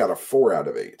 So I got a 4 out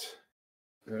of 8.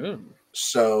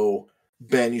 So,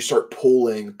 Ben, you start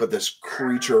pulling, but this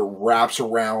creature wraps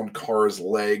around Kara's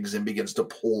legs and begins to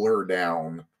pull her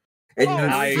down. And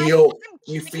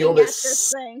you feel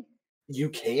this thing. You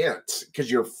can't, because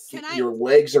your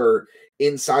legs are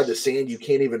inside the sand. You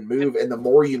can't even move, and the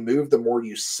more you move, the more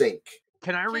you sink.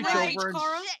 Can I reach over?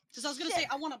 Because I was gonna say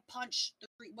I want to punch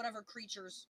whatever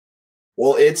creatures.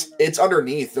 Well, it's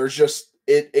underneath. There's just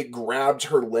it grabbed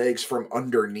her legs from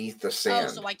underneath the sand.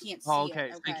 Oh, so I can't see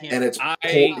okay. it. And it's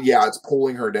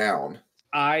pulling her down.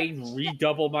 I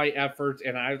redouble my efforts,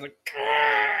 and I was like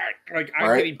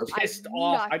I'm getting pissed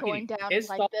off. I'm getting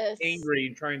pissed off, angry,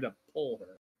 and trying to pull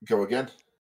her. Go again.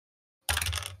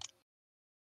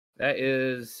 That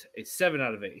is a 7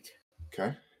 out of 8.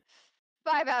 Okay.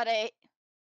 5 out of 8.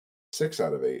 6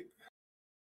 out of 8.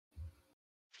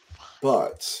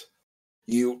 But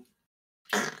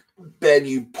Ben,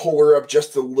 you pull her up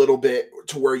just a little bit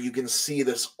to where you can see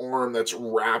this arm that's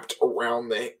wrapped around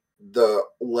the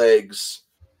legs.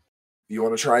 If you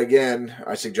want to try again,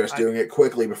 I suggest doing it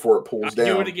quickly before it pulls down.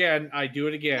 I do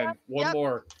it again. Yep, One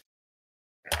more.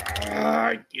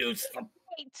 Use the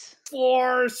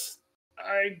force.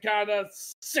 I got a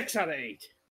 6 out of 8.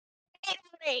 8 out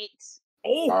of 8.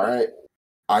 Oh. All right.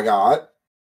 I got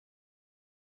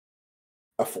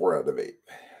a 4 out of 8.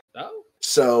 Oh.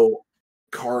 So,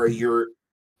 Kara, you're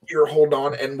holding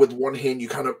on, and with one hand you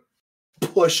kind of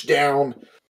push down.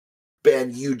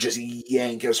 Ben, you just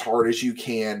yank as hard as you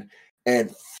can,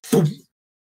 and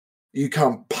you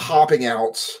come popping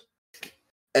out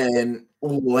and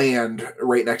land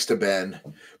right next to Ben,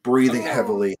 breathing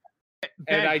heavily.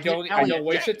 And I don't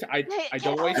waste it. I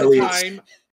don't waste time.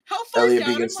 How far Elliot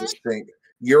down begins am to sink.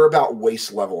 You're about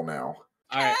waist level now.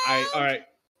 All right.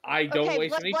 I don't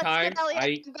waste any time.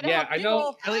 I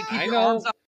know. Elliot, keep your arms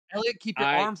out. Elliot, keep your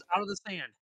arms out of the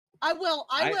sand. I will.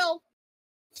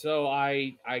 So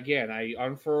I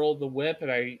unfurl the whip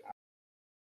and I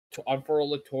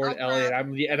unfurl it toward Elliot.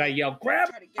 I yell, "Grab!"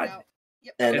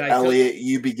 Yep. And Elliot,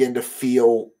 you begin to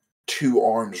feel 2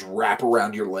 arms wrap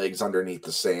around your legs underneath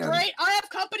the sand. Great, I have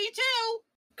company too.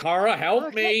 Kara,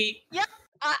 help me! Yep,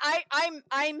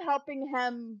 I'm helping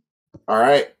him. All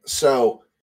right, so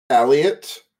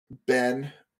Elliot,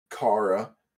 Ben,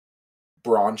 Kara,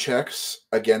 brawn checks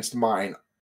against mine.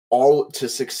 All to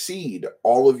succeed,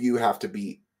 all of you have to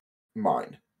beat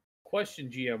mine. Question,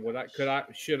 GM: would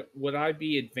I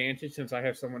be advantaged since I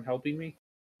have someone helping me?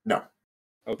 No,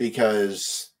 Okay.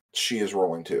 because she is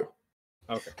rolling too.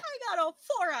 Okay. I got a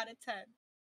 4 out of 10.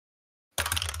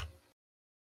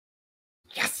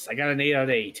 Yes, I got an 8 out of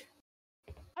 8.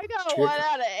 I got a Chick. 1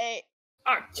 out of 8.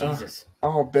 Ah, Jesus.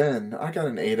 Oh, Ben, I got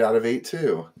an 8 out of 8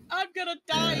 too. I'm gonna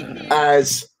die here.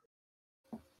 As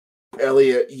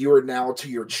Elliot, you are now to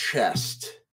your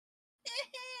chest,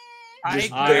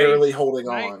 just barely holding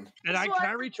on. And can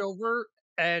I reach over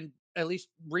and at least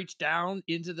reach down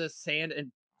into the sand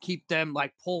and keep them,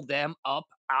 like, pull them up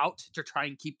out to try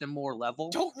and keep them more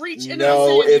level? Don't reach into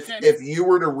No, the sand. if you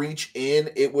were to reach in,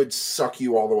 it would suck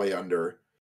you all the way under.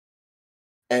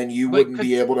 And you wouldn't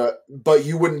be able to, but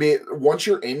you wouldn't be, once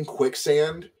you're in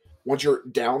quicksand, once you're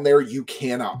down there, you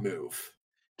cannot move.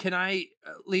 Can I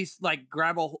at least, like,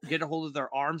 get a hold of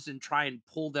their arms and try and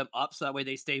pull them up so that way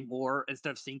they stay more, instead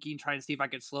of sinking, try and see if I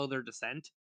can slow their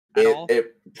descent at all?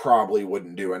 It probably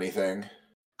wouldn't do anything.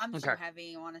 I'm so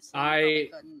heavy, honestly.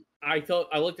 I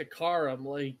looked at Kara, I'm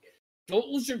like, don't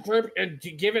lose your grip and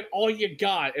give it all you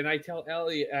got. And I tell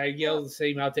Elliot, I yell the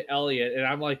same out to Elliot, and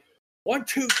I'm like, 1,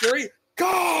 2, 3,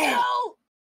 go!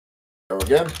 Go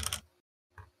again.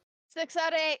 6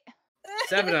 out of 8.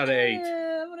 7 out of 8.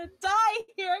 I'm gonna die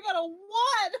here. I got a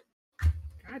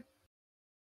 1.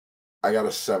 I got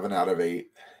a 7 out of 8.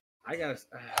 I got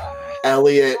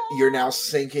Elliot, you're now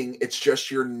sinking. It's just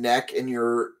your neck and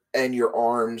your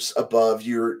arms above.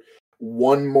 You're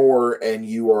one more and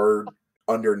you are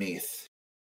underneath.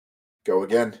 Go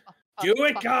again. Do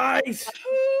it, guys!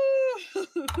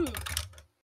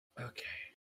 Okay.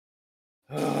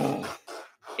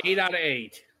 8 out of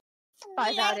 8.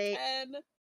 5 out of 8. 10.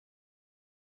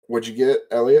 What'd you get,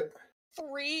 Elliot?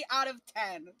 3 out of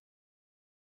 10.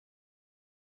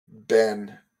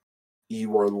 Ben,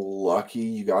 you are lucky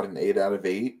you got an 8 out of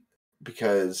 8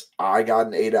 because I got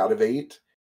an 8 out of 8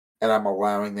 and I'm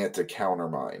allowing that to counter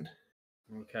mine.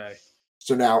 Okay.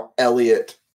 So now,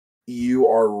 Elliot, you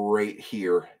are right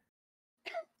here.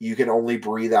 You can only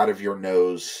breathe out of your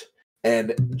nose.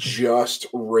 And just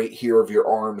right here of your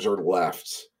arms are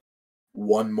left.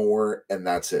 One more, and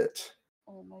that's it.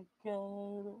 Oh my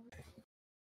god.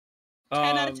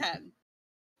 10 out of 10.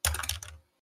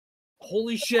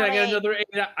 Holy shit! I got another 8.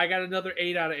 I got another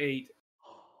 8 out of 8.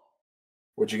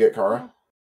 What'd you get, Kara?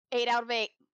 8 out of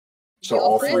 8. So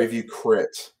all 3 of you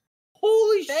crit.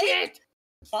 Holy shit!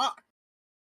 Fuck.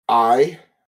 I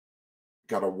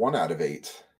got a 1 out of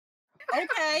 8.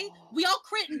 Okay, we all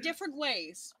crit in different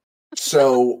ways.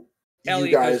 So you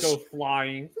Elliot guys go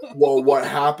flying. Well, what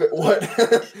happened? What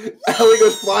Elliot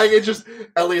goes flying and just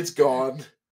Elliot's gone,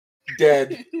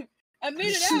 dead. I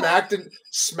made it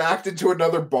smacked into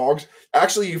another bog.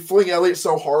 Actually, you fling Elliot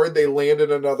so hard they land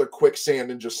in another quicksand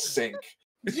and just sink.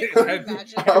 Head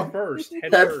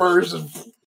first.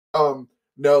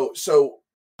 No. So,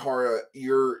 Kara,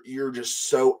 you're just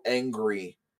so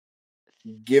angry.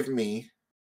 Give me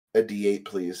a D8,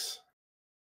 please.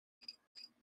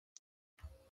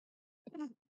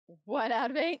 1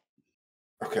 out of 8.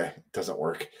 Okay, doesn't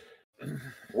work.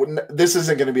 This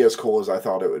isn't going to be as cool as I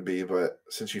thought it would be, but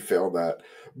since you failed that.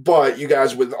 But you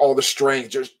guys with all the strength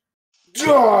just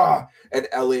and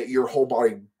Elliot, your whole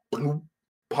body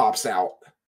pops out.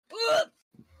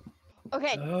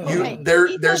 Okay.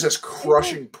 There's this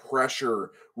crushing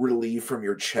pressure relieved from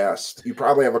your chest. You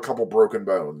probably have a couple broken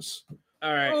bones.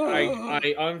 All right,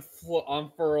 I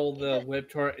unfurl the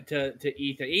whip to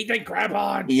Ethan. Ethan, grab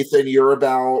on! Ethan, you're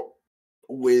about,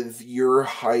 with your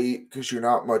height, because you're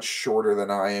not much shorter than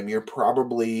I am, you're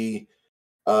probably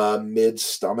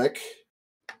mid-stomach.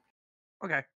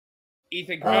 Okay.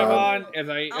 Ethan, grab on as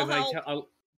I look.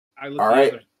 All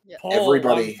right, Paul,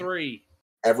 everybody. 3.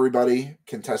 Everybody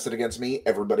contested against me.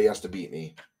 Everybody has to beat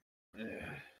me.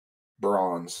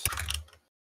 Bronze.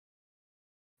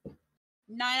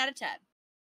 9 out of 10.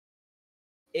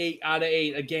 8 out of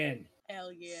 8 again.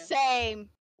 Hell yeah. Same.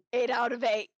 8 out of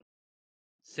 8.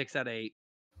 6 out of 8.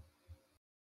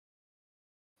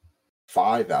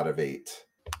 5 out of 8.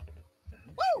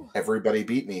 Woo! Everybody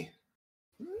beat me.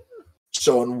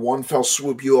 So in one fell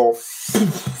swoop, you all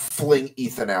fling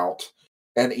Ethan out.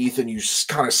 And Ethan, you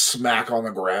kind of smack on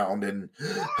the ground and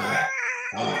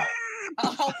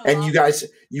you guys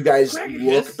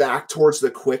look back towards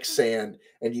the quicksand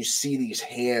and you see these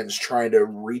hands trying to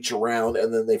reach around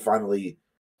and then they finally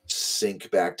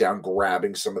sink back down,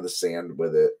 grabbing some of the sand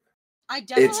with it. I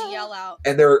definitely yell out.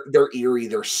 And they're eerie,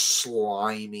 they're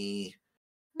slimy.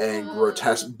 and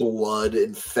grotesque blood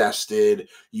infested.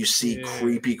 You see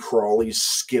creepy crawlies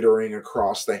skittering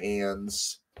across the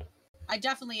hands. I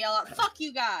definitely yell out, "Fuck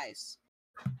you guys!"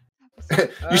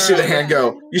 You see the hand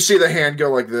go. You see the hand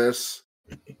go like this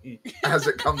as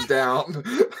it comes down.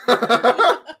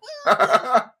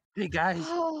 Hey guys,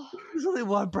 there's only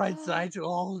one bright side to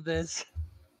all of this.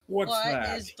 What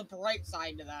is the bright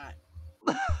side to that?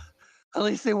 At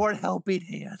least they weren't helping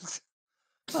hands.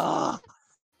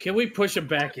 Can we push him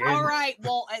back in? All right.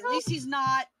 Well, at least he's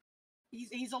not.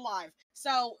 He's alive.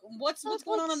 So what's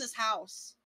going on in this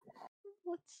house?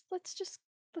 Let's just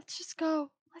go.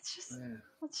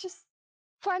 Let's just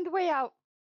find a way out.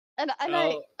 And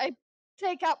I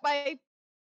take out my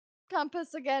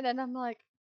compass again, and I'm like,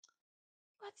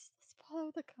 let's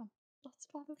follow the compass. Let's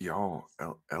follow. Y'all,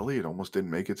 Elliot almost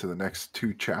didn't make it to the next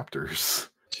 2 chapters.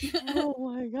 Oh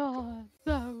my god,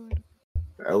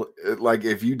 like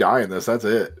if you die in this, that's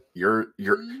it. You're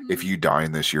if you die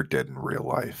in this, you're dead in real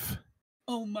life.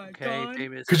 Oh my god!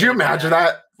 Could you imagine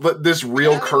that? This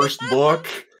real cursed book,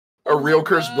 a real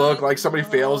cursed book, like somebody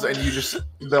fails and you just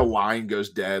the line goes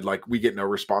dead. Like we get no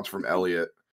response from Elliot.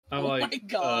 I'm like, my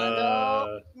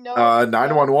god! No.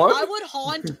 911. I would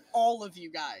haunt all of you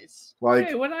guys. Like,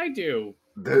 hey, what'd I do?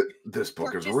 This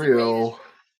book is real.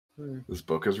 This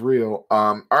book is real.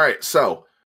 All right, so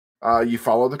you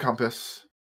follow the compass.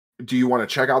 Do you want to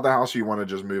check out the house or you want to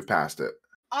just move past it?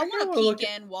 I want to peek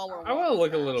in while we're. I want to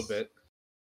look a little bit.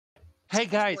 Hey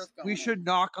guys, we should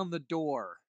knock on the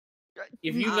door.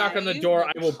 If you knock on the door,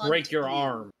 I will break your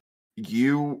arm.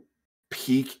 You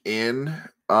peek in.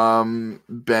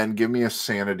 Ben, give me a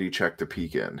sanity check to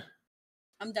peek in.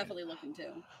 I'm definitely looking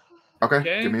too.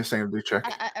 Okay. Give me a sanity check.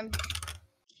 I'm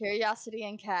curiosity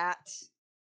and cat.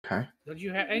 Okay. Don't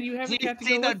you have? And you have a cat to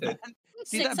go with it.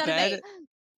 See that bed?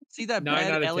 See that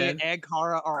bed? Elliot and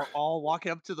Kara are all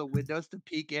walking up to the windows to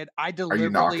peek in. I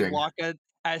deliberately walk in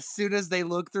as soon as they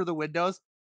look through the windows.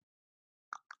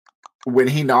 When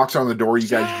he knocks on the door, you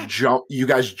guys jump. You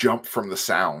guys jump from the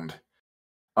sound.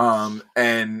 And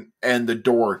the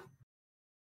door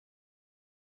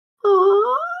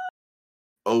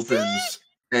opens,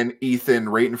 and Ethan,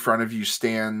 right in front of you,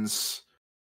 stands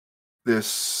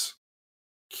this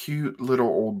cute little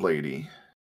old lady.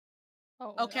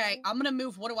 Oh, okay, I'm gonna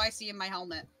move. What do I see in my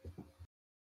helmet?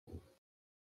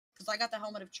 Because I got the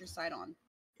helmet of true sight on.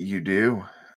 You do.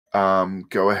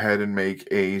 Go ahead and make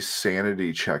a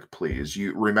sanity check, please.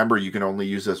 You remember you can only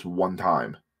use this one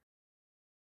time.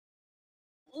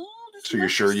 So you're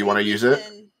sure you want to use it?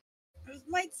 This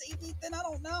might save Ethan. I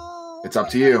don't know. It's up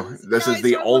to you. This is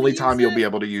the only time you'll be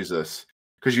able to use this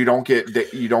because you don't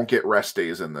get rest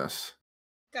days in this.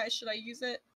 Guys, should I use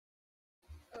it?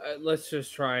 Let's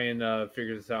just try and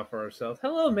figure this out for ourselves.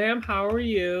 Hello, ma'am. How are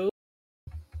you?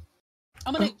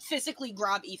 I'm gonna physically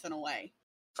grab Ethan away.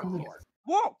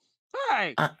 Whoa!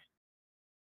 Hey!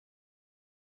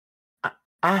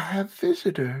 I have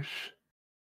visitors.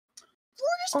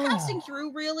 We're just passing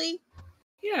through, really.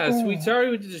 Yes, we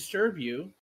sorry to disturb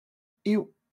you. You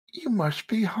must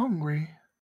be hungry.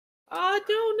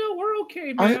 No, we're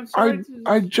okay, man.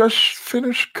 I just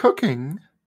finished cooking.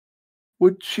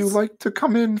 Would you like to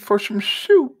come in for some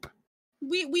soup?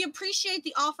 We appreciate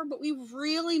the offer, but we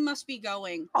really must be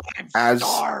going. I'm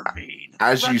starving.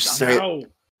 As you say,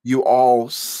 you all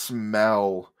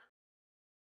smell.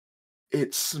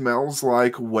 It smells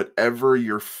like whatever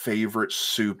your favorite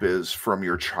soup is from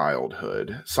your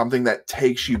childhood. Something that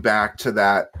takes you back to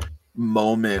that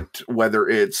moment, whether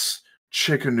it's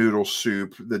chicken noodle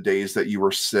soup, the days that you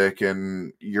were sick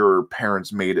and your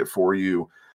parents made it for you,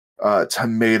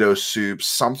 tomato soup,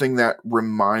 something that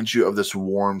reminds you of this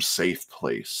warm, safe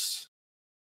place.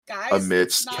 Guys,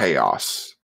 amidst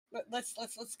chaos. Let's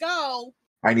go.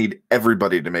 I need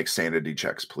everybody to make sanity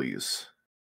checks, please.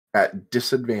 At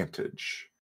disadvantage.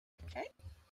 Okay.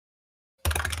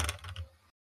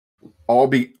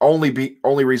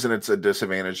 Only reason it's a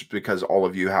disadvantage because all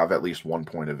of you have at least 1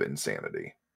 point of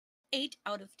insanity. 8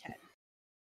 out of 10.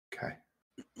 Okay.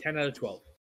 10 out of 12.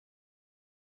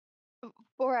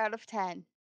 4 out of 10.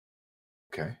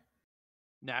 Okay.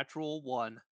 Natural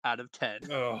 1 out of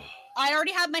 10. Oh. I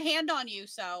already had my hand on you,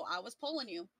 so I was pulling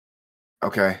you.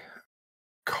 Okay.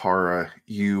 Kara,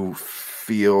 you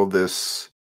feel this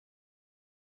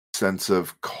sense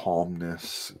of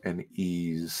calmness and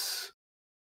ease.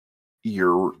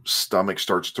 Your stomach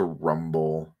starts to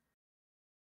rumble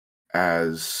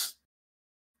as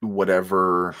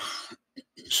whatever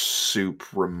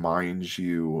soup reminds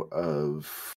you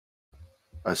of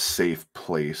a safe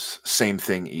place. Same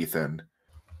thing, Ethan.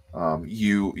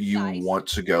 You Nice. want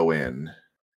to go in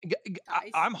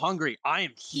Guys. I'm hungry. I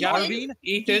am Ethan? starving.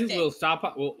 Ethan, Ethan, we'll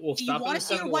stop. We'll do you stop. want at to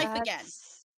the see your 7-Eleven. wife again?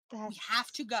 That's We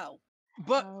have to go.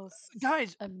 But sounds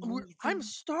guys, I'm amazing.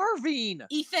 starving.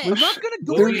 Ethan, I'm not gonna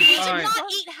go We'll we be anywhere. should fine.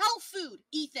 not eat health food.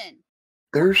 Ethan.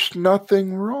 There's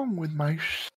nothing wrong with my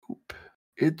soup.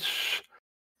 It's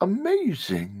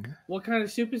amazing. What kind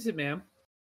of soup is it, ma'am?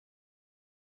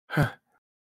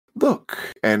 Look,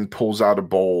 and pulls out a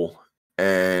bowl.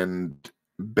 And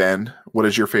Ben, what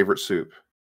is your favorite soup?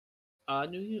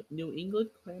 New England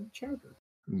clam chowder.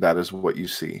 That is what you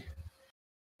see.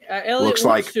 Elliot, Looks what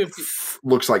like soup?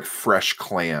 looks like fresh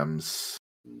clams.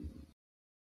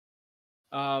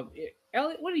 Elliot,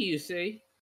 what do you say?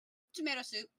 Tomato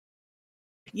soup.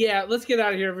 Yeah, let's get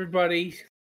out of here, everybody.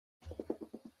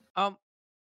 And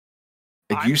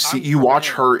I'm you going watch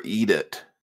in. her eat it.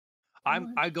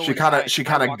 I go. She inside.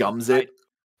 kind I of walk gums inside. it.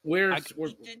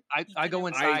 I go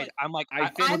inside. I'm like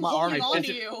I'm with my arms holding on open.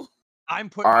 to you. I'm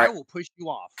put. All I right. will push you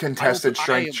off. Contested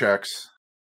strength checks.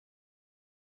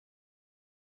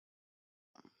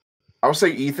 I'll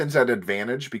say Ethan's at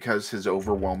advantage because his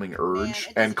overwhelming Man, urge,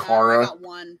 it and doesn't matter. I Kara, got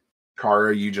one.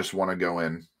 Kara, you just want to go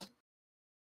in.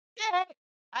 Yeah,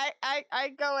 I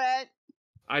go in.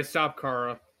 I stop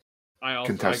Kara. I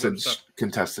also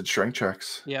Contested strength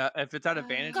checks. Yeah, if it's at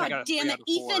advantage, I got God a 3 damn out it, of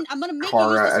 4. Ethan! I'm gonna make Kara,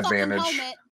 you use this advantage. fucking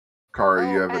helmet.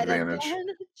 Kara, you have at advantage.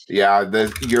 Yeah,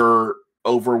 your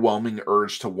overwhelming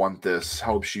urge to want this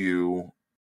helps you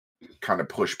kind of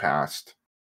push past.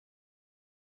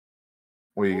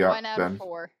 What do you got, 1 out Ben? of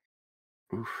 4.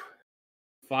 Oof.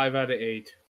 5 out of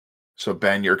 8. So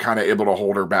Ben, you're kind of able to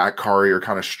hold her back. Kara, you're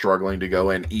kind of struggling to go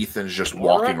in. Ethan's just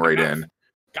walking right in.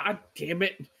 God damn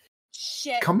it!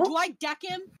 Shit. Come on. Do I deck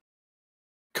him?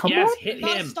 Come Yes, on. hit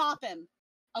Gotta him. stop him.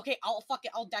 Okay, I'll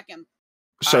deck him.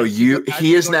 So you go-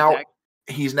 he is go to now deck.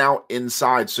 he's now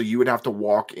inside. So you would have to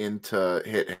walk in to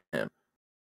hit him.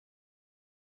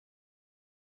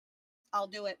 I'll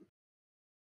do it.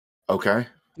 Okay.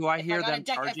 Do I If hear I gotta them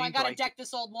deck, charging? if I gotta deck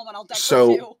this old woman, I'll deck her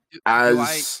So too.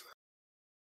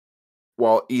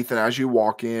 well, Ethan, as you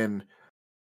walk in,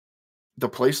 the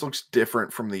place looks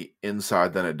different from the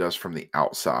inside than it does from the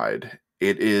outside.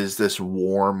 It is this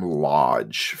warm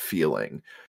lodge feeling.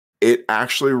 It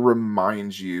actually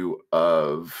reminds you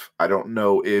of, I don't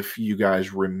know if you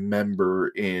guys remember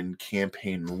in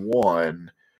campaign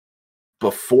 1,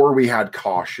 before we had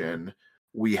caution,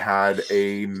 we had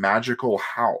a magical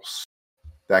house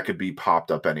that could be popped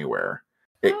up anywhere.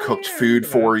 It cooked food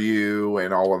for you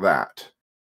and all of that.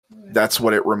 That's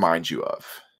what it reminds you of.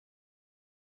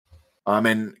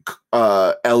 And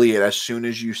Elliot, as soon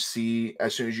as you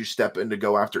step in to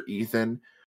go after Ethan,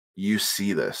 you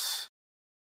see this.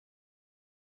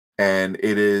 And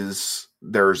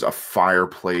there's a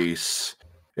fireplace.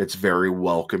 It's very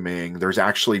welcoming. There's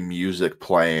actually music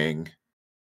playing.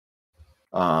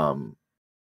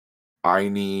 I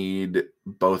need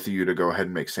both of you to go ahead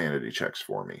and make sanity checks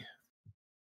for me.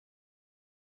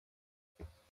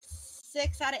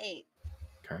 6 out of 8.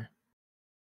 Okay.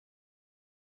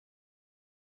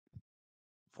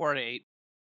 4 out of 8.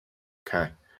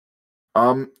 Okay.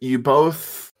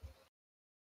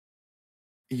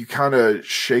 You kind of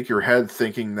shake your head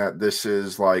thinking that this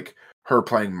is like her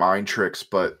playing mind tricks,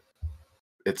 but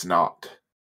it's not.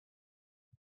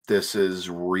 This is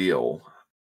real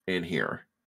in here.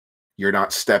 You're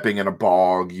not stepping in a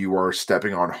bog. You are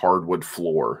stepping on hardwood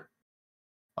floor.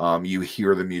 You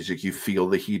hear the music. You feel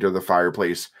the heat of the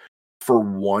fireplace. For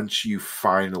once, you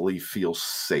finally feel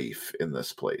safe in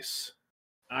this place.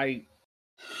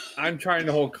 I'm trying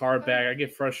to hold Kara back. I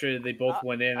get frustrated. They both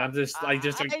went in.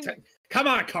 Come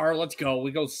on, Kara, let's go.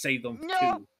 We go save them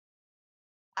too.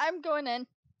 I'm going in.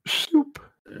 Soup.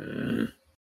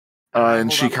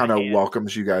 And she kind of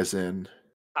welcomes you guys in.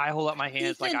 I hold up my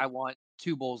hands like Ethan. I want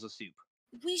 2 bowls of soup.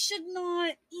 We should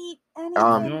not eat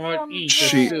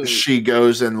anything. She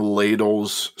goes and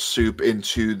ladles soup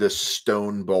into the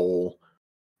stone bowl,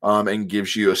 and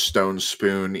gives you a stone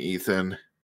spoon, Ethan.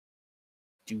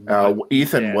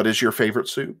 Ethan, what is your favorite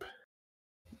soup?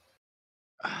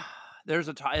 That's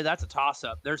a toss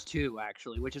up. There's 2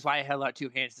 actually, which is why I held out 2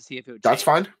 hands to see if it would. That's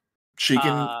change. fine. She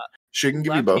can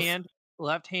give you both.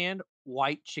 Left hand,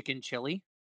 white chicken chili.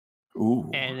 Ooh.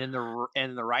 And in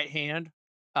the right hand,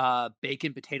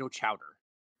 bacon potato chowder.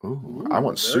 Ooh, I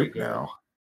want soup now.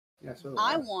 Yeah,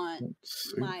 I want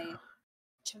my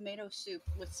tomato soup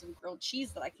with some grilled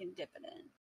cheese that I can dip it in.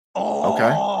 Oh,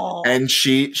 okay. And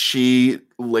she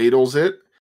ladles it,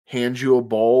 hands you a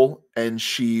bowl, and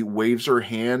she waves her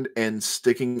hand, and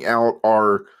sticking out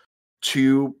are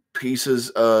 2 pieces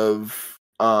of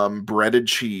breaded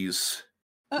cheese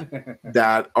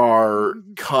that are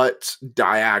cut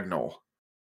diagonal.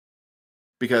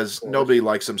 because nobody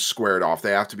likes them squared off.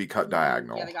 They have to be cut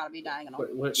diagonal. Yeah, they gotta be diagonal.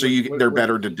 They're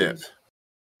better to dip.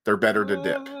 They're better to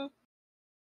dip.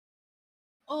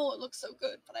 Oh, it looks so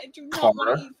good, but I do not want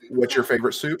Cara, to eat food. what's your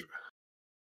favorite soup?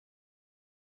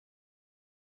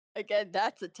 Again,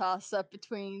 that's a toss-up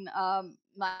between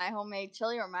my homemade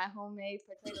chili or my homemade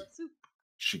potato soup.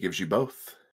 She gives you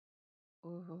both.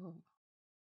 Ooh.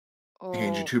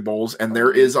 Hands you Oh. 2 bowls, and Oh,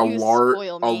 there is a you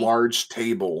spoil me. large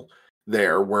table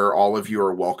there where all of you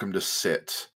are welcome to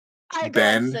sit. I go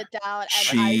Ben, and sit down, and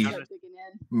she I start digging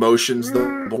in. motions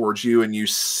towards you, and you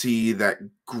see that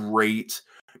great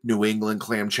New England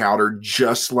clam chowder,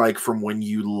 just like from when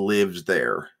you lived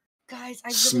there. Guys, I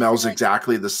really Smells feel like,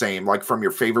 exactly the same, like from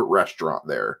your favorite restaurant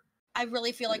there. I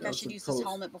really feel like I That's should a use this toast.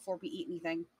 helmet before we eat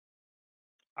anything.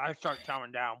 I start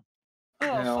chowing down.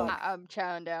 Oh, No. fuck. I'm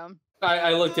chowing down.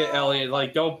 I looked at Elliot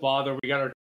like, don't bother. We got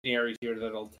our dictionaries here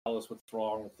that'll tell us what's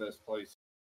wrong with this place.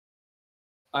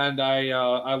 And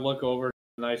I look over to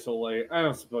the nice old lady. I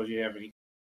don't suppose you have any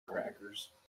crackers.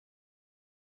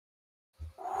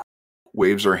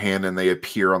 Waves her hand, and they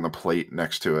appear on the plate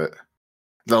next to it.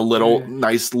 The little,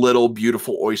 nice little,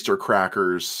 beautiful oyster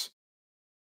crackers.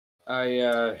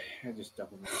 I just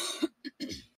double them.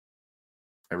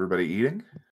 Everybody eating?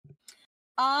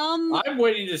 I'm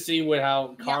waiting to see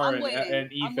how Yeah, Cara I'm waiting.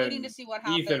 and Ethan. I'm waiting to see what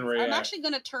happens. Ethan I'm react. actually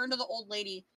gonna turn to the old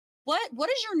lady. What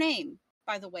is your name,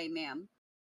 by the way, ma'am?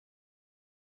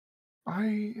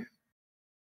 I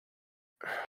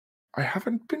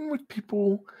haven't been with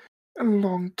people in a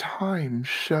long time,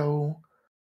 so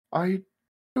I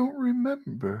don't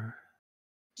remember.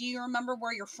 Do you remember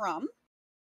where you're from?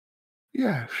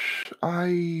 Yes,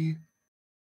 I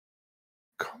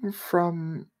come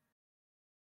from,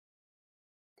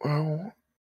 well,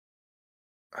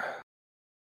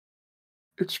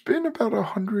 it's been about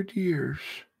 100 years.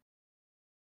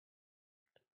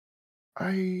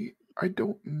 I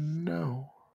don't know.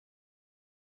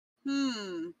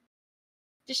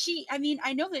 Does she, I mean,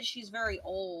 I know that she's very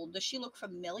old. Does she look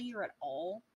familiar at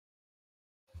all?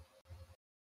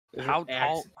 How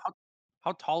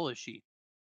tall is she?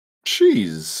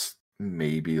 She's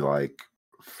maybe like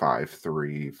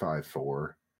 5'3",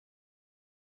 5'4".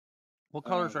 What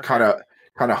color's her Kind hair?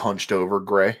 of hunched over,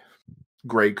 gray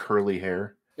curly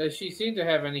hair. Does she seem to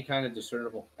have any kind of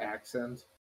discernible accent?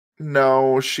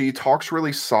 No, she talks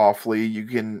really softly.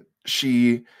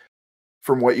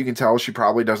 From what you can tell, she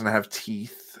probably doesn't have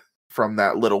teeth from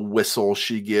that little whistle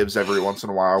she gives every once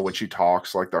in a while when she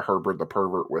talks, like the Herbert the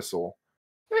Pervert whistle.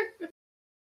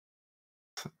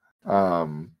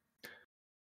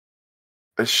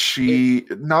 She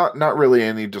not really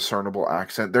any discernible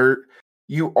accent. There's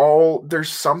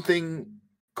something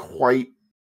quite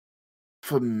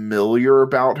familiar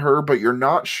about her, but you're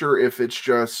not sure if it's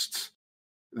just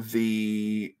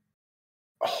the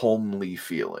homely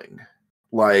feeling.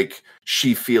 Like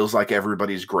she feels like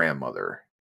everybody's grandmother.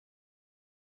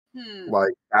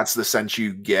 Like that's the sense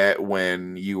you get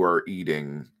when you are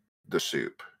eating the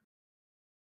soup.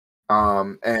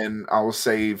 And I'll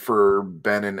say for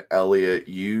Ben and Elliot,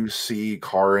 you see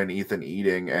Cara and Ethan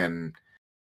eating, and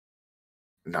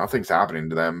nothing's happening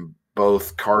to them.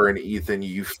 Both Cara and Ethan,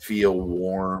 you feel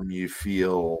warm, you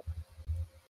feel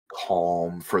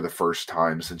calm for the first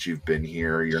time since you've been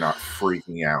here. You're not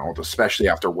freaking out, especially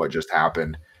after what just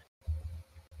happened.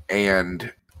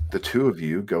 And the two of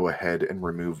you go ahead and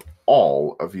remove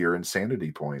all of your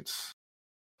insanity points.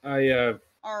 I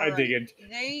dig in.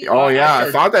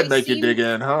 I thought that'd make you dig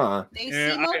in, huh? They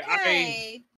seem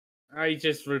okay. I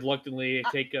just reluctantly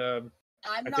take I'm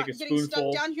not take a getting stuck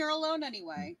spoonful. down here alone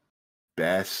anyway.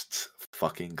 Best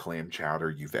fucking clam chowder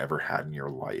you've ever had in your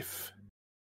life.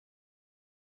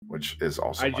 Which is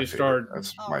also my favorite.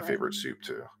 That's my favorite soup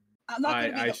too. I'm not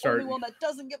going to be the only one that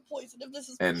doesn't get poisoned if this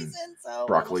is poison. So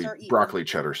broccoli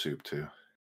cheddar soup too.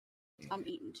 I'm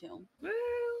eating too.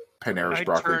 Panera's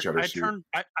broccoli cheddar soup.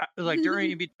 I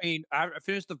during in between. I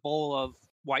finished the bowl of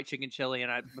white chicken chili,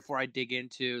 and before I dig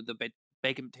into the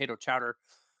bacon potato chowder,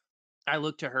 I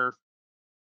looked to her.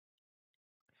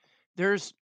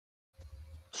 There's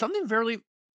something very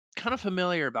kind of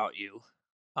familiar about you.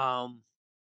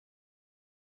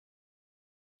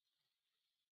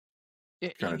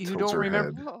 You don't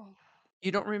remember.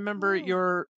 You don't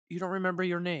remember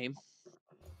your name.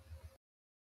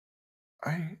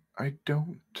 I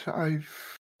don't.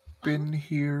 I've been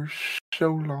here so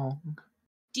long.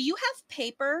 Do you have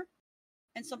paper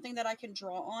and something that I can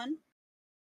draw on?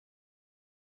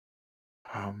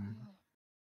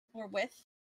 Or with?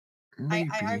 Maybe.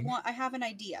 I have an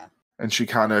idea. And she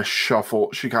kind of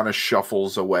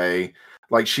shuffles away.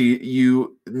 Like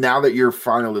now that you're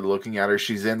finally looking at her,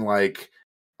 she's in like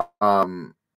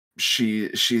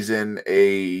She's in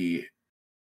a,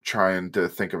 trying to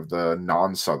think of the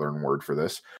non-southern word for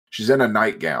this. She's in a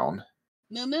nightgown.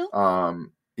 Moo-moo?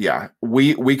 Yeah,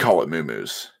 we call it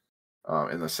moo-moos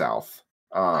in the South.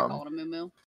 I call it a moo-moo.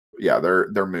 Yeah,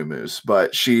 they're moo-moos,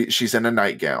 but she's in a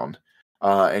nightgown,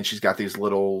 and she's got these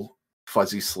little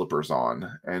fuzzy slippers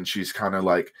on, and she's kind of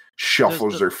like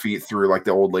shuffles her feet through like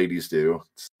the old ladies do.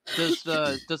 Does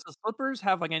the slippers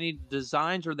have like any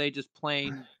designs, or are they just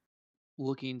plain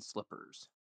looking slippers?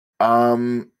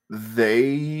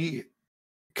 They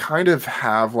kind of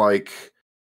have like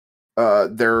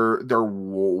they're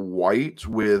white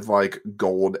with like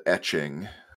gold etching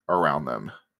around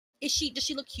them. Does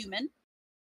she look human?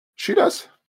 She does.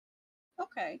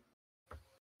 Okay.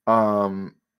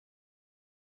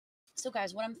 So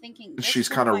guys, what I'm thinking, she's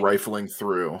kind of rifling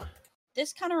through.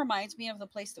 This kind of reminds me of the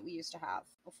place that we used to have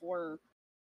before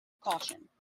Caution.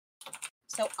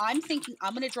 So I'm thinking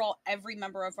I'm going to draw every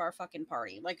member of our fucking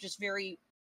party. Like, just very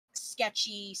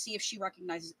sketchy, see if she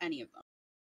recognizes any of them.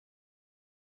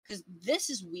 Because this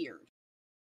is weird.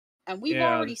 And we've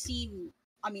already seen,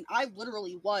 I mean, I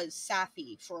literally was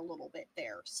Safi for a little bit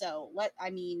there. So,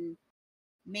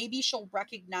 maybe she'll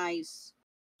recognize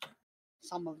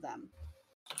some of them.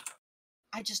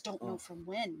 I just don't know from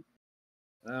when.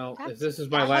 Well, if this is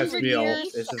my last meal,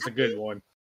 this is a good one.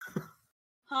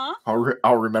 Huh?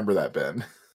 I'll remember that, Ben.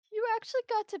 You actually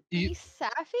got to be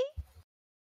Safi?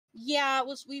 Yeah, it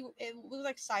was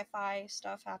like sci-fi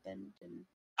stuff happened, and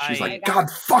she's like,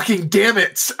 God fucking damn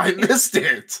it! I missed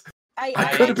it. I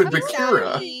could have been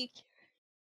Bakura.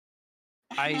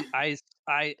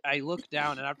 I look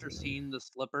down, and after seeing the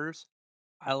slippers,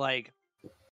 I like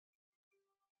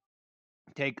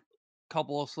take a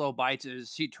couple of slow bites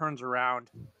as she turns around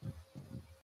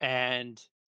and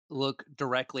look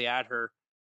directly at her.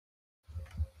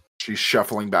 She's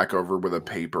shuffling back over with a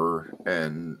paper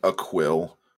and a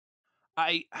quill.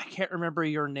 I can't remember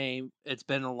your name. It's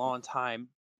been a long time,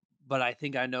 but I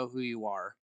think I know who you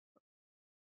are.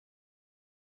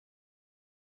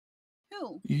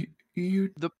 Who? You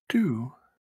do.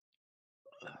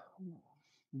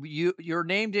 Your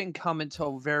name didn't come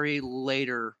until very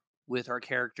later with our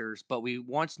characters, but we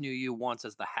once knew you once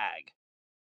as the Hag.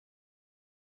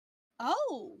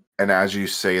 Oh. And as you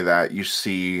say that, you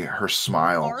see her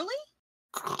smile. Marley?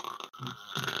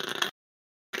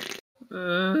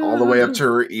 All the way up to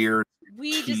her ears.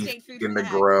 We just ate food in for the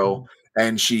grow,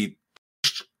 and she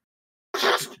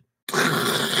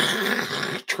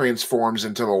transforms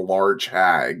into the large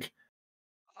hag.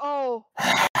 Oh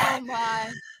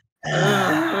my.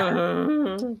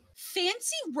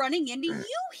 Fancy running into you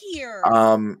here.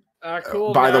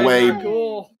 Cool. By the way,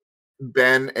 cool.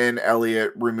 Ben and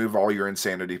Elliot, remove all your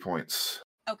insanity points.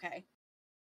 Okay.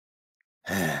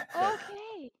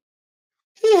 Okay.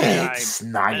 It's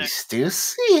nice to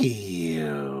see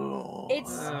you.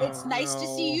 It's nice to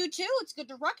see you too. It's good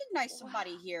to recognize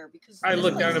somebody here because I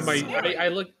look down at my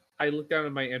I look down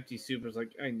at my empty soup. I was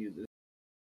like, I knew this.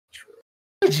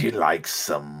 Would you like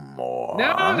some more?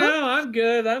 No, I'm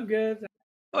good.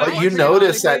 But you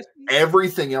notice that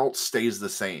everything else stays the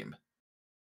same.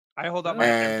 I hold up my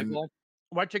empty bowl.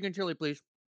 White chicken chili, please.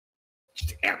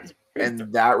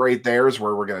 And that right there is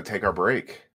where we're going to take our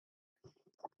break.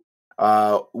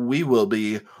 We will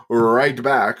be right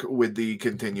back with the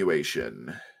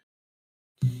continuation.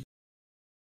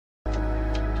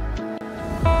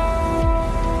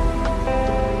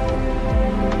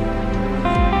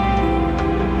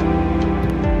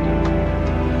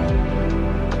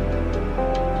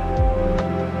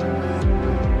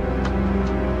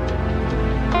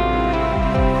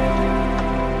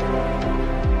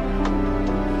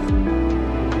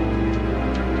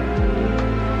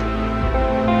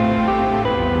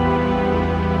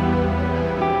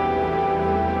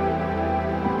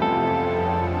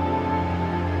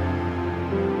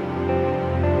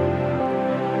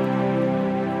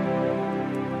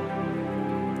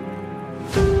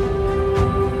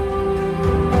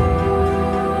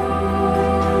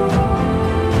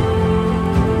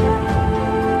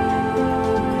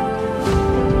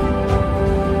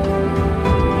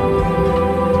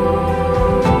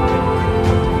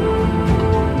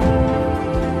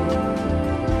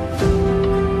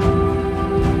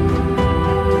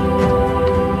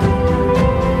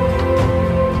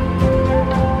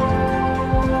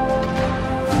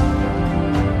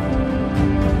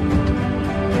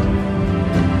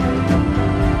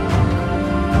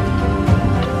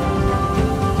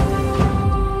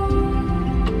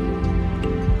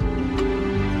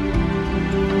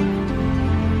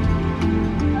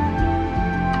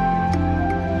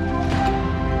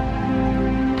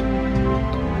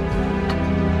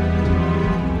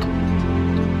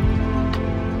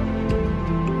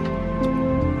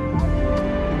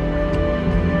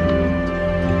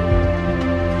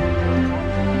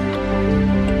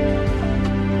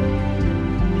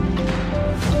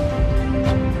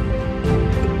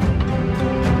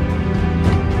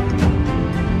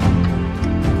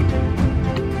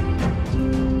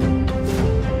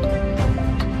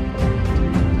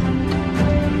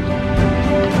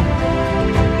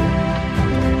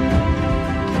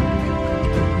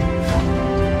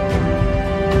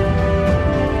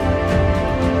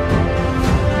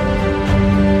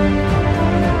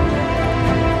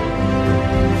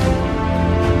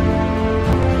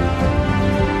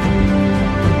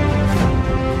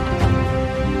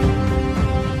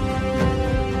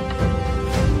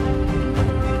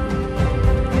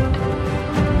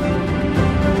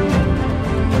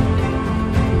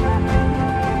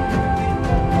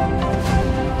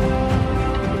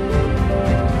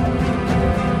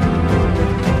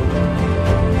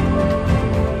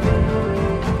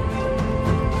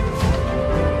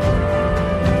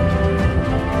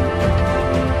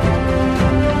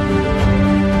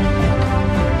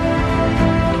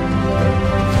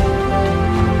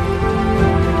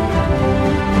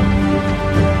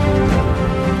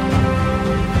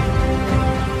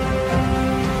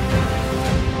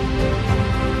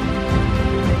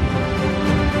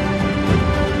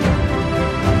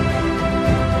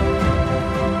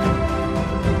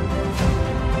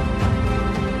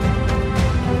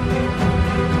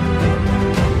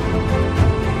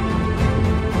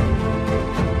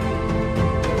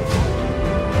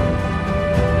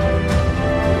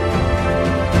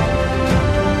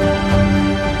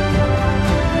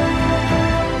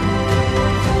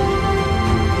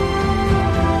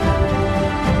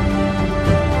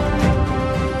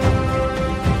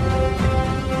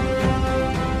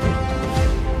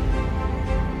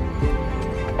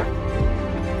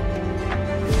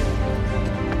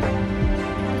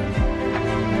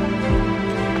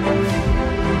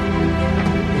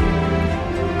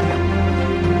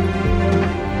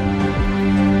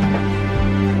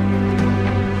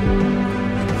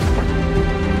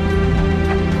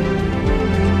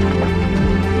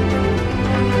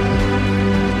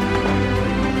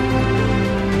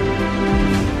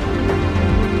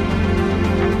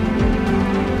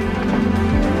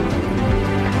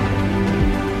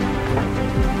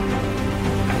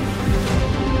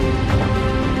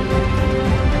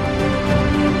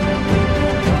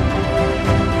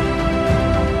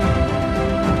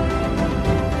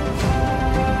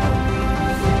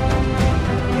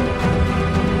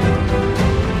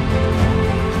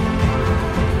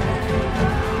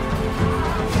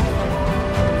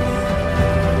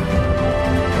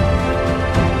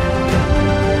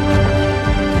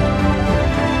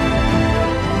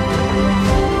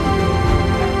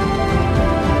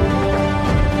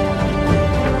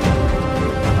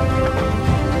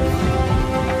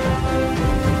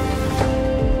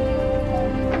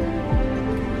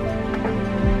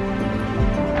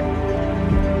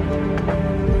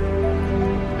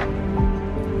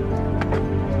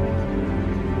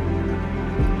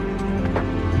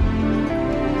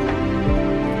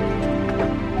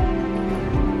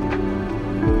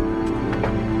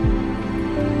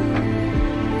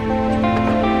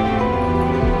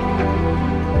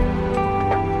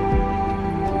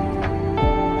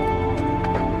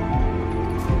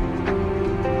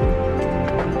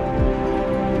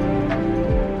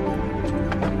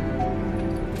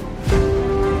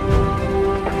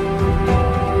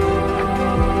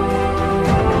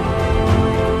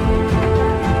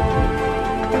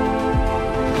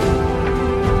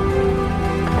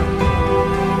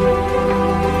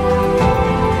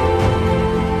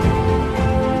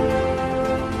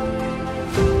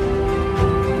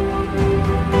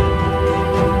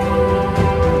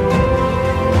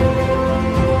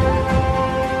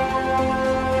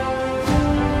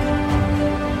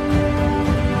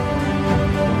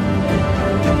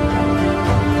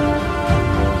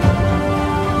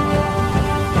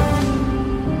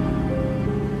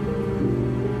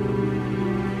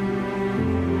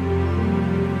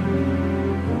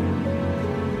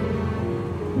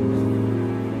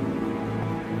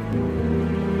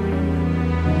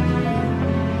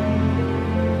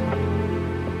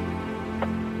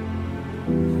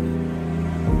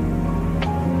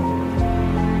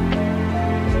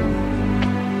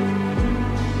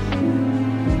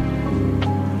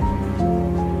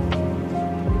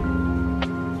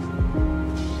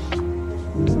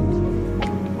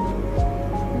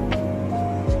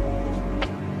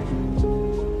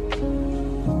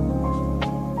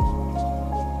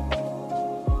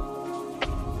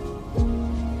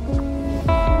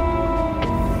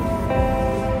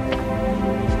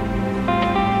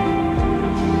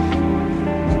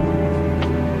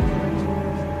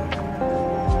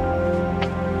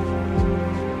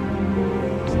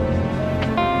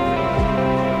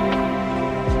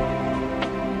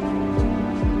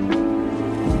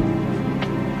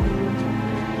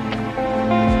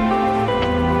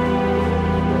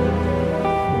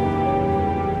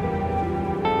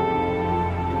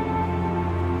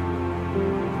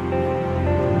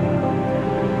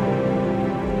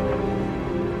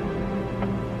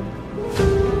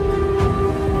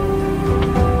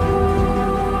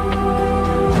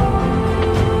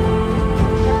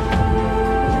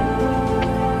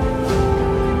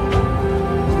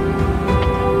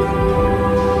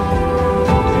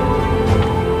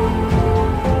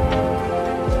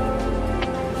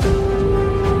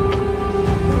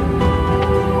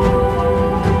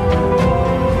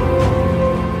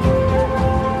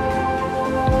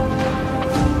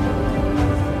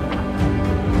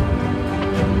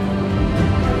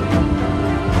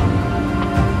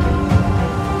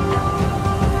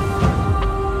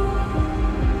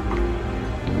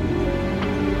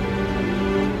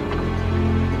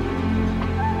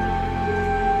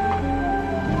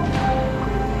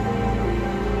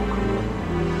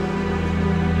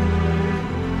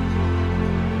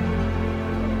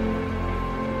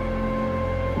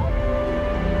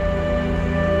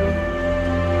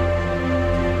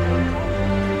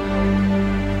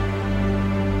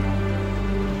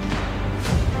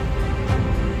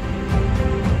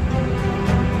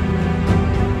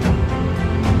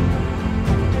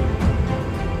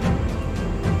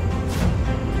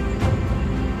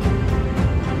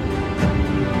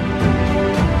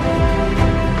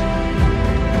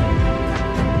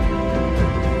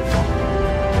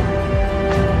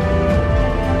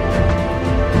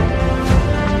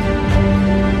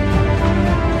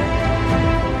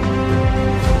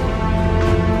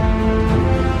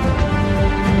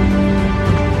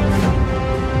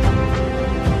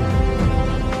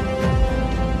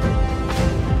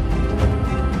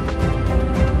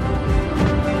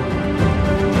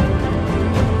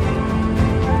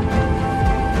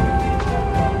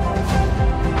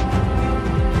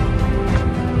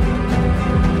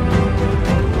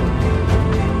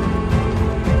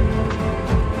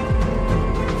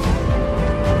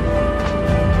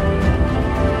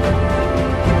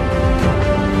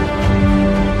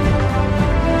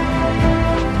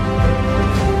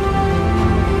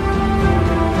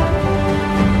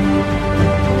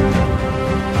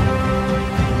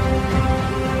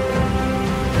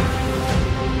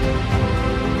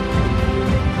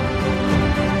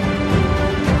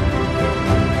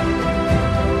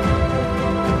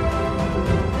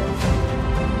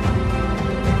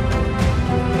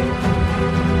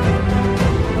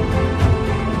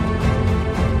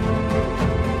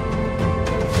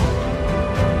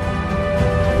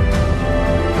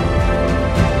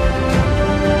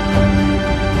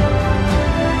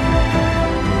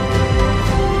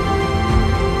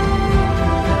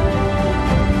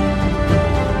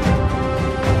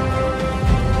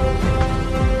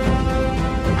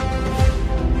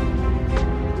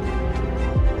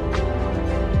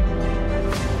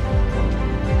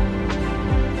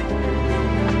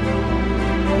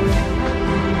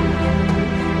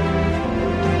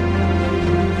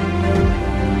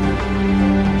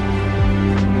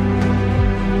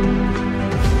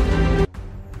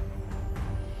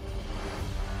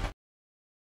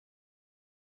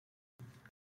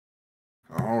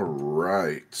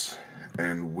 right,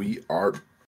 and we are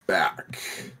back.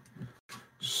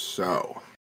 So,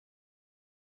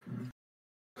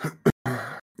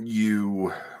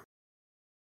 you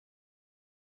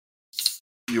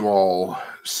all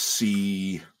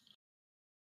see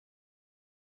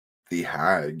the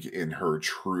hag in her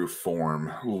true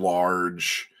form,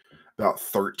 large, about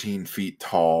 13 feet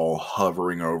tall,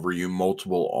 hovering over you,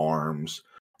 multiple arms,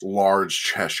 large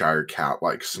Cheshire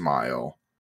cat-like smile.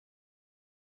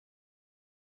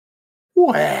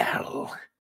 Well,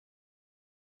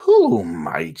 who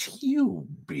might you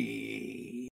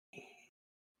be?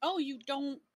 Oh, you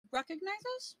don't recognize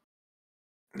us?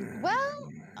 Well,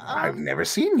 I've never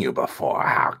seen you before.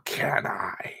 How can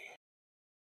I?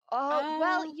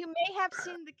 well, you may have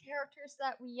seen the characters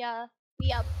that we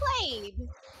played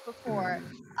before.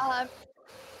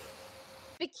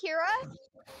 Bakira,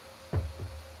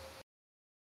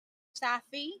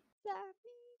 Safi?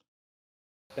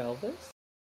 Belvis?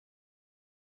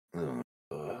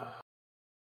 Uh,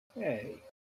 Hey.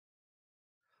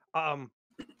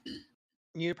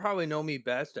 You probably know me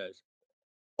best as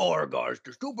Orgar's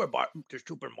the super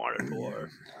monitor.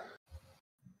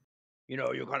 You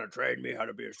know, you kind of trained me how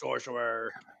to be a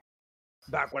sorcerer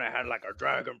back when I had like a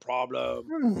dragon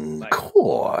problem. Like,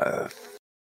 Korth.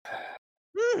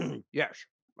 yes,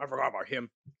 I forgot about him.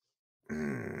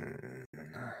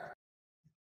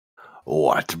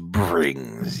 What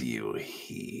brings you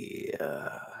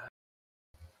here?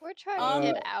 we're trying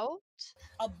to get out.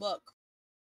 A book.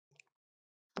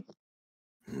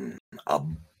 A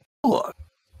book.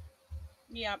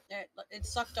 Yeah, it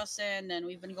sucked us in, and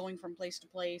we've been going from place to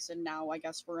place, and now I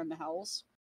guess we're in the hells.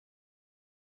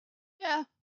 Yeah.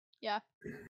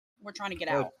 We're trying to get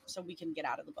Well- out, so we can get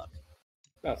out of the book.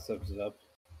 That sums it up.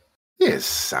 This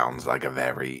sounds like a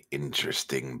very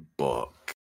interesting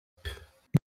book.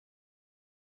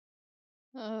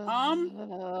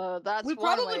 That's we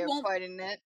one probably way of won't- putting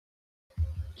it.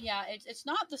 Yeah, it's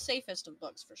not the safest of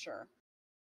books for sure.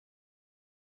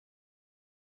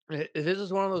 This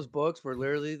is one of those books where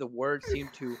literally the words seem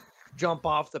to jump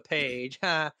off the page.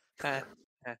 Yeah.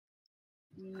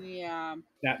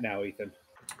 Not now, Ethan.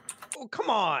 Oh, come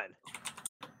on.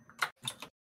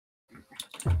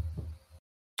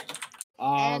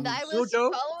 And I was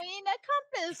Jojo? following a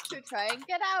compass to try and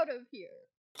get out of here.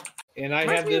 And I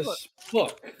Reminds have me of this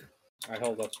book. I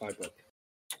hold up my book.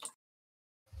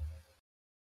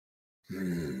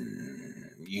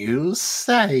 You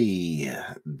say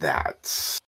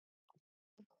that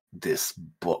this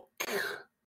book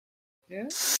Yeah.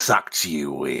 sucked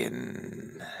you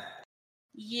in.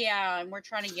 Yeah, and we're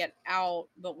trying to get out,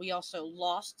 but we also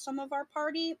lost some of our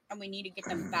party, and we need to get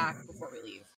them back before we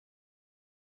leave.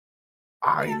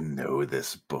 I know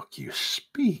this book you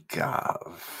speak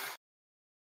of.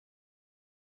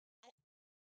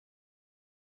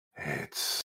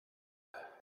 It's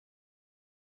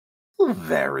a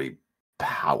very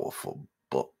powerful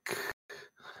book.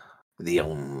 The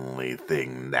only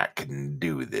thing that can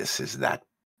do this is that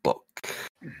book.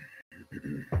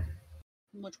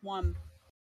 Which one?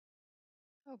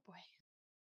 Oh boy.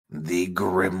 The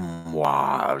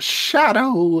Grimoire of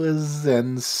Shadows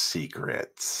and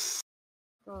Secrets.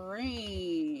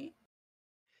 Great.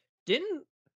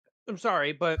 I'm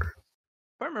sorry, but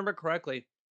if I remember correctly,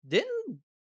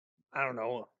 I don't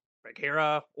know,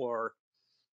 Bakira or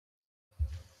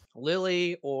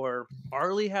Lily or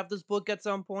Arlie have this book at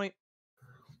some point?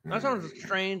 That sounds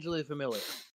strangely familiar.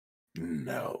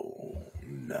 No.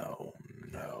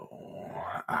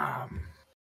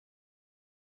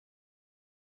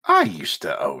 I used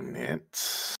to own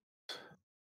it,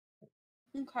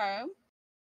 Okay.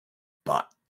 but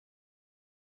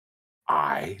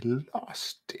I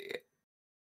lost it.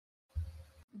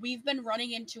 We've been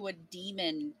running into a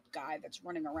demon guy that's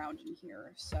running around in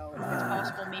here, so if it's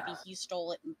possible maybe he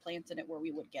stole it and planted it where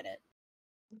we would get it.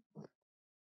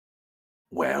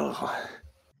 Well,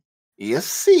 you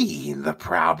see, the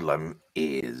problem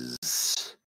is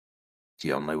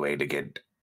the only way to get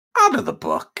out of the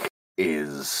book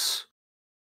is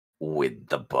with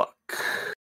the book.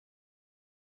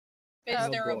 Is Oh,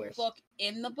 there boy. a book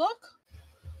in the book?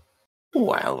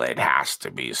 Well, it has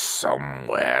to be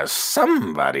somewhere.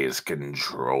 Somebody's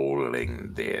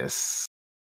controlling this.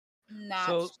 That's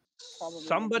So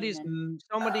probably the demon.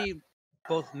 somebody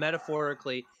both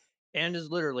metaphorically and is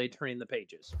literally turning the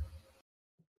pages.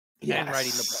 Yes. And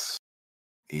writing the book.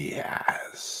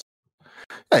 Yes.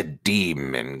 A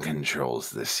demon controls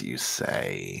this, you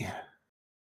say?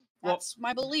 That's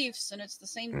my beliefs, and it's the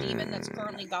same demon that's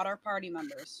currently got our party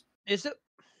members. Is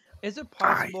it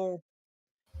possible?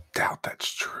 Doubt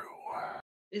that's true.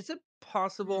 Is it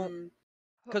possible?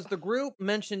 Because the group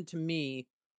mentioned to me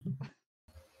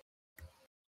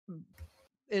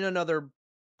in another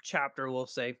chapter, we'll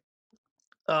say,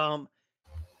 that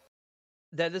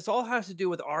this all has to do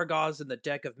with Argos and the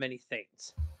deck of many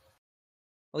things.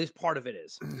 At least part of it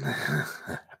is.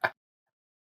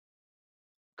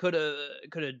 Could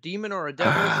a demon or a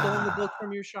devil have stolen the book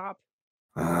from your shop?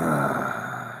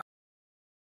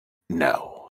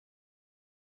 No.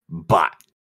 But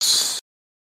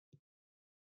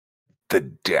the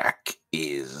deck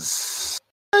is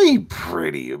a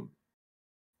pretty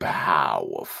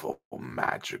powerful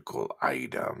magical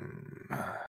item.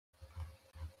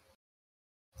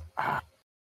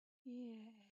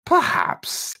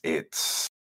 Perhaps it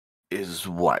is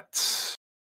what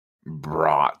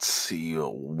brought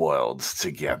your worlds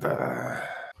together.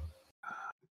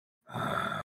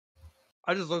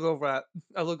 I just look over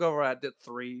at the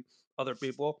three other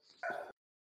people.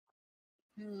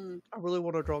 I really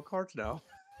want to draw cards now.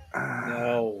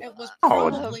 No. It was Oh,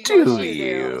 probably do what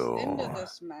you? goes into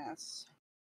this mess.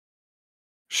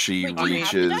 She Wait, do you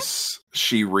have the deck?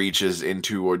 she reaches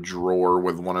into a drawer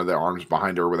with one of the arms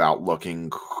behind her without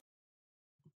looking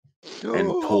and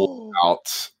pulls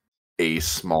out a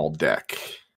small deck.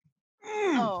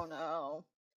 Oh no.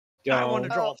 I want to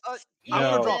draw. I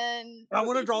want to draw. Ethan. I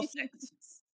want to draw 6.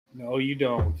 No, you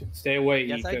don't. Stay away,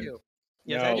 Yes, Ethan. I do.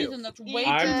 Yes, No. I do. Ethan, that's way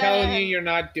I'm too telling many. you, you're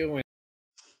not doing.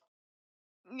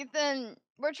 Ethan,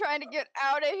 we're trying to get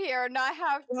out of here, not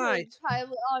have to Right. pile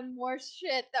on more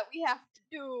shit that we have to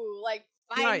do, like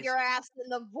find Guys. your ass in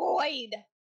the void.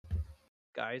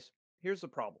 Guys, here's the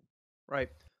problem, right?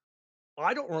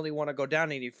 I don't really want to go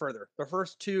down any further. The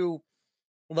first 2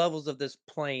 levels of this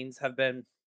plains have been,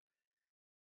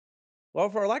 well,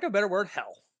 for lack of a better word,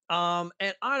 hell.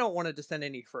 And I don't want to descend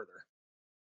any further.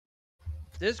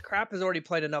 This crap has already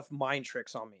played enough mind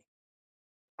tricks on me.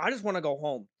 I just want to go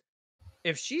home.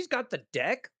 If she's got the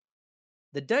deck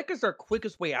is our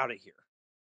quickest way out of here.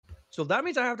 So that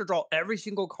means I have to draw every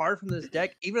single card from this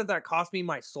deck, even if that costs me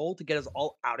my soul to get us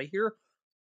all out of here.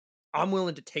 I'm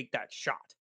willing to take that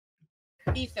shot.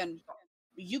 Ethan,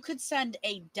 you could send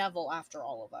a devil after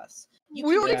all of us. You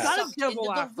We could already get got a sucked devil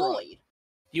into the after us. void.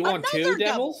 You want Another 2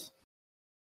 devils?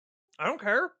 I don't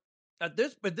care.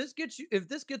 If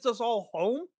this gets us all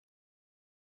home,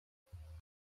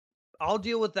 I'll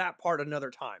deal with that part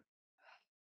another time.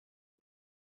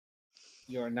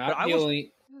 You are But not I was-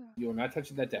 dealing. You are not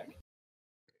touching that deck.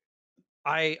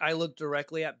 I look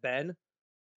directly at Ben,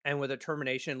 and with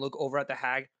determination, look over at the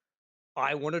hag.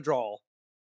 I want to draw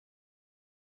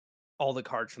all the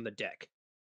cards from the deck.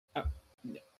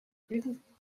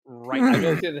 Right. I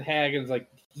go to the hag and it's like,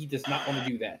 he does not want to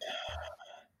do that.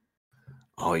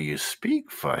 Oh, you speak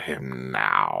for him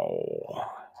now.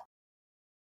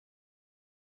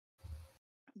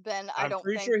 Ben, I I'm don't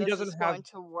pretty think sure he this doesn't is have- going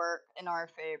to work in our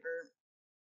favor.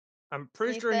 I'm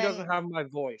pretty sure he doesn't Ethan. have my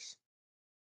voice.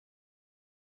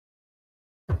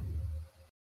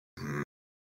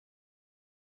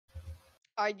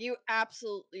 Are you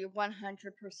absolutely 100%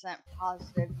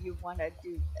 positive you want to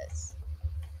do this?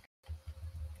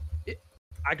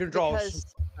 I can draw. Because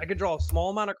I can draw a small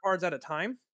amount of cards at a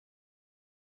time.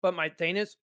 But my thing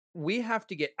is, we have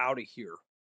to get out of here.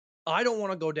 I don't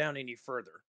want to go down any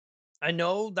further. I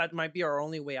know that might be our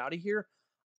only way out of here.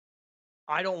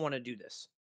 I don't want to do this.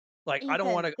 Like, I don't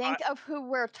Ethan, want to. think of who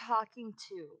we're talking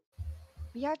to.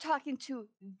 We are talking to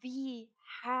the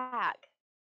hag.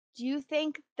 Do you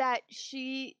think that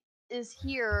she is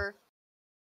here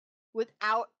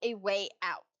without a way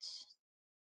out?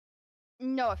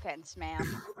 No offense,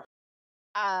 ma'am.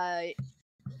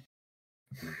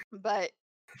 But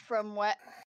from what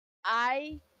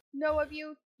I know of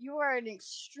you, you are an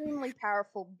extremely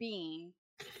powerful being,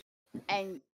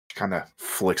 and Kind of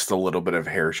flicks the little bit of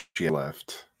hair she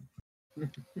left.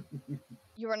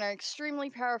 you are an extremely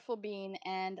powerful being,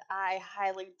 and I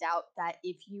highly doubt that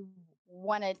if you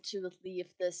wanted to leave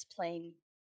this plane,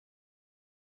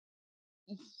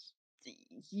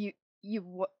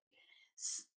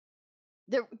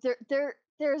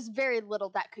 there's very little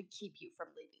that could keep you from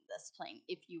leaving this plane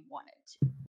if you wanted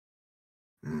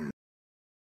to.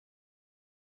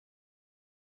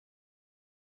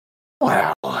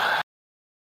 Well,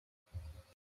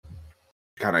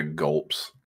 kind of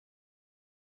gulps.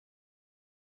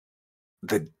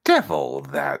 The devil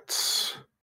that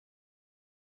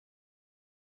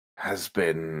has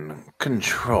been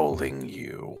controlling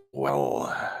you,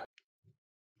 well,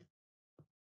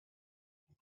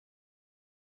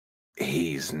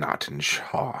 he's not in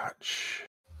charge.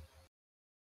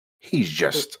 He's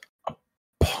just a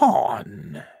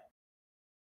pawn.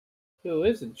 Who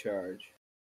is in charge?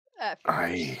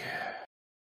 Finish.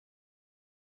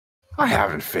 I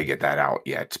haven't figured that out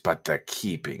yet, but they're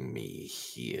keeping me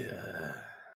here.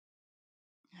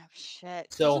 Oh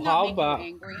shit. So Doesn't that how make about you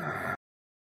angry?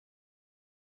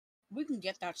 We can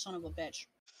get that son of a bitch.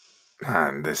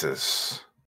 And this is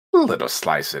a little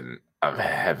slice of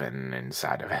heaven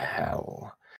inside of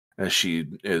hell. As she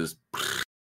is.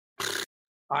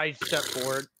 I step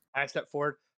forward.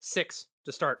 6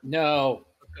 to start. no?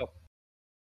 Let's go.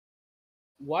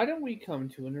 Why don't we come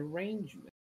to an arrangement?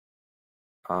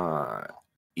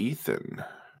 Ethan,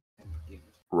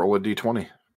 roll a d20.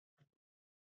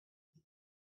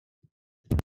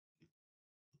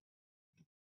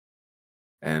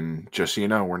 And just so you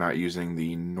know, we're not using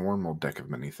the normal deck of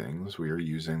many things. We are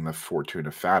using the Fortuna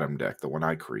Fatum deck, the one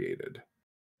I created.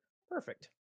 Perfect.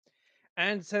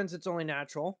 And since it's only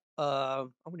natural,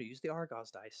 I'm going to use the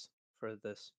Argos dice for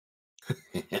this.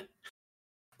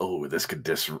 Oh, this could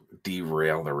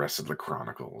derail the rest of the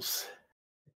Chronicles.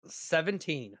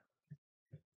 17.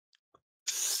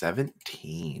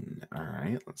 17. All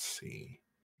right, let's see.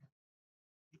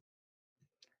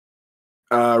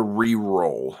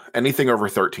 Reroll. Anything over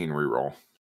 13, reroll.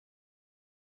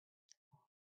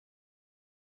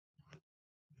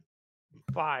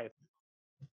 5.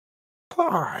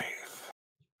 5.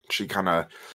 She kind of.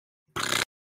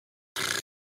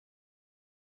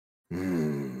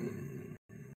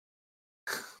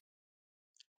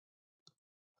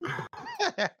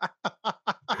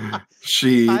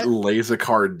 She lays a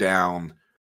card down.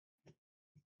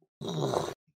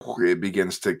 It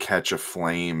begins to catch a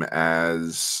flame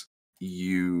as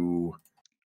you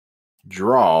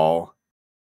draw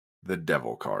the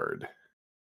devil card.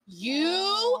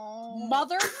 You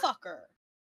motherfucker.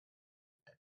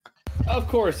 Of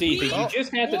course, Ethan. We You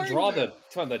just had to warned draw you.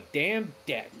 the damn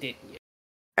deck, didn't you?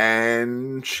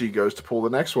 And she goes to pull the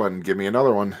next one. Give me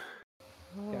another one.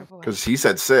 Oh, boy. Because he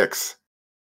said 6.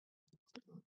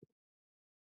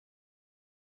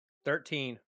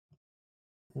 13.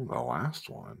 Ooh, the last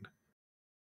one.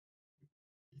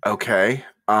 Okay.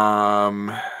 All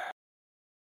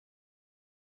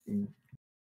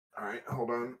right, hold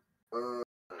on.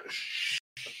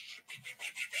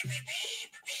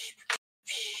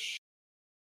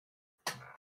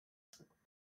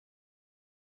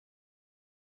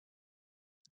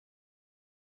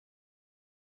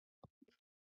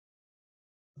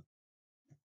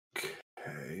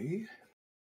 Okay.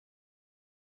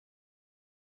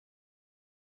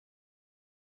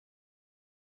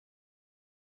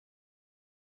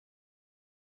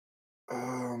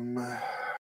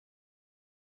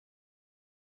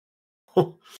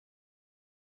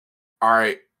 All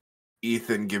right,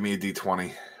 Ethan, give me a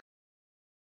d20.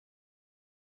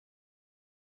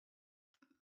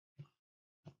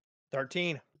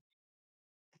 13.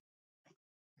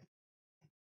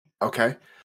 Okay.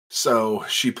 So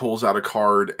she pulls out a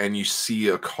card, and you see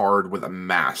a card with a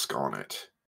mask on it.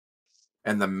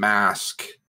 And the mask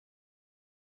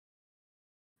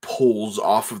pulls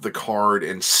off of the card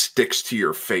and sticks to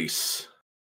your face.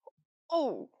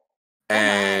 Oh.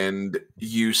 And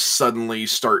you suddenly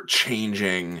start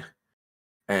changing.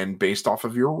 And based off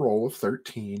of your roll of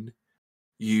 13,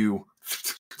 you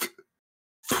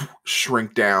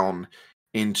shrink down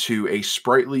into a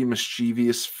sprightly,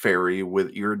 mischievous fairy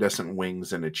with iridescent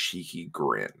wings and a cheeky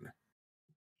grin.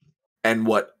 And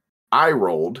what I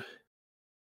rolled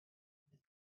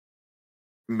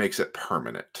makes it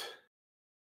permanent.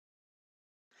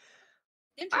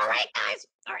 All right, guys.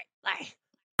 All right.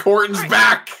 Corton's All right.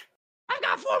 back! I've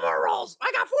got 4 more rolls.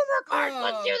 I got 4 more cards.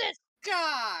 Let's do this.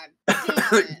 God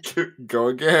damn it. Go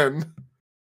again.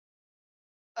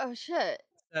 Oh shit.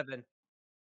 7.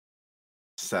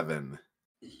 7.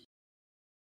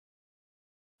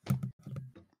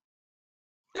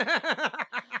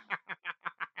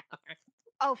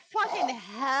 Oh fucking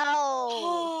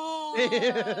hell.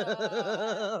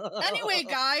 Anyway,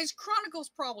 guys, Chronicles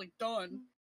probably done.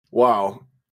 Wow.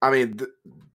 I mean,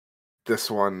 this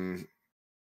one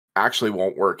actually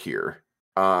won't work here.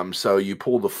 So you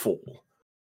pull the Fool,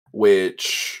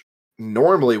 which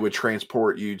normally would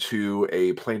transport you to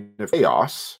a plane of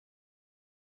chaos,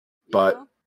 but Yeah.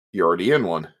 you're already in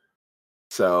one.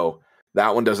 So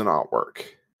that one does not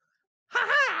work.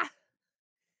 Ha!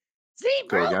 See,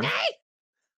 Go we're again? okay.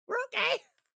 We're okay.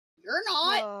 You're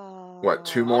not. What,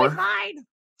 2 Oh. more? I'll be fine.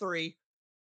 3.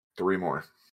 3 more.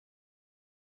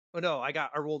 Oh no, I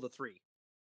rolled a 3.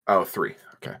 Oh, 3.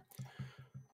 Okay.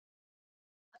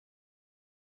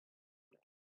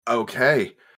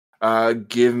 Okay.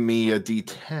 Give me a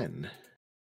D10.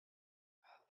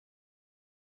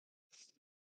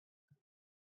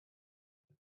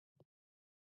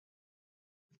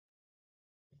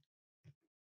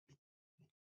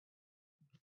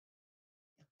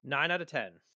 9 out of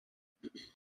 10.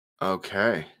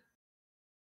 Okay.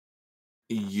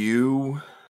 You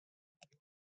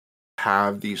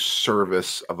have the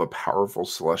service of a powerful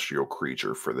celestial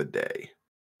creature for the day.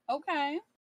 Okay.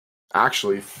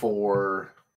 Actually,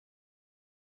 for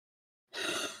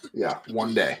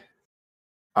one day.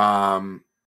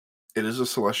 It is a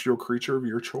celestial creature of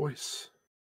your choice.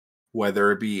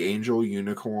 Whether it be angel,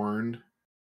 unicorn.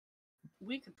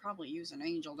 We could probably use an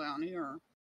angel down here.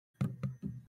 I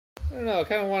don't know. I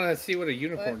kind of want to see what a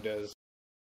unicorn does.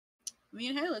 I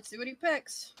mean, hey, let's see what he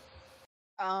picks.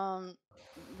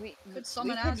 We Could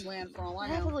summon could Aslan for all I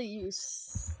know. heavily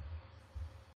use.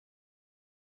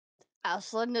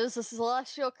 Aslan is a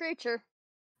celestial creature.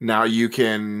 Now you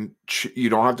can. You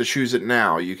don't have to choose it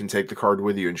now. You can take the card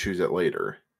with you and choose it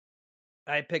later.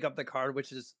 I pick up the card,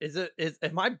 which is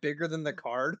am I bigger than the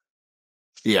card?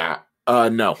 Yeah.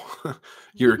 No.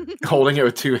 You're holding it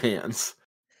with two hands.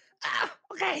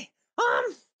 Okay.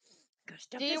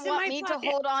 Do you want me to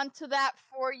hold on to that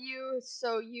for you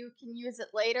so you can use it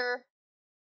later?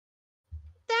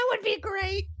 That would be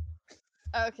great.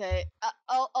 Okay,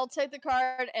 I'll take the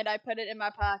card and I put it in my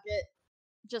pocket.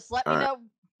 Just let me know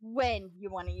when you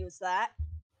want to use that.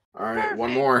 All right,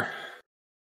 one more.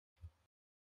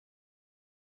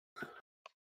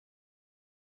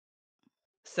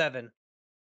 Seven.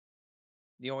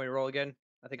 You want me to roll again?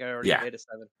 I think I already made a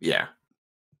 7. Yeah.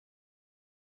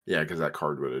 Yeah, because that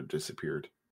card would have disappeared.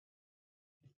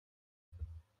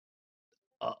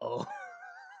 Uh-oh.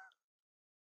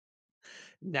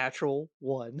 Natural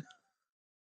 1.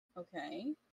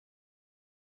 Okay.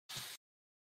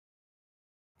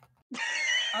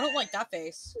 I don't like that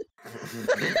face.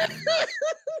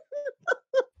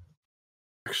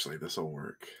 Actually, this will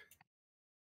work.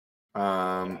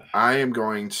 I am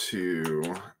going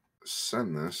to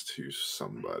send this to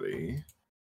somebody.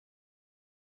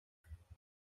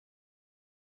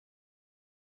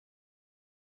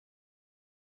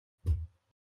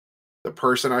 The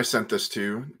person I sent this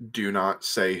to, do not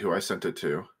say who I sent it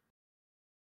to.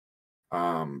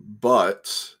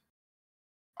 But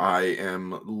I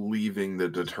am leaving the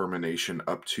determination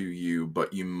up to you,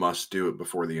 but you must do it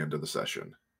before the end of the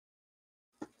session.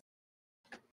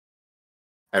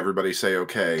 Everybody say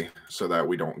okay, so that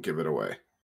we don't give it away.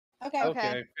 Okay.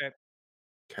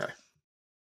 Okay.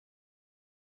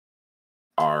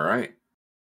 All right.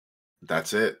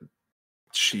 That's it.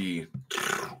 She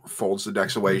folds the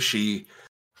decks away. She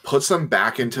puts them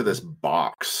back into this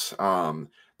box.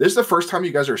 This is the first time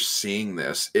you guys are seeing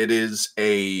this. It is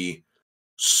a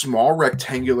small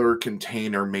rectangular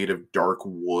container made of dark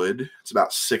wood. It's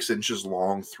about 6 inches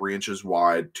long, 3 inches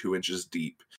wide, 2 inches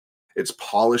deep. It's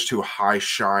polished to a high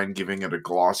shine, giving it a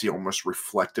glossy, almost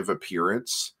reflective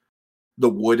appearance. The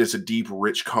wood is a deep,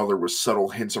 rich color with subtle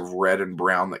hints of red and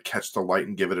brown that catch the light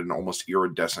and give it an almost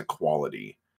iridescent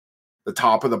quality. The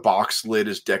top of the box lid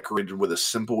is decorated with a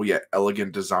simple yet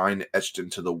elegant design etched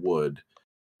into the wood.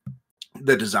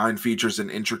 The design features an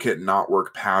intricate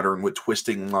knotwork pattern with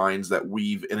twisting lines that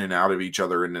weave in and out of each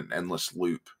other in an endless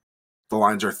loop. The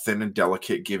lines are thin and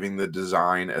delicate, giving the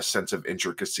design a sense of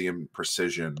intricacy and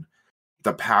precision.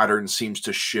 The pattern seems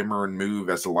to shimmer and move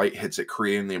as the light hits it,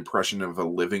 creating the impression of a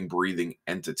living, breathing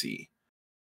entity.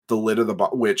 The lid of the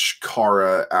box, which,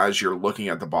 Kara, as you're looking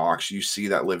at the box, you see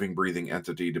that living, breathing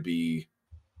entity to be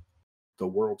the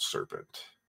world serpent.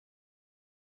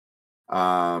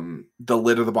 The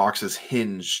lid of the box is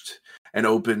hinged and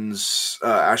opens,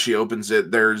 as she opens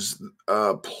it, there's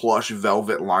a plush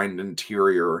velvet-lined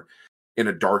interior in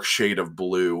a dark shade of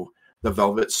blue. The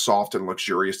velvet's soft and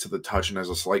luxurious to the touch and has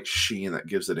a slight sheen that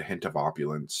gives it a hint of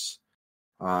opulence.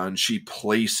 And she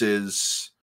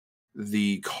places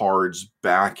the cards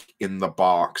back in the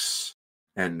box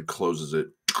and closes it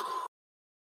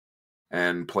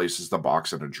and places the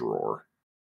box in a drawer.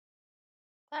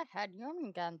 That had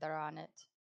Jormungandr on it.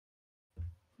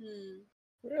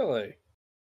 Really?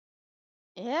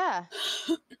 Yeah.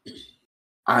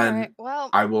 And Alright, well,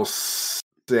 I will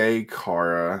say,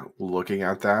 Kara, looking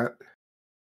at that,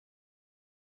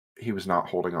 he was not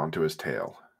holding on to his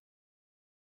tail.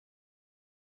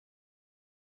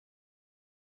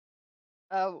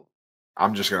 oh.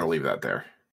 I'm just going to leave that there.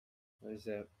 What is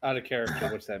that? Out of character,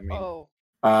 what's that mean? Oh.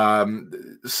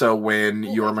 So when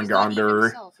Well, if he's not eating Jormungandr,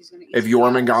 himself, he's gonna eat if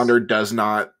somebody else. Jormungandr does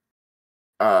not,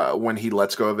 when he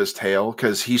lets go of his tail,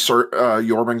 because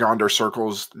Jormungandr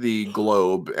circles the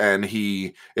globe and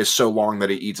he is so long that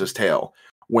he eats his tail.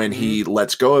 When he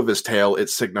lets go of his tail, it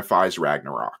signifies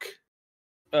Ragnarok.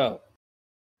 Oh.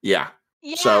 Yeah.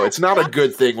 Yeah, So it's not a that's-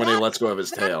 good thing when he that's- lets go of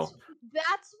his tail.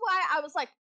 That's why I was like,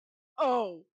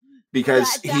 oh.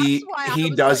 Because That's why I he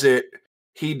was does like- it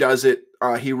He does it.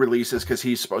 He releases because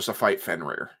he's supposed to fight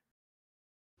Fenrir.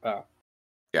 Oh.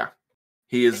 Yeah.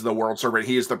 He is the world servant.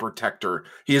 He is the protector.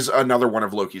 He is another one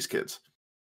of Loki's kids.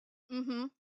 Mm-hmm.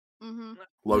 Mm-hmm.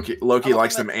 Loki Along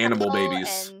likes them with animal Hel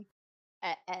babies.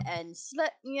 and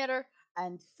Sleipnir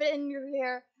and Fenrir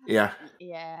here. Yeah.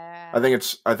 Yeah. I think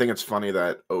it's funny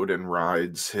that Odin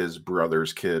rides his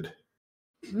brother's kid.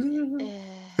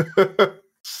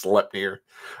 Sleipnir.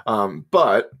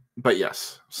 But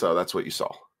yes, so that's what you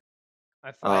saw.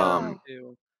 I fly over Um,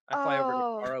 to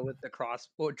Kara with the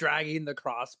crossbow, dragging the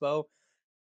crossbow.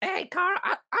 Hey, Kara,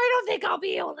 I don't think I'll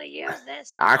be able to use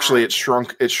this. Actually, it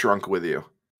shrunk with you.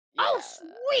 Oh,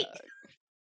 sweet!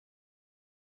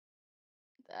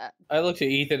 I looked at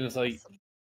Ethan and it's like, awesome.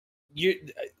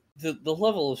 the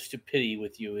level of stupidity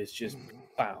with you is just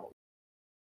profound.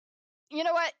 You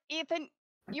know what, Ethan?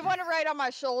 You want to ride on my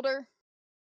shoulder?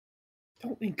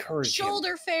 Don't encourage him.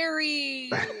 Shoulder fairy.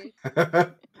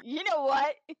 You know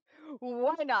what?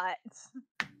 Why not?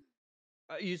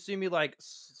 You see me like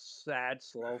sad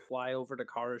slow fly over to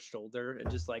Kara's shoulder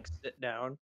and just like sit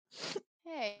down.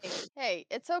 Hey,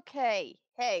 it's okay.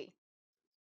 Hey.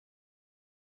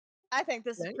 I think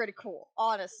this is Okay. pretty cool,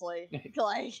 honestly.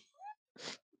 Like,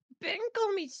 Ben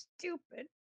called me stupid.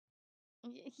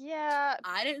 yeah.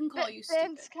 I didn't call you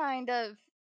Ben's stupid. kind of.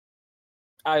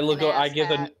 I look. An I give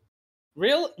them. asshat.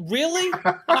 Really?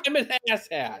 I'm an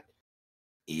asshat.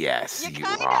 Yes, You you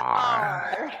kinda are.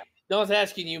 are. No one's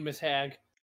asking you, Miss Hag.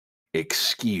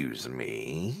 Excuse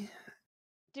me.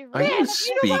 Dude, Are man, you if you don't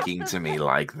speaking want to me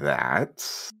like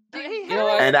that? You know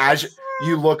what? And as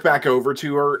you look back over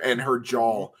to her, and her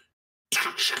jaw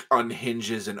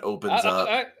unhinges and opens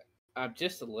up. I'm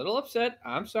just a little upset.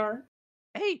 I'm sorry.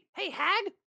 Hey,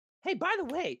 Hag. Hey, by the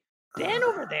way, Ben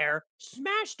over there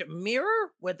smashed a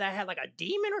mirror that had like a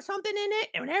demon or something in it,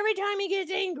 and every time he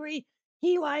gets angry,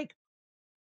 he like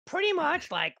pretty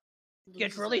much like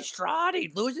gets really distraught.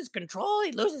 He loses control.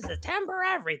 He loses his temper.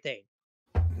 Everything.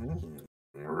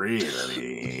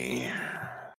 Really?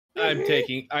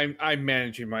 I'm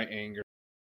managing my anger.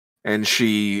 And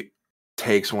she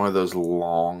takes one of those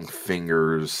long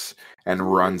fingers and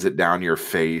runs it down your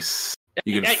face.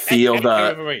 You can feel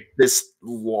Wait. this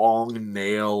long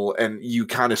nail, and you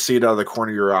kind of see it out of the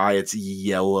corner of your eye. It's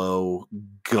yellow,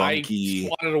 gunky. I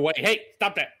swatted away. Hey,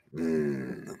 stop that.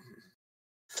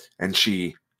 And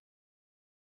she...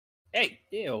 Hey,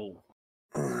 ew.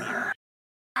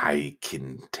 I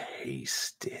can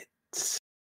taste it.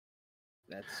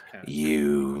 That's kind of...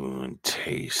 You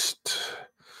taste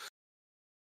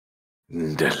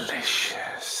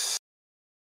delicious.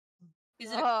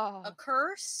 Is it a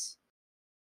curse?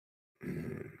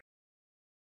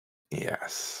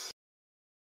 Yes.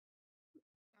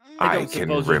 I I don't can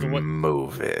suppose there's a way-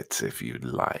 remove it if you'd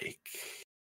like.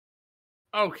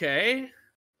 Okay.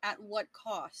 At what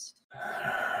cost?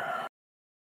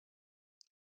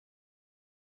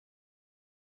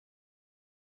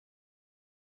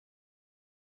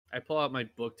 I pull out my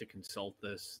book to consult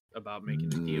this about making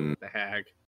a deal with the hag.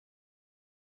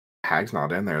 Hag's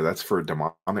not in there. That's for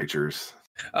demonic creatures.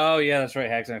 Oh, yeah, that's right.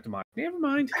 Hag's not demonic. Never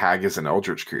mind. Hag is an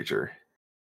eldritch creature.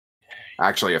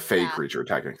 Actually, a fey Yeah. creature,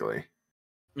 technically.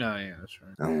 Oh, yeah, that's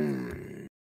right.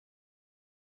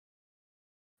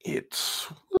 It's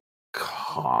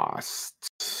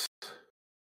costs.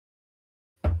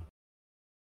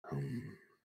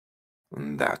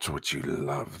 That's what you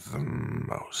love the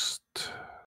most.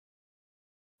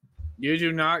 You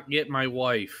do not get my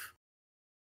wife.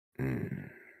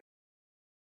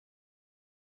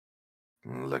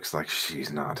 Looks like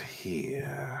she's not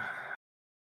here.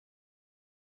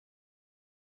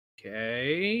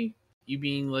 Okay. You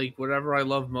mean like whatever I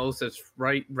love most that's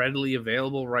readily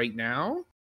available right now?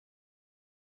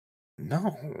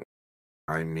 No.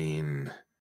 I mean,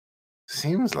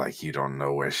 seems like you don't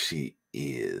know where she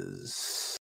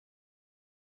is.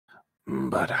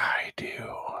 But I do.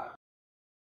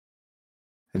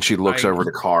 And she looks over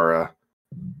to Kara.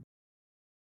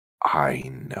 I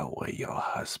know where your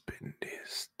husband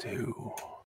is, too.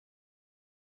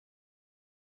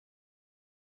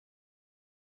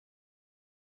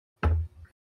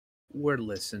 We're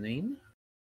listening.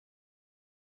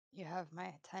 You have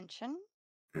my attention.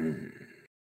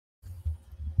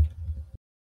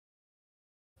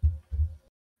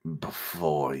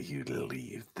 Before you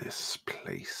leave this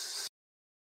place,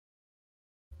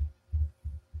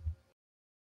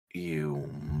 you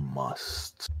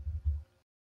must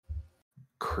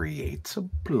create a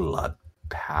blood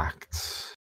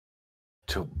pact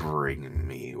to bring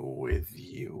me with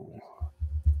you.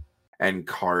 And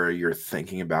Kara, you're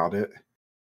thinking about it,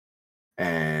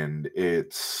 and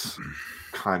it's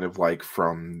kind of like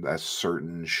from a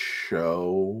certain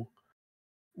show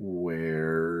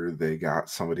where they got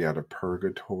somebody out of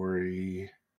purgatory.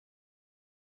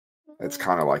 It's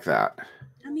kind of like that.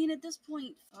 I mean, at this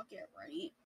point, fuck it,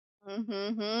 right?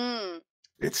 Mm-hmm.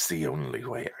 It's the only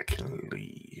way I can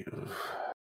leave.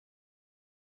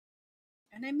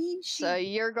 And I mean, So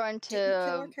you're going didn't kill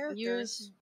our to characters.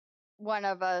 use one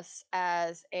of us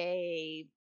as a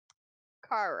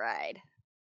car ride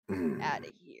out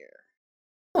of here.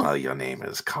 Well, your name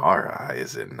is Kara,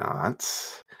 is it not?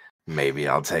 Maybe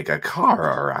I'll take a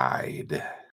Kara ride.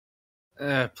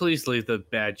 Please leave the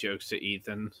bad jokes to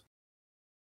Ethan.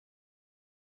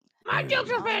 My jokes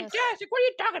are fantastic. What are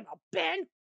you talking about, Ben?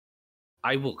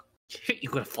 I will hit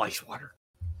you with fly swatter.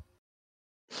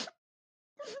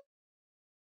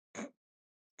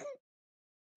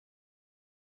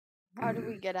 How do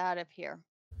we get out of here?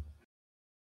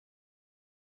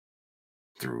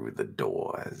 Through the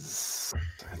doors.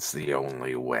 It's the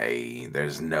only way.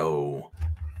 There's no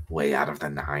way out of the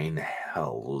 9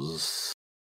 hells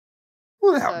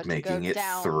without So making it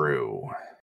down. through.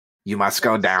 You must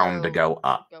go down to go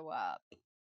up. Go up.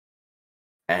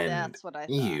 And That's what I thought.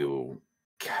 you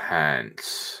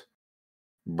can't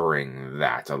bring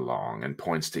that along. And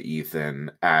points to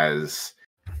Ethan as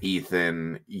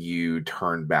Ethan, you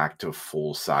turn back to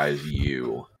full size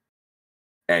you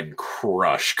and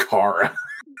crush Kara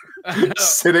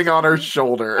sitting on her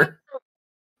shoulder.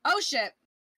 Oh shit!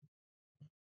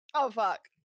 Oh fuck!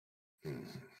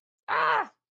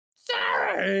 Ah,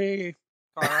 sorry,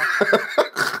 Carl.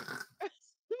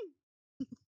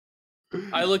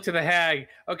 I looked to the hag.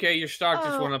 Okay, your stock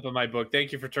just Oh. went up in my book.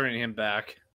 Thank you for turning him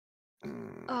back.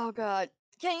 Oh god!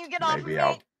 Can you get off of Maybe me?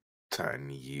 I'll turn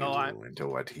you Oh, into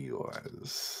what he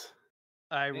was.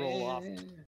 I roll off.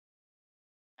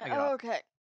 I get off. Okay.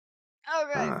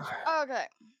 Okay. Ugh. Okay.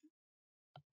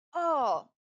 Oh.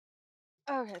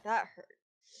 Okay, that hurt.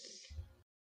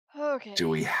 Okay. Do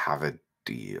we have a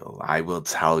deal? I will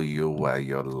tell you where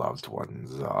your loved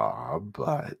ones are,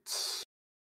 but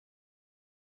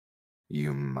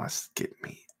you must get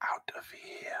me out of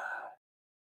here.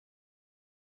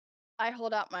 I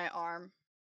hold out my arm.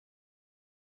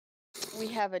 We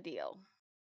have a deal.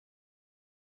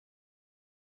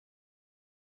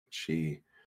 She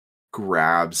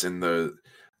grabs and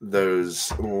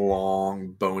those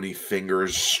long bony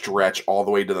fingers stretch all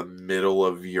the way to the middle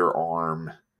of your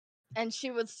arm. And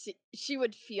she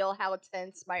would feel how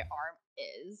tense my arm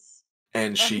is.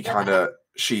 And she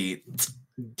she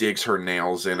digs her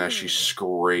nails in as she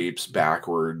scrapes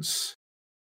backwards,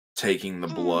 taking the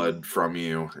blood from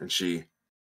you, and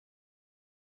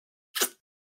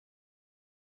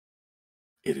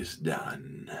it is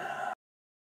done.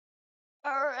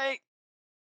 All right.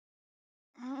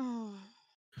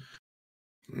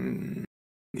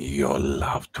 Your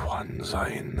loved ones are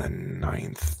in the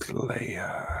 9th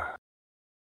layer.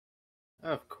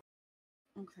 Of course.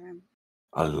 Okay.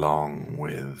 Along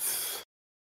with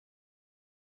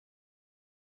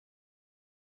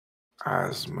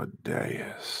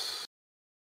Asmodeus.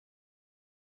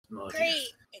 Great,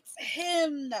 it's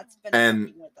him that's been And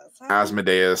working with us. Huh?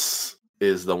 Asmodeus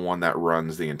is the one that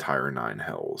runs the entire 9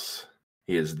 hells.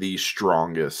 He is the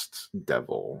strongest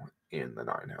devil in the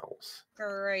 9 hells.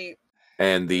 Great.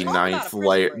 And the Talk about a 9th prison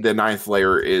layer, break. the 9th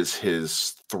layer is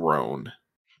his throne.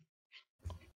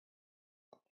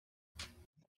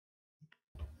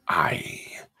 I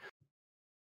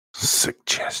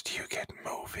suggest you get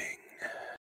moving.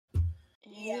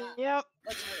 Yeah. Yep.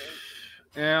 Let's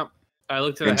move. Yeah. I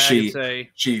look to the And hag and say,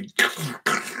 she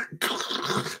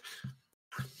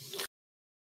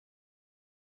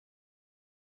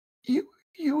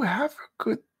You have a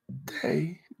good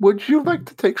day. Would you like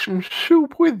to take some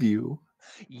soup with you?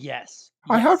 Yes.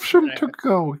 I have yes, some and I-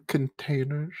 to-go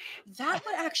containers. That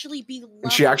would actually be lovely.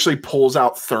 And she actually pulls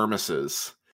out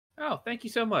thermoses. "Oh, thank you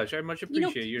so much. I much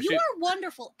appreciate You your are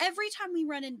wonderful every time we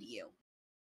run into you.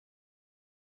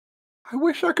 I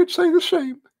wish I could say the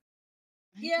same.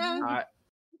 Yeah.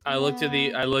 I look to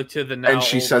the now And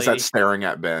she old says lady. that staring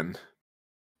at Ben.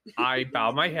 I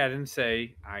bow my head and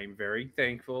say, I'm very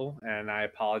thankful, and I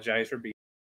apologize for being.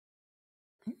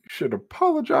 You should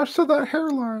apologize to that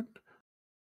hairline.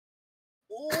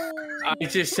 I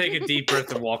just take a deep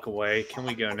breath and walk away. Can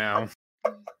we go now?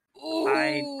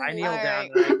 I kneel down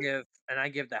Alright. and I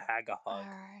give the hag a hug.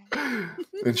 Alright.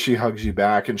 And she hugs you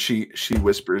back and she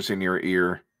whispers in your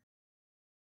ear,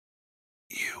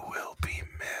 "You will be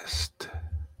missed."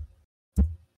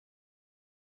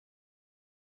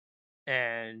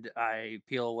 And I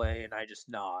peel away and I just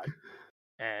nod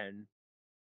and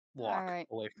walk Alright.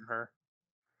 away from her.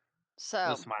 So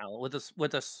With a smile,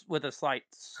 with a slight,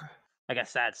 like a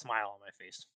sad smile on my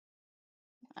face.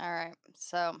 all right.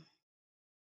 So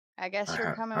I guess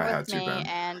you're coming I had with to, me Ben.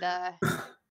 and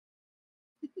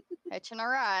hitching a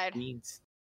ride. Means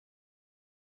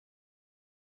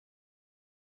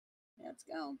Let's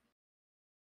go.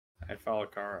 I follow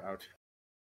Kara out.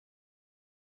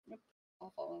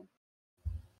 I'll follow.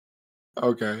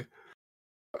 Okay.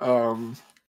 All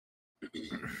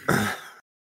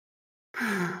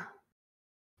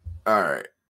right.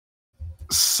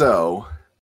 So,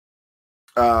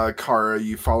 Kara,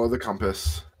 you follow the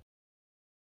compass,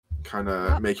 kind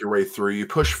of make your way through. You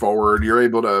push forward. You're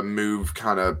able to move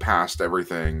kind of past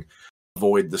everything,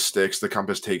 avoid the sticks. The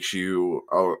compass takes you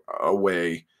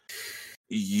away.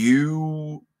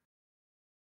 You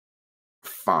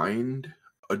find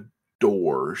a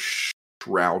door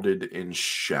shrouded in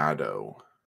shadow.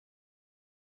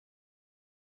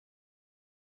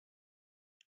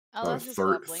 Oh, A this is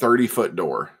lovely. 30-foot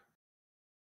door.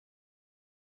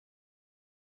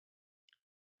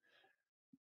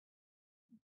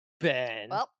 Ben.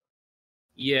 Well,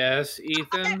 Yes,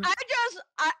 Ethan.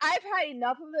 I've had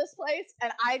enough of this place,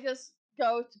 and I just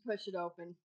go to push it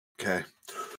open. Okay.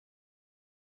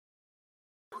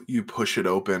 You push it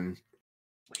open.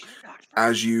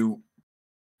 As you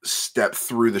step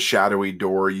through the shadowy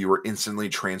door, you are instantly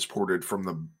transported from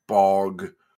the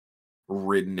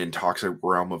bog-ridden and toxic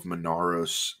realm of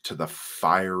Monaros to the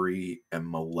fiery and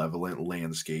malevolent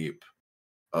landscape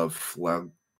of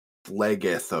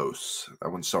Phlegethos.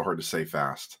 That one's so hard to say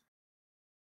fast.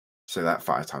 Say that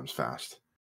 5 times fast.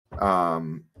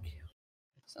 Sounds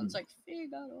like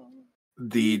Figaro.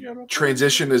 The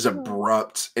transition is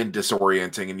abrupt and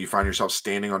disorienting, and you find yourself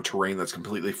standing on terrain that's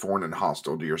completely foreign and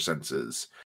hostile to your senses.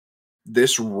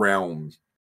 This realm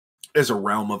is a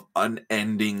realm of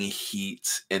unending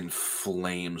heat and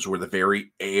flames, where the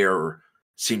very air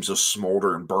seems to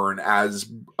smolder and burn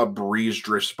as a breeze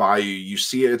drifts by you. You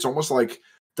see it, it's almost like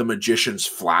the magician's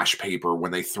flash paper.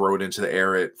 When they throw it into the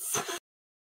air, it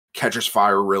catches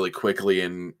fire really quickly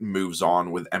and moves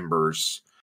on with embers.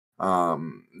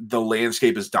 The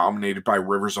landscape is dominated by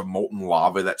rivers of molten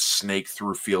lava that snake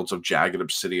through fields of jagged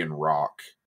obsidian rock.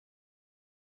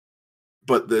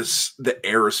 But the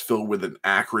air is filled with an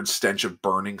acrid stench of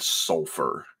burning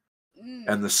sulfur,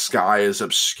 and the sky is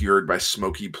obscured by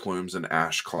smoky plumes and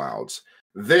ash clouds.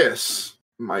 This,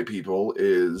 my people,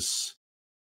 is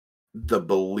the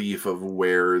belief of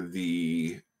where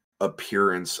the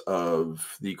appearance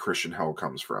of the Christian hell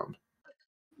comes from.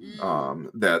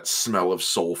 That smell of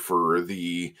sulfur,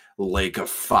 the lake of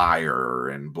fire,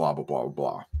 and blah, blah, blah,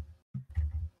 blah.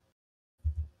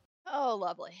 Oh,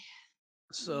 lovely.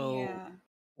 So, Yeah.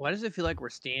 why does it feel like we're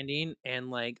standing and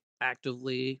like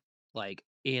actively like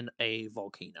in a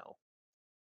volcano?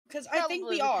 Because I think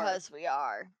we are. Because we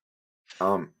are.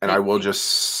 And I will just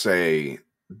say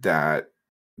that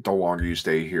the longer you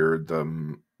stay here,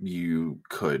 the you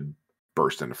could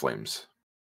burst into flames.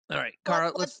 All right,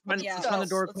 Kara, let's find the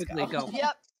door let's quickly. Go.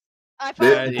 Yep. I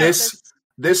found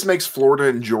This makes Florida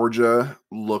and Georgia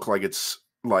look like it's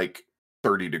like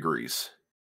 30 degrees.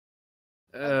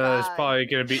 It's probably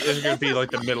gonna be. It's gonna be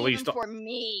like the Middle East. For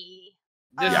me.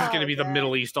 This is gonna be the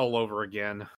Middle East all over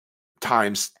again.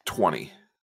 Times 20.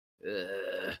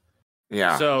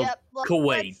 Yeah. So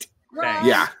Kuwait. Thanks.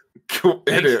 Yeah.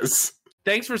 It is.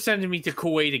 Thanks for sending me to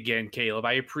Kuwait again, Caleb.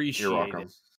 I appreciate You're welcome.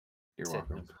 it. You're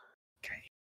welcome. Okay.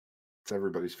 It's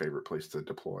everybody's favorite place to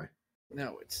deploy.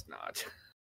 No, it's not.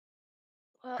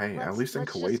 Well, hey, at least in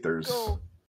Kuwait, there's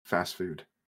fast food.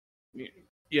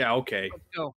 Yeah, okay. Let's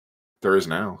go. There is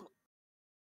now.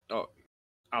 Oh,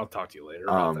 I'll talk to you later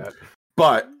about that.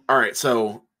 But, all right,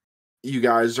 so you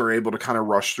guys are able to kind of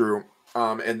rush through.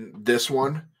 And this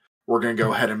one, we're going to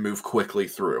go ahead and move quickly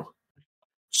through.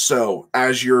 So,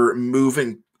 as you're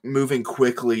moving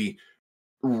quickly,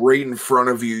 right in front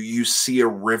of you, you see a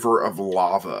river of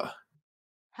lava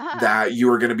that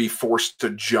you are going to be forced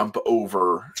to jump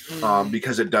over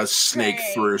because it does snake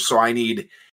through. So I need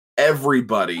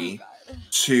everybody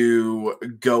to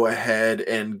go ahead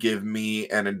and give me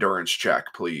an endurance check,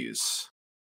 please.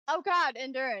 Oh God,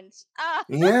 endurance.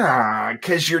 Yeah,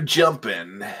 because you're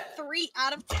jumping. 3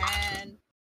 out of 10.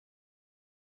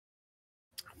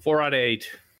 4 out of 8.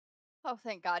 Oh,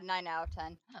 thank God, 9 out of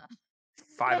 10.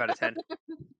 5 out of 10.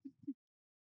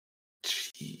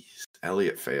 Jeez,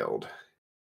 Elliot failed.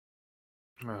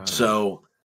 So,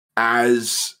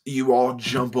 as you all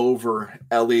jump over,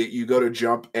 Elliot, you go to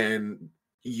jump and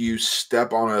you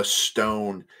step on a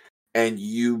stone and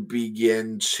you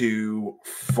begin to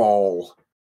fall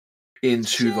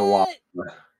into the lava.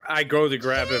 I go to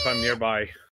grab it if I'm nearby.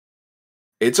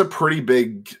 It's a pretty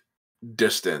big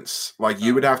distance. Like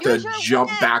you would have to Use your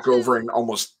jump whip, back over too. and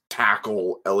almost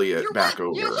tackle Elliot Your back whip,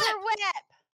 over. Use your whip.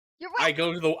 Your whip. I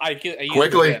go to the. I use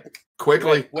Quickly, the whip.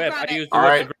 quickly. Whip. grab I it. use the All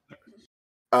whip.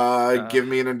 right. Give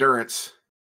me an endurance.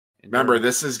 Remember,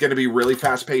 this is going to be really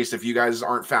fast paced. If you guys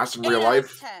aren't fast in 8 real out of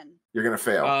life, 10. you're going to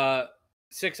fail.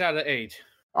 6 out of 8.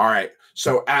 All right.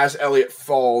 So as Elliot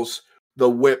falls, the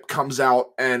whip comes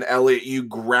out, and Elliot, you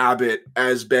grab it.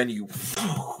 As Ben, you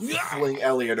fling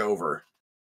Elliot over.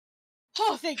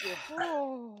 Oh, thank you.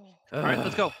 Oh. All right,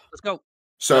 let's go. Let's go.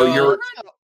 So No.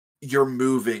 you're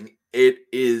moving. It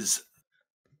is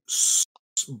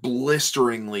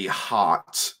blisteringly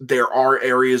hot. There are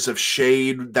areas of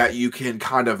shade that you can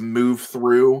kind of move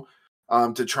through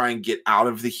to try and get out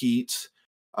of the heat.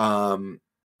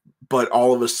 But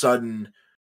all of a sudden,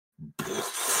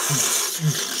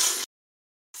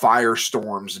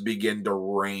 firestorms begin to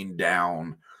rain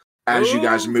down. As you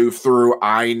guys move through,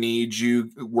 I need you.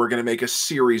 We're going to make a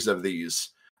series of these.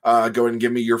 Go ahead and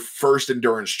give me your first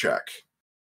endurance check.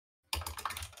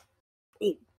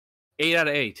 8 out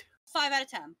of 8. 5 out of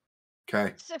 10.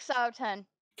 Okay. 6 out of 10.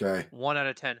 Okay. 1 out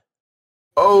of 10.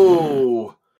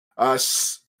 Oh,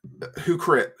 who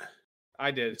crit?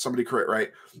 I did. Somebody crit,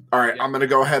 right? All right, Yeah. I'm going to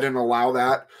go ahead and allow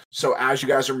that. So as you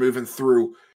guys are moving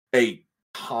through, a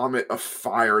comet of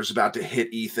fire is about to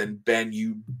hit Ethan. Ben,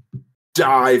 you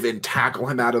dive and tackle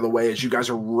him out of the way as you guys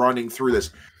are running through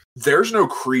this. There's no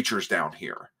creatures down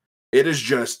here. It is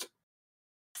just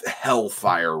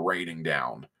hellfire raining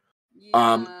down.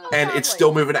 Yeah. And it's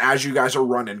still moving as you guys are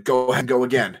running. Go ahead and go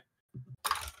again.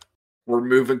 We're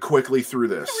moving quickly through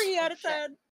this. 3 out of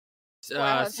 10. 6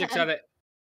 out of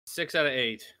 6 out of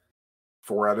 8.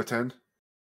 4 out of 10.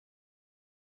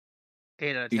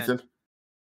 8 out of 10. Ethan?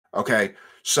 Okay,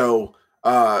 so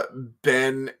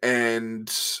Ben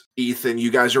and Ethan, you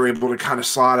guys are able to kind of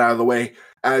slide out of the way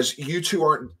as you two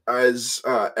aren't, as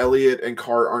Elliot and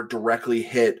Carr aren't directly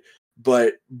hit,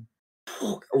 but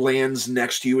lands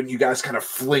next to you and you guys kind of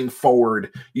fling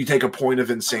forward. You take a point of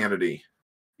insanity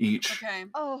each. Okay.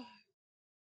 Oh.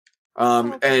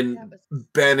 And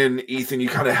Ben and Ethan, you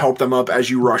kind of help them up as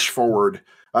you rush forward.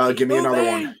 Give me another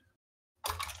one.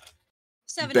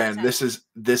 7 out Ben, of 10.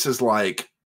 this is like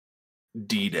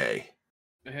D-Day.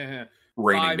 Raining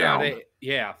 5 down. out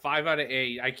of 5 out of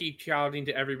 8. I keep shouting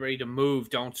to everybody to move.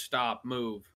 Don't stop.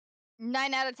 Move.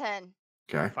 9 out of 10.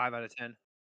 Okay. 5 out of 10.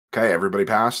 Okay, everybody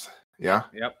passed? Yeah?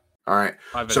 Yep. All right.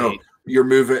 5 out So of 8.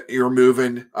 you're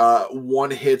moving.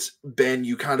 One hits Ben,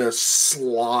 you kind of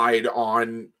slide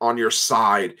on your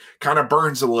side. Kind of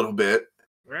burns a little bit,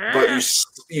 but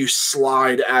you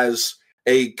slide as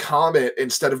a comet,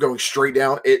 instead of going straight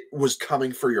down, it was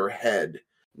coming for your head.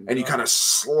 And you kind of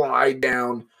slide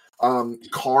down.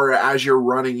 Kara, as you're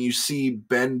running, you see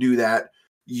Ben do that.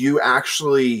 You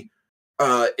actually,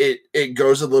 it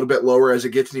goes a little bit lower as it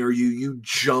gets near you. You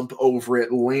jump over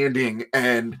it, landing.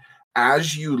 And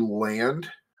as you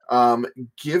land,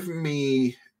 give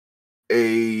me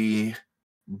a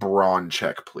brawn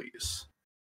check, please.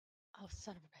 Oh,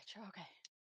 son of a bitch.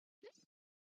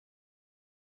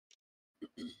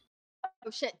 Okay.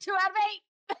 Oh, shit. 2 out of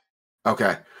 8.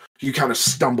 Okay. You kind of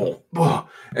stumble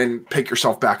and pick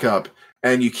yourself back up,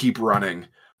 and you keep running.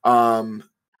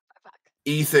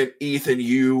 Ethan,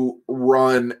 you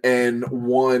run, and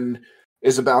one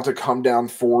is about to come down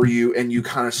for you, and you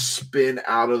kind of spin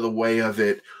out of the way of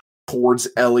it towards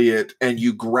Elliot, and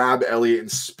you grab Elliot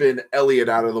and spin Elliot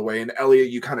out of the way, and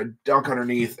Elliot, you kind of duck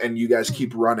underneath, and you guys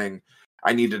keep running.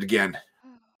 I need it again.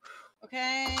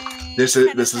 Okay. This 10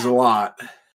 out of is 10. a lot.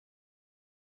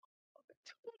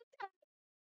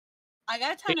 I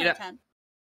got a 10 out of 10.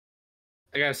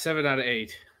 I got a 7 out of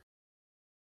 8.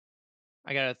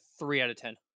 I got a 3 out of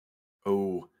 10.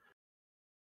 Oh.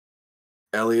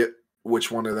 Elliot, which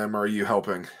one of them are you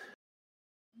helping?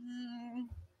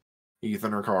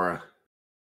 Ethan or Kara?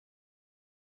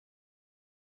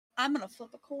 I'm going to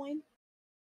flip a coin.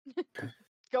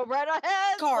 Go right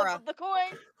ahead. Kara. Flip the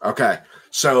coin. Okay.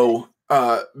 So,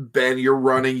 Ben, you're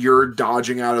running, you're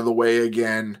dodging out of the way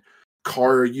again.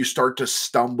 Kara, you start to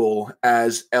stumble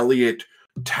as Elliot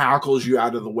tackles you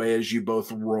out of the way as you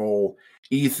both roll.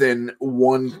 Ethan,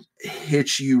 one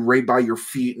hits you right by your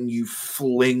feet and you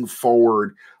fling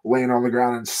forward, land on the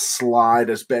ground and slide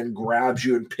as Ben grabs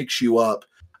you and picks you up.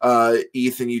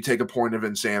 Ethan, you take a point of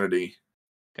insanity.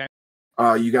 Okay.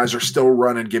 You guys are still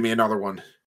running. Give me another one.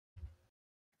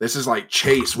 This is like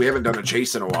chase. We haven't done a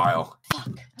chase in a while. Fuck.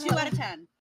 2 out of 10.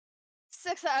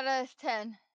 6 out of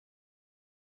 10.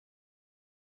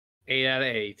 8 out of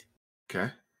 8.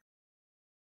 Okay.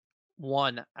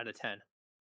 1 out of 10.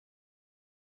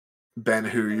 Ben,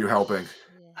 who are you helping?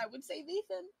 I would say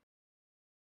Ethan.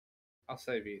 I'll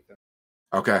save Ethan.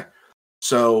 Okay.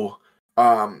 So,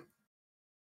 Ben,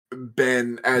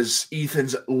 as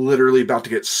Ethan's literally about to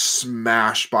get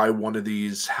smashed by one of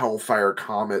these Hellfire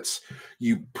comets,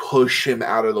 you push him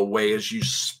out of the way as you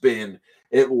spin.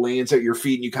 It lands at your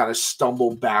feet and you kind of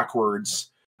stumble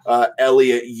backwards.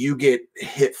 Elliot, you get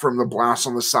hit from the blast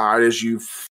on the side as you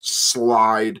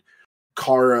slide.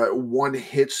 Kara, one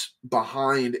hits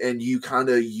behind and you kind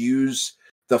of use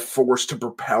the force to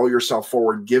propel yourself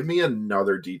forward. Give me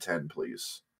another D10,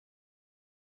 please.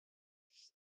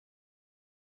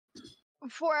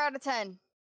 4 out of 10.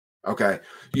 Okay.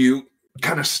 You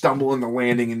kind of stumble in the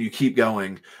landing and you keep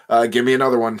going. Give me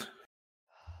another one.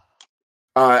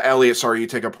 Elliot, sorry, you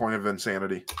take a point of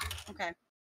insanity. Okay.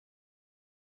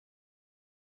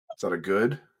 Is that a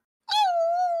good?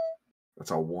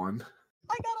 That's a 1.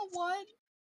 I got a 1.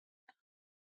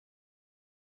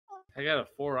 I got a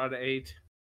 4 out of 8.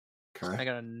 Okay. I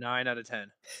got a 9 out of 10.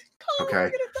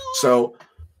 Okay. So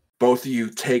both of you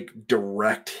take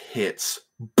direct hits.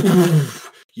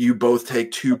 You both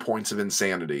take 2 points of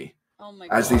insanity. Oh my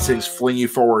god. As these things fling you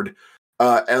forward.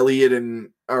 Elliot and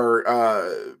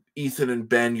Ethan and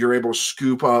Ben, you're able to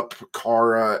scoop up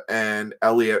Kara and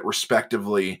Elliot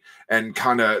respectively, and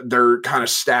they're kind of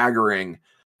staggering,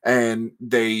 and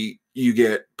you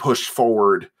get pushed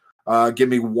forward. Give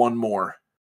me one more.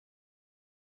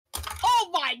 Oh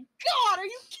my god, are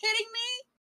you kidding me?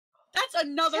 That's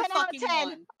another 10 out of fucking 10.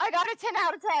 1. I got a 10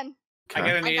 out of 10. I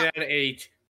got an 8 out of 8.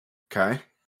 Okay.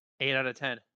 8 out of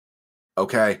 10.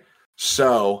 Okay.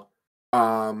 So,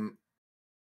 I'm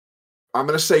going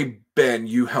to say, Ben,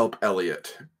 you help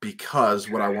Elliot, because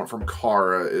what I want from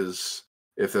Kara is,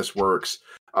 if this works.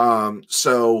 Elliot,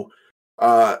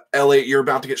 you're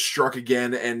about to get struck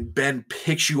again, and Ben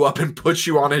picks you up and puts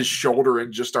you on his shoulder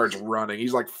and just starts running.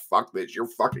 He's like, fuck this, you're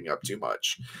fucking up too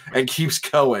much, and keeps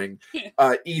going.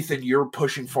 Ethan, you're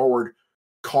pushing forward.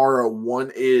 Kara,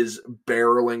 one is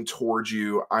barreling towards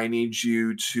you. I need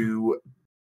you to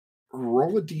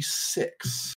roll a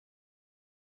d6.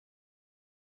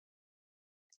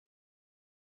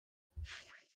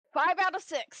 Five out of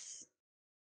 6.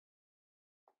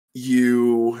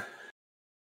 You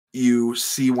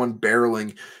see one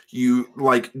barreling. You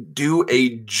like do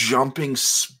a jumping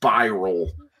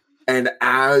spiral, and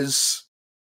as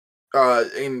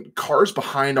in cars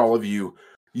behind all of you,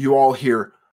 you all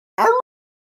hear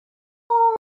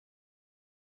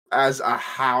as a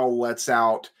howl lets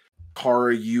out.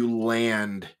 Kara, you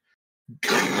land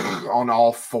on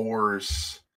all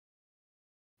fours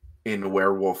in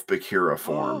werewolf Bakira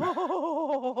form.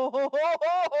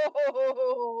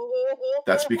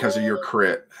 That's because of your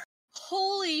crit.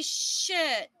 Holy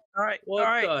shit. All right. What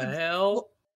all right. the hell?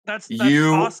 That's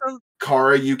You- awesome.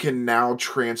 Kara, you can now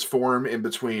transform in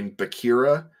between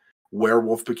Bakira,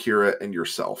 werewolf Bakira, and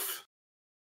yourself.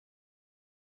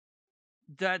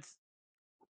 That's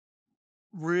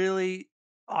really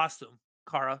awesome,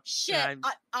 Kara. Shit. And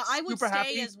I would super stay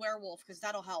happy. as werewolf because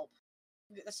that'll help.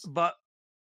 But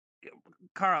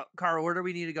Kara, where do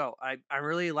we need to go? I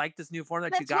really like this new form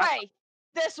that you This got. way.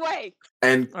 This way.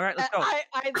 And All right, let's go.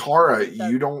 Kara, believe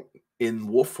that. you don't, in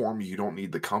wolf form, you don't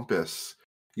need the compass.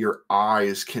 Your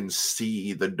eyes can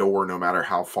see the door no matter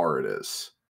how far it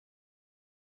is.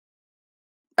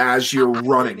 As you're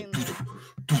running,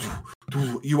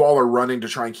 you all are running to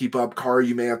try and keep up. Kara,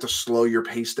 you may have to slow your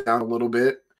pace down a little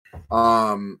bit.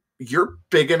 You're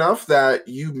big enough that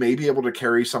you may be able to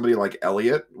carry somebody like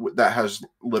Elliot that has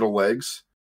little legs,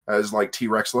 has like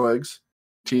T-Rex legs,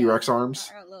 T-Rex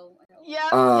arms.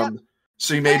 Yeah.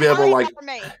 So you may be able to like For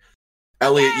me.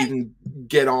 Elliot, Okay. you can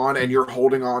get on, and you're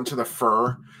holding on to the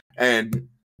fur, and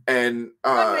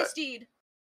my steed.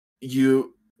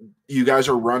 you guys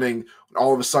are running.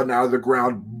 All of a sudden, out of the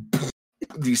ground,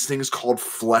 these things called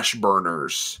flesh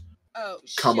burners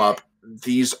come shit. up.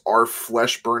 These are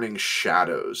flesh burning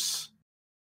shadows.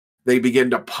 They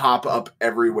begin to pop up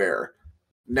everywhere.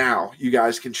 Now, you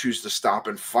guys can choose to stop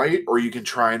and fight, or you can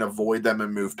try and avoid them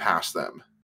and move past them.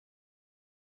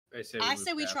 I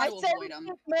say we past. try to I say avoid we them.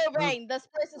 keep moving. This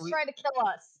place is trying to kill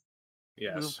us.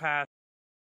 Yes. Move past.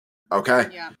 Okay.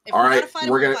 Yeah. If All we right, gotta fight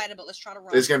we're them, we'll gonna- fight it, but let's try to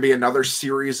run. There's going to be another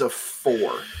series of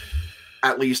 4.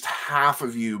 At least half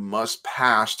of you must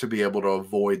pass to be able to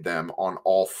avoid them on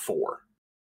all 4.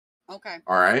 Okay.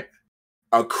 All right.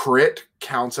 A crit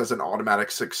counts as an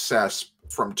automatic success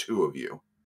from 2 of you.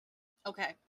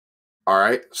 Okay. All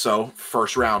right. So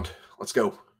first round. Let's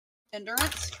go.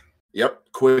 Endurance.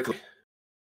 Yep. Quickly.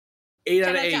 8 10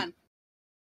 out of out of 8. 10.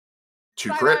 2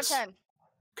 5 out of crits. 10.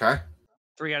 Okay.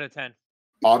 3 out of 10.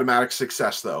 Automatic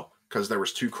success though, because there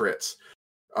was 2 crits.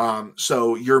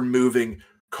 So you're moving.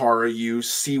 Kara, you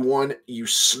see one, you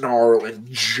snarl and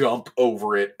jump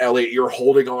over it. Elliot, you're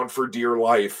holding on for dear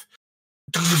life.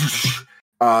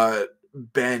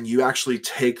 Ben, you actually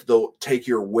take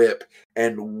your whip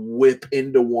and whip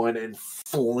into one and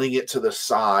fling it to the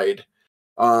side.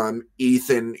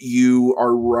 Ethan, you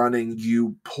are running.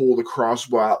 You pull the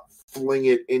crossbow out, fling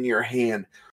it in your hand,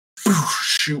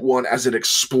 shoot one as it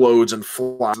explodes and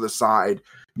flies to the side.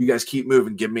 You guys keep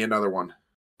moving. Give me another one.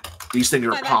 These things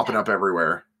are popping up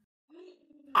everywhere.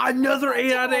 Another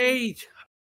 8 out of 8.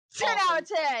 10 out of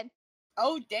 10.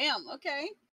 Oh, damn. Okay.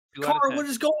 Car, what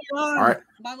is going on? All right.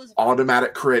 Mine was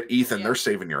Automatic crit. Ethan, Yeah. they're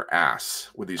saving your ass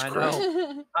with these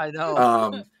crits. I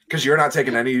know. Because you're not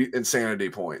taking any insanity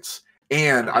points.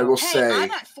 And I will Hey, say,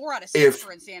 I'm at 4 out of 6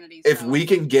 for insanity. if so- we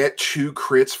can get 2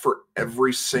 crits for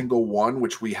every single one,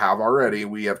 which we have already,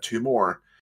 we have 2 more.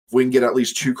 If we can get at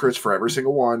least 2 crits for every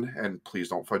single one, and please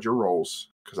don't fudge your rolls,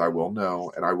 because I will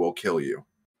know and I will kill you.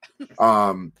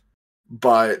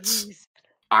 But Jeez.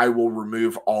 I will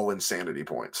remove all insanity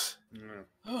points.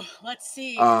 Let's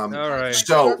see. All right.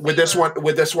 So with this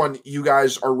one, you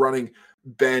guys are running.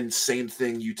 Ben, same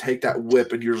thing. You take that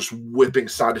whip and you're just whipping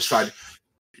side to side.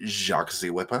 Jacques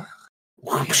the Whipper.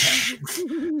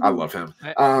 I love him.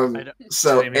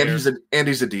 So Same and here.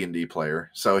 he's a D&D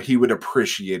player, so he would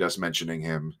appreciate us mentioning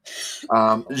him.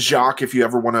 Jacques, if you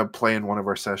ever want to play in one of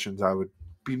our sessions, I would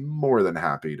be more than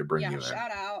happy to bring you in.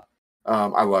 Shout out.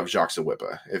 I love Jacques the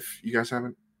Whipper. If you guys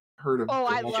haven't heard him, Oh,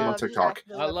 I watch him on love TikTok. Jack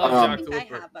the I Ripper. love I Jack think the I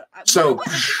Whipper. have, but So- you know what?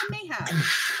 I think I may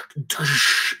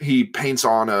have. He paints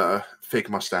on a fake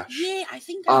mustache. Yeah, I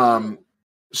think I do.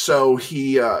 So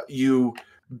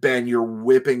Ben, you're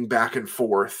whipping back and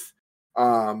forth.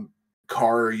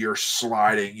 Car, you're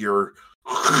sliding, you're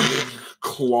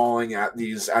clawing at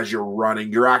these as you're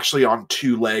running. You're actually on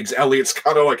 2 legs. Elliot's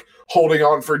kind of like holding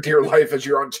on for dear life as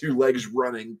you're on 2 legs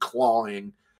running,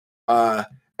 clawing.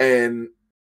 And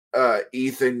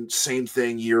Ethan, same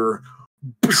thing. You're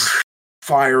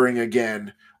firing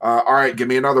again. All right, give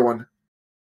me another one.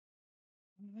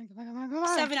 Come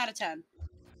on. 7 out of 10.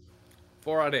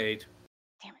 4 out of 8.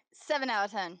 Damn it. 7 out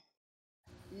of 10.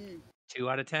 2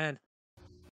 out of 10.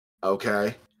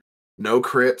 Okay. No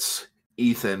crits.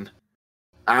 Ethan.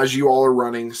 As you all are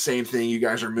running, same thing. You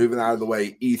guys are moving out of the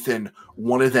way. Ethan,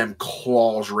 one of them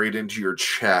claws right into your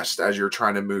chest as you're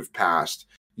trying to move past.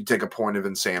 You take a point of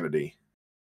insanity.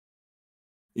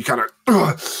 You kind of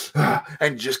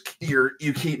and just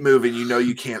you keep moving. You know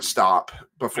you can't stop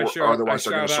before, otherwise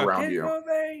they're going to surround you.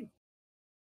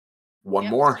 One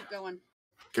Yep, more. keep going.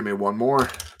 Give me one more.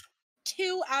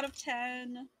 2 out of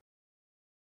 10.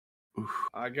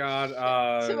 I got 2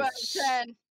 out of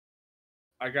 10.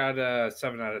 I got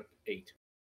 7 out of 8.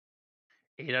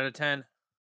 8 out of 10.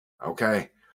 Okay.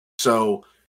 So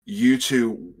you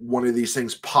two, one of these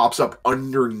things pops up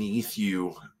underneath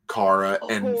you, Kara,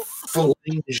 and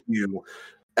flings you.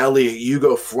 Elliot, you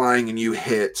go flying and you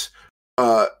hit.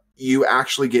 You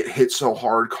actually get hit so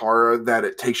hard, Kara, that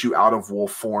it takes you out of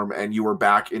wolf form and you are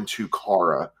back into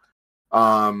Kara.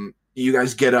 You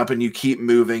guys get up and you keep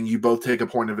moving. You both take a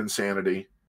point of insanity.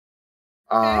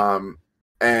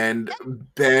 And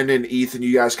Ben and Ethan,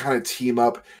 you guys kind of team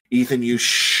up. Ethan, you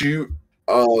shoot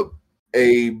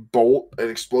a bolt, an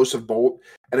explosive bolt,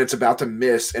 and it's about to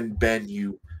miss. And Ben,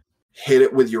 you hit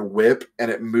it with your whip, and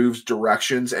it moves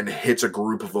directions and hits a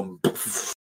group of them.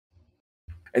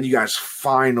 And you guys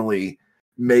finally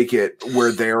make it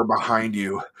where they're behind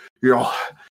you. You're all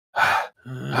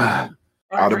out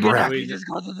of breath. Just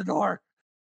go through the door.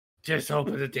 Just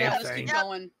open the damn Let's thing. keep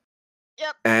going.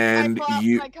 Yep. And I pull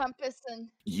out my compass and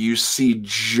you see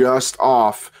just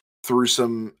off through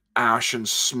some ash and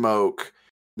smoke,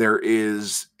 there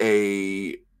is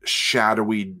a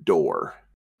shadowy door.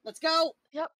 Let's go.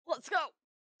 yep. Let's go.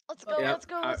 Let's go. Yep. Let's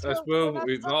go. Let's Let's go. We're move. not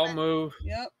We all stopping. move.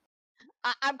 Yep.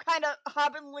 I'm kind of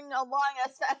hobbling along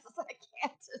as fast as I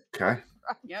can. Okay.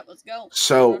 Yep. Let's go.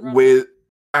 So Run.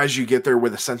 as you get there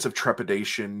with a sense of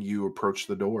trepidation, you approach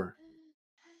the door.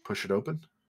 Push it open.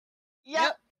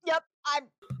 Yep. I'm.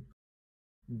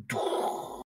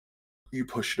 You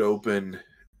push it open,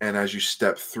 and as you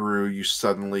step through, you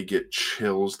suddenly get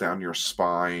chills down your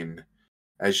spine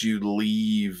as you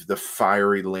leave the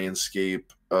fiery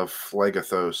landscape of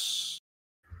Phlegathos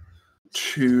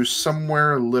to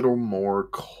somewhere a little more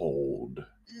cold.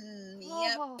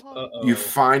 Yep. Uh-oh. You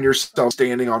find yourself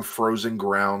standing on frozen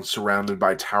ground, surrounded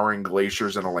by towering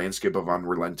glaciers and a landscape of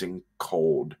unrelenting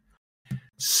cold.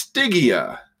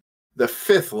 Stygia, the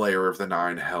 5th layer of the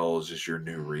 9 hells, is your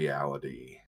new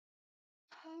reality.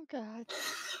 Oh God.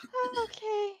 Oh,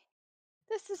 okay.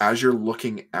 This is. As you're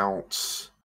looking out,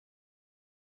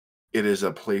 It is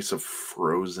a place of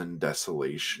frozen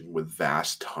desolation with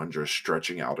vast tundra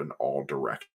stretching out in all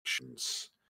directions.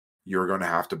 You're going to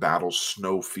have to battle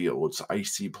snowfields,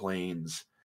 icy plains,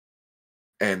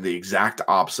 and the exact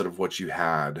opposite of what you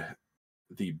had,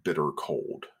 the bitter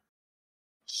cold,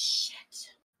 Shit.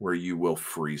 where you will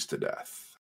freeze to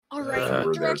death All if right, you what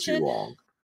were there too direction? long.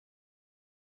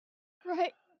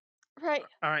 Right. Right.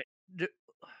 All right.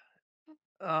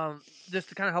 Just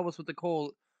to kind of help us with the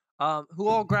cold, who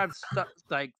all grabbed stuff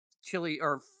like chili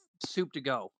or soup to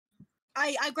go?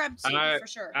 I grabbed soup for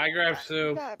sure. I grab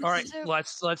soup. God, All right, soup.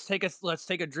 let's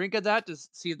take a drink of that to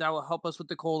see if that will help us with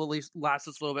the cold. At least last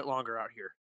us a little bit longer out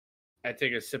here. I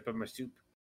take a sip of my soup.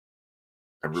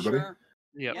 Everybody? Sure.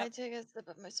 Yeah. Yep. I take a sip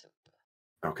of my soup.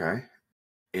 Okay.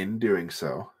 In doing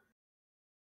so,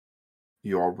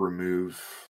 you all remove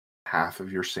half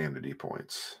of your sanity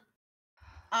points.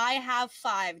 I have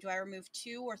 5. Do I remove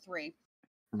 2 or 3?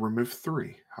 Remove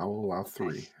 3. I will allow 3.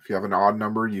 Okay. If you have an odd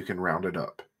number, you can round it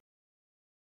up.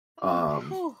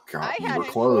 Whew. God, I you had were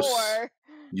close. 4.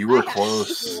 You were I had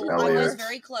close, 4. I was Elliot.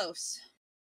 very close.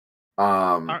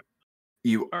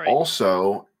 You All right.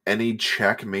 also, any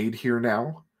check made here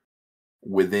now,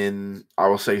 within, I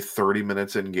will say, 30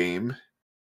 minutes in game,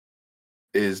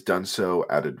 is done so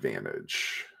at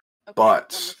advantage. Okay,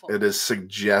 But wonderful. it is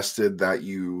suggested that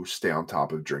you stay on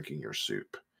top of drinking your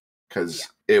soup, because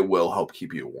Yeah. it will help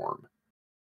keep you warm.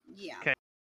 Yeah. Okay.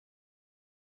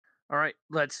 All right,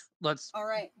 let's. All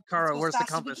right. Kara, Let's go where's as the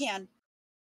fast as we compass? can.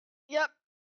 Yep.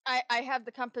 I have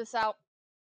the compass out.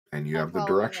 And you I'm have the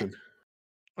following it. direction.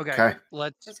 Okay. Okay.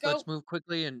 Let's go. Let's move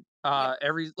quickly and Yep.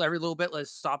 every little bit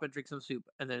let's stop and drink some soup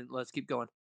and then let's keep going.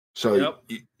 So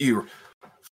Yep. you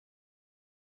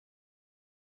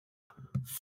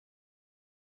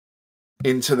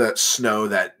into that snow,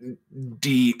 that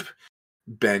deep,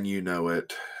 Ben, you know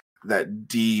it, that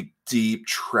deep, deep,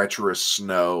 treacherous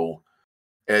snow.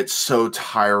 It's so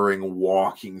tiring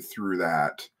walking through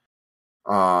that.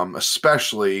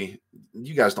 Especially,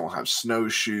 you guys don't have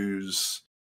snowshoes.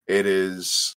 It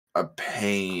is a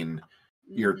pain.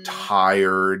 You're Mhm.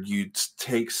 tired. You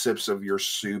take sips of your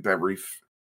soup every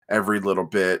little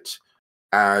bit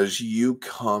as you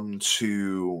come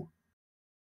to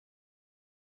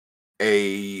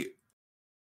a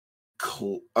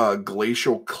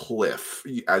glacial cliff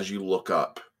as you look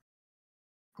up.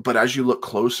 But as you look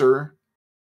closer,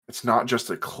 it's not just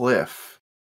a cliff,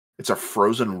 it's a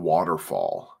frozen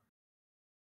waterfall.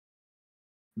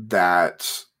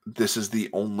 That this is the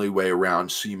only way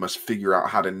around, so you must figure out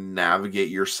how to navigate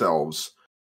yourselves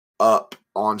up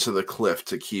onto the cliff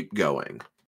to keep going.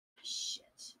 Shit.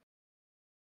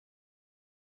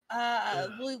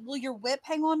 Will your whip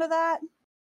hang on to that?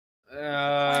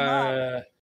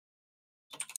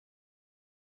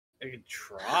 I could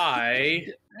try.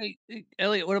 Hey,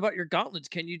 Elliot, what about your gauntlets?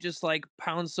 Can you just like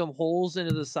pound some holes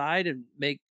into the side and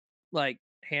make like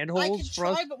I handholds could for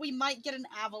us? try, but we might get an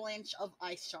avalanche of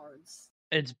ice shards.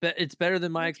 It's better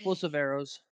than my Okay. explosive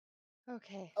arrows.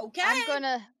 Okay. Okay. I'm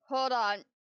gonna hold on.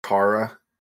 Kara,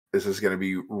 this is going to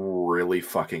be really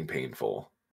fucking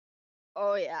painful.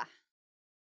 Oh yeah.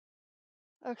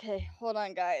 Okay, hold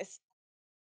on, guys.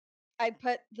 I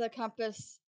put the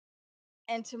compass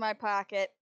into my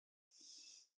pocket.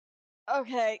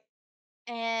 Okay,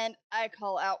 and I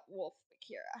call out Wolf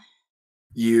Akira.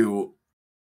 You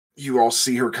all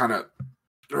see her kind of,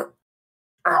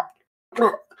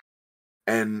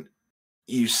 and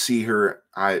you see her.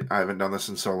 I haven't done this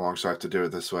in so long, so I have to do it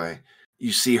this way.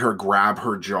 You see her grab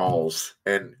her jaws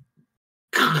and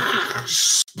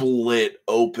split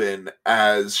open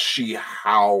as she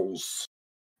howls.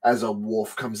 As a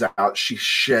wolf comes out, she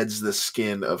sheds the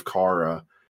skin of Kara,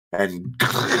 and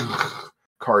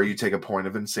Kara, you take a point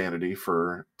of insanity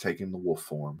for taking the wolf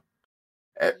form.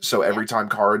 So every time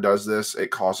Kara does this, it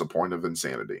costs a point of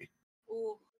insanity.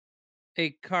 Ooh.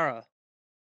 Hey, Kara,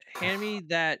 hand me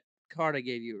that card I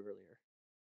gave you earlier.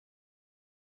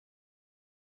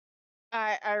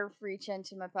 I reach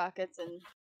into my pockets and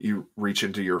You reach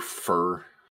into your fur.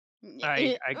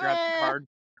 I grabbed the card.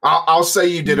 I'll say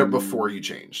you did it before you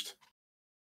changed.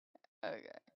 Okay.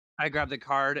 I grabbed the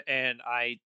card and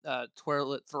I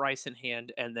twirl it thrice in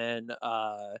hand and then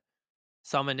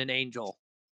summon an angel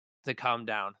to come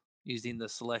down using the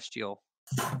celestial.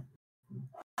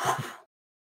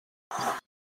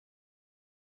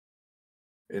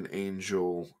 An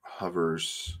angel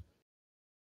hovers.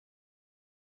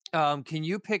 Can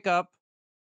you pick up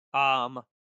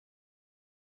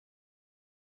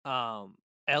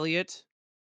Elliot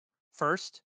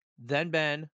first, then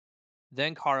Ben,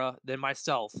 then Kara, then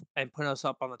myself, and put us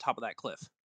up on the top of that cliff?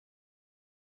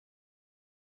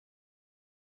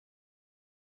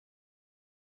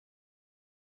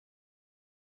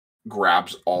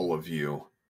 grabs all of you.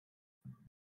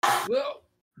 Well,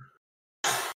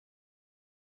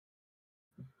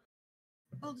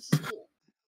 Oh, this is cool.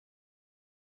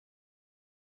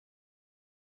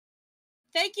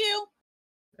 Thank you.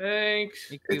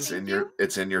 thanks. It's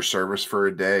in your service for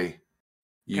a day.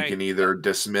 You Okay. can either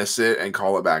dismiss it and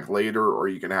call it back later, or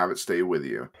you can have it stay with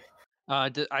you. I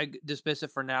dismiss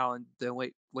it for now and then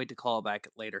wait to call it back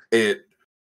later. It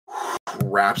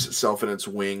wraps itself in its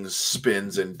wings,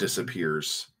 spins, and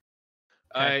disappears.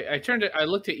 I turned it. I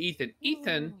looked at Ethan.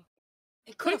 Ethan,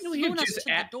 It could have couldn't we have flown us just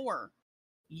to the door.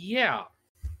 yeah.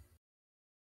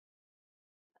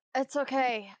 It's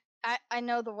okay. I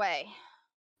know the way.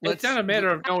 It's not a matter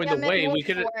of knowing I the am in way. We wolf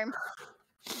could.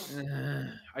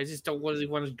 form. I just don't really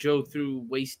want to go through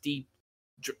waist deep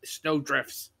snow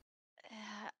drifts.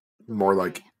 More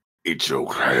like, it's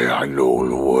okay, I know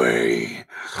the way.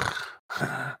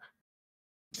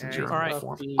 Since you're in All right.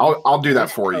 wolf form. I'll do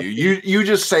that for you. You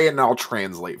just say it and I'll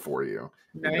translate for you.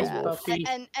 Nice into wolf. puppy.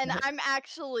 And I'm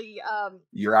actually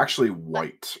You're actually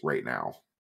white right now.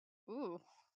 ooh.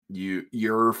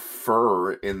 Your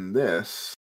fur in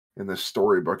this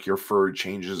storybook, your fur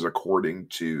changes according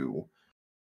to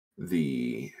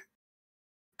the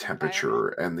temperature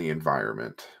and the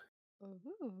environment.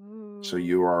 So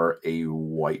you are a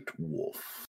white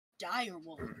wolf. Dire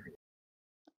wolf.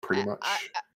 Pretty much.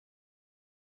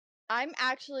 I'm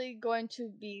actually going to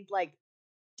be like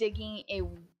digging a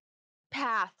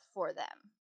path for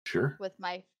them Sure. with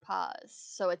my paws,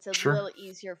 so it's a Sure. little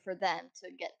easier for them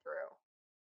to get through.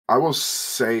 I will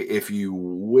say, if you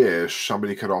wish,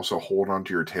 somebody could also hold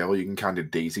onto your tail. You can kind of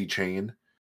daisy chain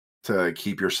to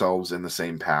keep yourselves in the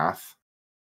same path.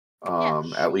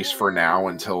 At least for now,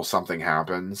 until something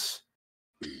happens.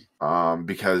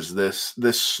 Because this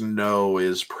snow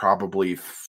is probably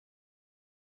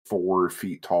 4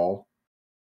 feet tall.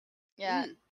 Yeah.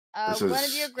 This One of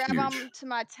is you grab huge. onto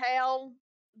my tail,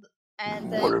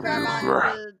 and then One of grab you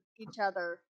onto each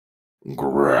other.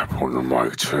 Grab onto my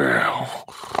tail.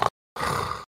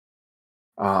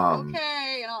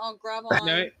 Okay, and I'll grab on.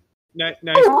 Nice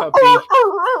puppy.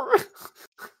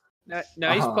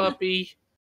 Nice puppy.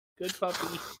 Good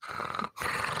puppy.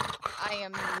 I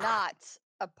am not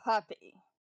a puppy.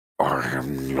 I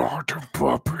am not a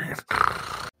puppy.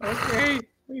 Okay,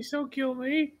 please don't kill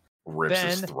me. Rips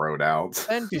his Ben. throat out.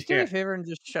 Ben, just do me Yeah. a favor and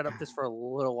just shut up just for a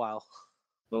little while.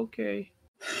 Okay.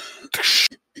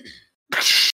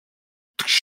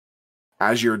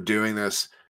 As you're doing this,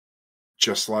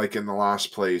 just like in the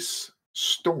last place,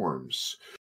 storms.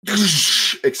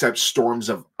 Except storms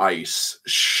of ice.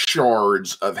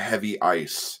 Shards of heavy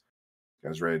ice. You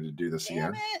guys ready to do this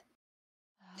Damn again? it.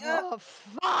 Oh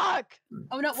fuck!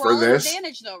 Oh no, For we're all at this-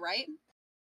 advantage though, right?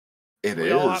 It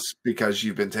We all is because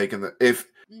you've been taking the... If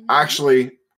Mhm.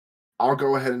 actually, I'll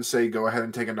go ahead and say, go ahead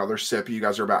and take another sip. You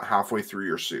guys are about halfway through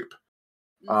your soup.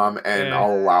 Mhm. And Yeah.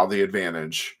 I'll allow the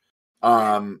advantage.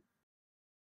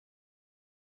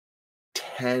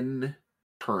 10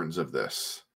 turns of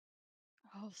this.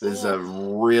 Oh, This is a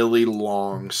really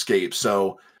long scape,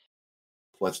 so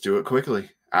let's do it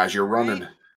quickly. As you're running,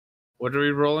 What are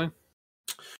we rolling?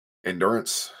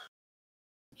 endurance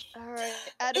all right.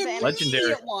 At advantage. Legendary.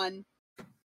 Immediate one.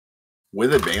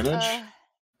 with advantage.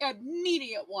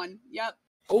 Immediate one. Yep.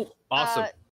 Oh, awesome.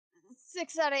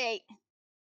 6 out of 8.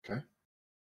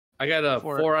 I got a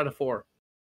 4 out of 4.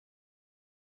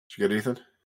 Did you get Ethan?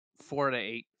 4 to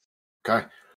 8. Okay.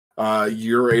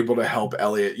 You're able to help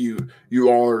Elliot. You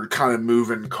all are kind of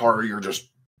moving car. You're just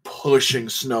pushing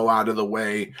snow out of the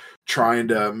way, trying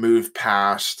to move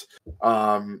past.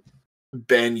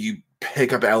 Ben, you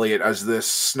pick up Elliot as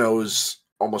this snow's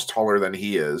almost taller than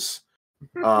he is,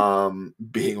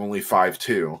 being only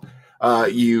 5'2".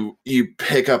 You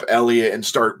pick up Elliot and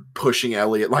start pushing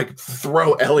Elliot, like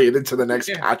throw Elliot into the next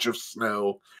patch of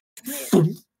snow.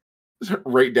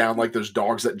 Right down like those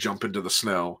dogs that jump into the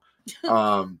snow.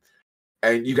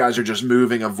 And you guys are just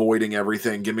moving, avoiding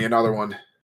everything. Give me another one.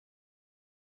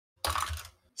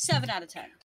 7 out of 10.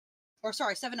 Or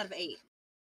sorry, 7 out of 8.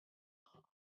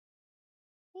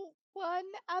 1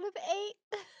 out of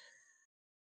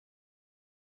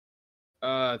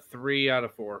 8. 3 out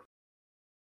of 4.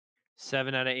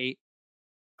 7 out of 8.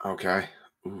 Okay.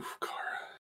 Oof,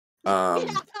 Cara.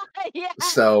 Yeah.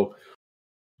 So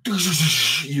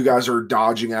you guys are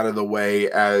dodging out of the way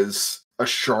as a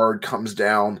shard comes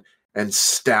down and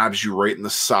stabs you right in the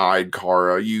side,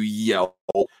 Cara. You yell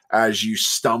as you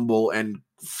stumble and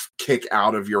kick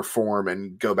out of your form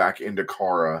and go back into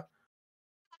Cara.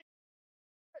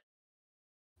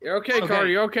 You're okay, Cara.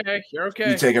 You're okay. You're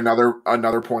okay. You take another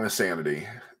point of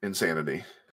insanity.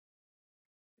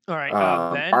 All right,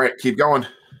 Ben. All right, keep going.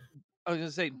 was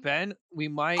gonna say, Ben, we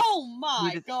might. Oh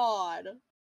my to- god.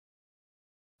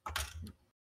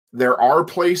 There are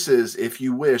places, if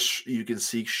you wish, you can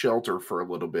seek shelter for a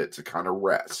little bit to kind of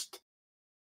rest.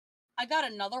 I got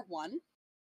another one.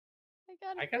 I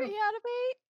got a I got a- 3 out of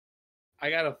 8. I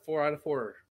got a 4 out of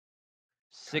 4.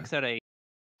 6 out of 8.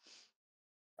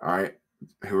 All right.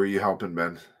 Who are you helping,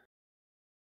 Ben?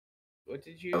 What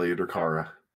did you? Elliot or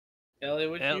Kara?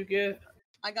 Elliot, what did you get?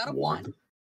 I got a 1.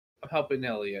 I'm helping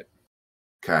Elliot.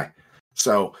 Okay.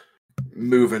 So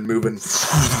moving.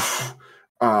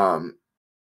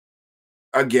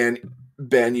 Again,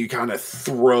 Ben, you kind of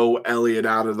throw Elliot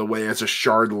out of the way as a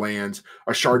shard lands.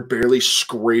 A shard barely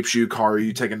scrapes you, Kara.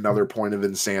 You take another point of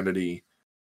insanity.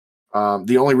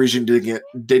 The only reason you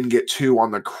didn't get 2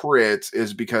 on the crit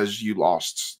is because you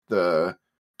lost the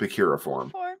Bakura form.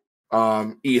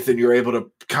 4. Ethan, you're able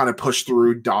to kind of push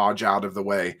through, dodge out of the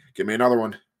way. Give me another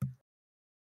one.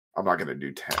 I'm not going to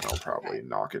do 10. I'll probably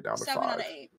knock it down to 7 5. out of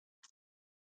 8.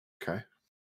 Okay.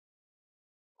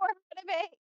 4 out of 8.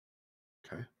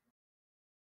 Okay.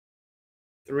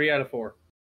 3 out of 4.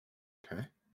 Okay.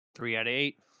 3 out of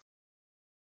 8.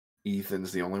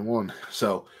 Ethan's the only one.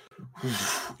 So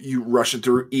you rushing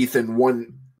through. Ethan,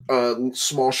 one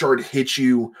small shard hits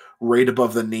you right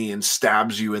above the knee and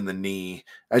stabs you in the knee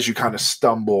as you kind of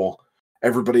stumble.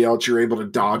 Everybody else, you're able to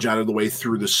dodge out of the way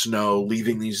through the snow,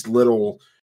 leaving these little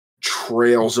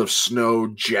trails of snow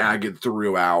jagged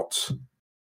throughout.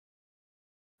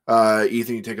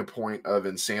 Ethan, you take a point of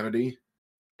insanity.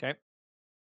 Okay.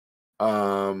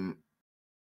 All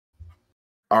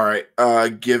right.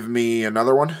 Give me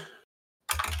another one.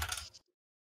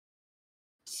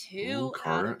 2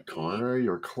 out of 8. Kara,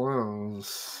 you're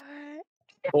close.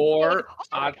 4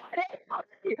 out.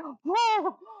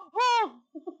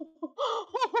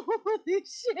 Holy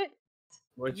shit.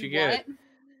 What you get?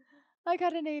 I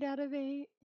got an 8 out of 8.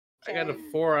 I got a Okay.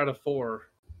 4 out of 4.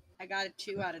 I got a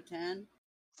 2 out of 10.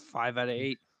 5 out of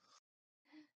 8.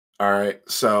 All right.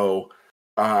 So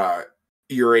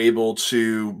you're able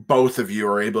to, both of you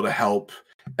are able to help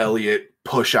Elliot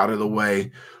push out of the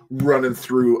way, running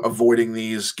through, avoiding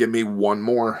these. Give me one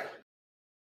more.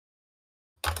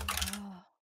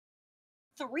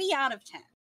 3 out of 10.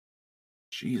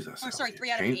 Jesus. Oh, sorry, Elliot.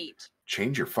 3 out of 8.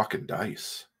 Change your fucking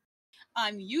dice.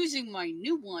 I'm using my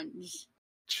new ones.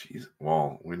 Jeez.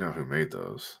 Well, we know who made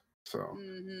those. So,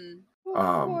 Mm-hmm.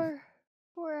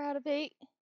 4 out of 8.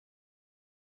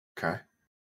 okay.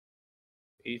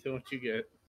 Ethan, what you get?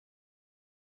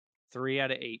 3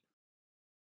 out of 8.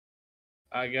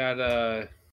 I got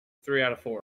 3 out of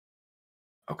 4.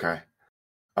 Okay.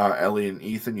 Ellie and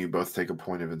Ethan, you both take a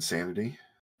point of insanity.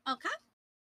 Okay.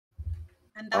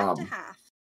 I'm back to Um, half.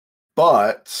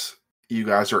 But you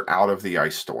guys are out of the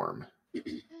ice storm.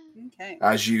 Okay.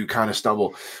 As you kind of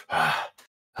stumble,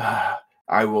 I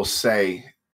will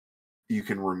say you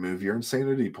can remove your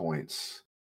insanity points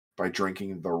by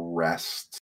drinking the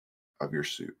rest of your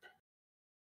soup.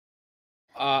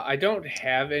 I don't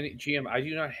have any GM. I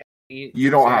do not have any. You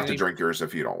don't have to sanity. drink yours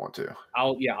if you don't want to.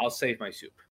 I'll save my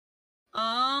soup.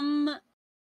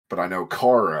 But I know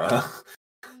Kara.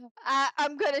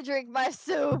 I'm gonna drink my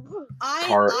soup.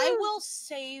 I will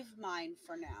save mine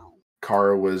for now.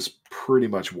 Kara was pretty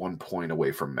much 1 point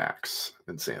away from max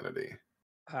insanity.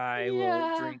 I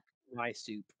will drink my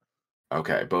soup.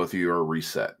 Okay, both of you are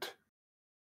reset.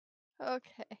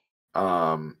 Okay.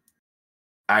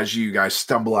 As you guys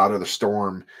stumble out of the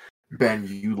storm, Ben,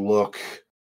 you look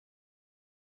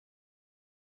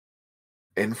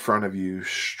in front of you,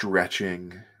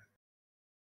 stretching,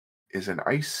 is an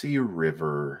icy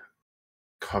river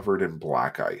covered in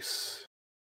black ice.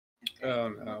 Oh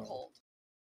I'm no. cold.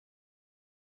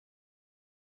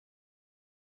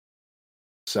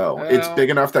 So it's big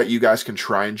enough that you guys can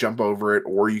try and jump over it,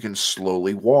 or you can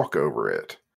slowly walk over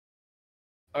it.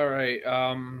 All right.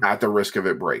 At the risk of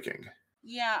it breaking.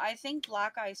 Yeah, I think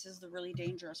black ice is the really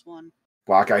dangerous one.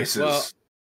 Black ice is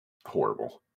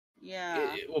horrible.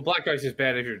 Yeah. Well, black ice is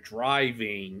bad if you're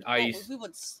driving. Ice. We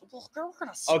would. We're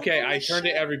gonna. Slip Okay, on I this turned to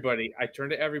shit. everybody.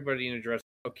 And addressed.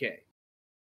 Okay.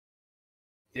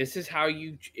 This is how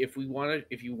you. If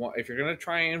you're gonna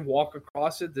try and walk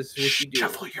across it, this is what you do.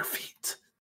 Shuffle your feet.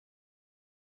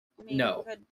 I mean, No.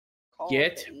 we could call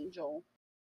Get- it the angel.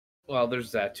 Well,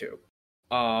 there's that too.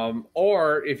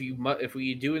 Or if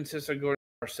we do insist on going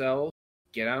ourselves,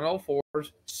 get on all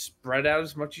fours, spread out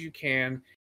as much as you can,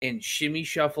 and shimmy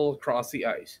shuffle across the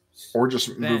ice. Or just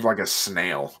move Ben. like a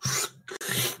snail.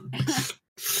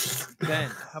 Ben,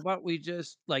 how about we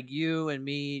just, like, you and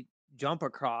me jump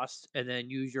across and then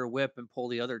use your whip and pull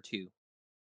the other two?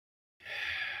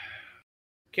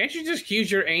 Can't you just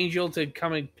use your angel to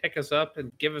come and pick us up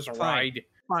and give us a ride?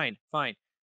 Fine.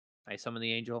 I summon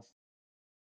the angel.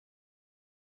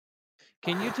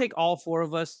 Can you take all 4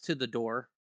 of us to the door?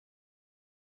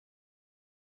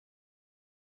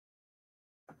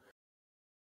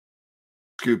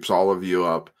 Scoops all of you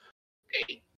up.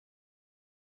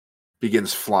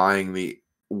 Begins flying the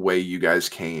way you guys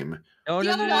came. No.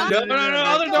 Other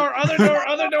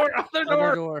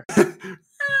door.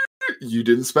 You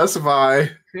didn't specify.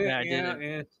 Yeah, I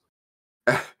didn't.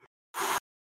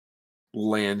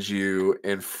 Lands you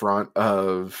in front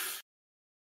of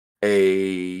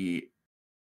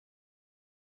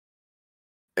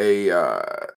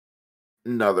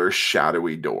another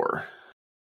shadowy door.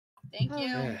 Thank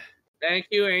you. Thank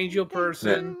you, angel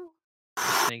person.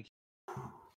 Thank you.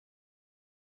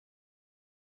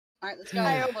 All right, let's go.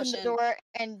 I open the door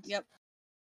and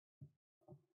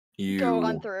You go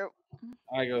on through.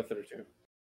 I go through too.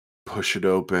 push it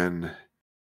open.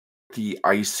 The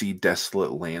icy,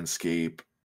 desolate landscape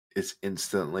is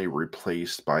instantly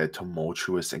replaced by a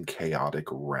tumultuous and chaotic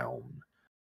realm.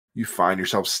 You find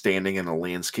yourself standing in a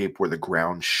landscape where the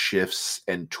ground shifts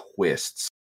and twists.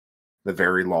 The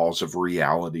very laws of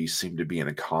reality seem to be in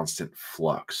a constant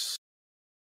flux.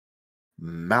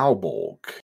 Malbolg,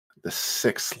 the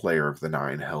 6th layer of the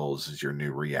 9 Hells, is your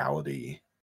new reality.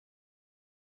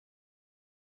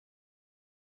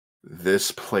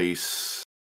 This place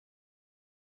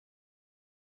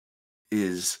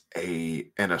is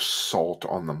an assault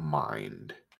on the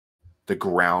mind. The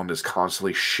ground is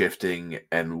constantly shifting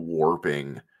and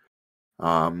warping.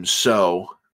 So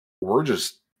we're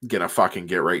just gonna fucking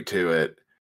get right to it.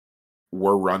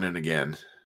 We're running again.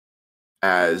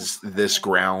 As this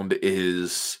ground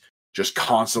is just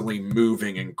constantly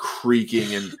moving and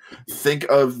creaking, and think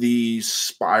of the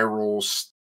spiral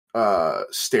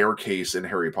staircase in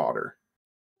Harry Potter.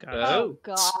 Oh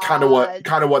god. It's kind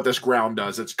of what this ground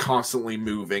does. It's constantly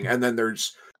moving, and then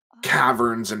there's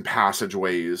caverns and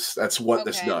passageways. That's what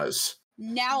this does.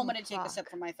 Now I'm gonna take a sip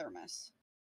from my thermos.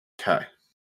 Okay.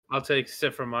 I'll take a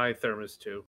sip from my thermos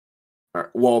too. All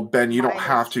right. Well, Ben, you don't Mine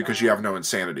have is to because you have no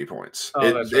insanity points. Oh,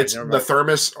 that's right. It's Never the mind.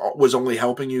 thermos was only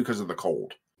helping you because of the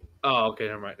cold. Oh, okay.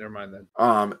 Never mind then.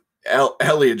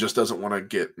 Elliot just doesn't want to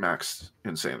get max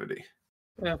insanity.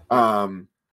 Yeah. All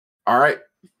right.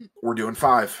 We're doing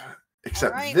 5.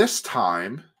 Except right. this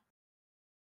time,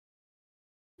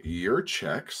 your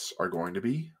checks are going to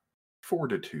be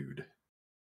fortitude.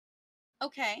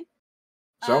 Okay.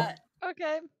 So?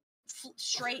 Okay.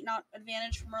 Straight, not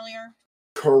advantage from earlier.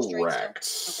 Correct.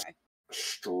 Okay.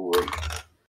 Straight.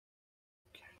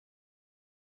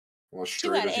 Well,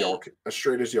 Two out of as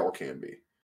straight as y'all can be.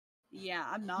 Yeah,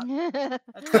 I'm not.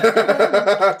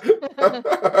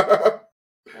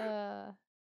 uh,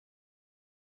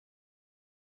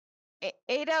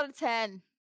 8 out of 10.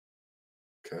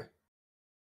 Okay.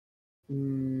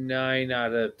 9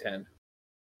 out of 10.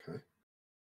 Okay.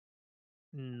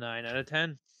 9 out of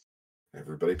 10.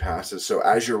 Everybody passes. So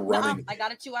as you're running, I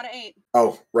got a 2 out of 8.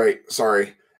 Oh, right.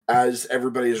 Sorry. As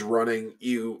everybody is running,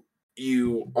 you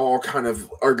all kind of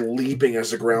are leaping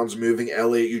as the ground's moving.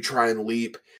 Elliot, you try and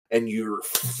leap, and your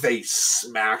face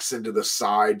smacks into the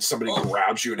side. Somebody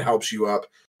grabs you and helps you up.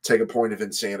 Take a point of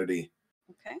insanity.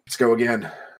 Okay. Let's go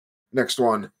again. Next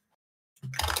one.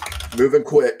 Moving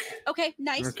quick. Okay,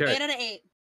 nice. Okay. 8 out of 8.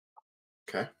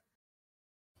 Okay.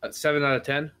 7 out of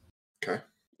 10. Okay.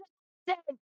 10.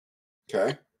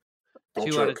 Okay. Don't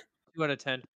 2 choke. out of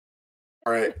 10.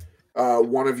 All right.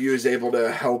 One of you is able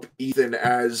to help Ethan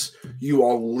as you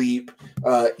all leap.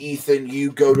 Ethan,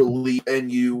 you go to leap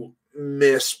and you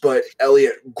miss, but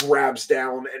Elliot grabs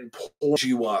down and pulls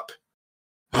you up.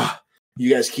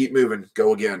 You guys keep moving.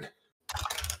 Go again.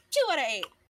 2 out of 8.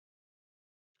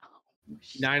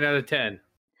 9 out of 10.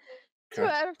 2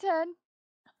 out of 10.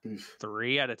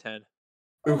 3 out of 10.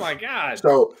 Oh my god.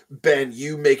 So, Ben,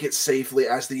 you make it safely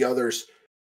as the others,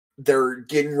 they're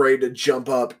getting ready to jump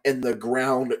up and the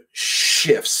ground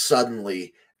shifts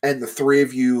suddenly. And the 3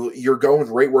 of you, you're going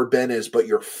right where Ben is, but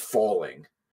you're falling.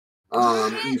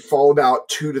 You fall about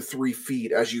 2 to 3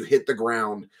 feet as you hit the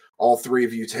ground. All 3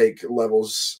 of you take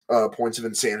points of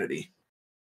insanity.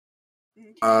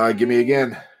 Give me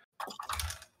again.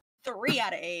 3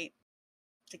 out of 8.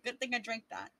 It's a good thing I drank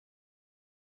that.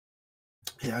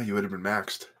 Yeah, you would have been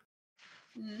maxed.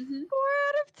 4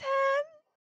 out of 10.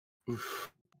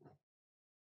 Oof.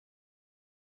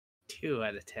 2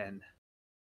 out of 10.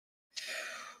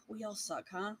 We all suck,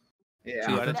 huh? Yeah.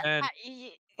 2 out of 10.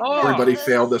 Everybody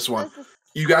failed this one.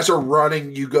 You guys are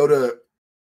running. You go to,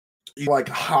 you like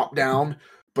hop down,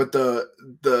 but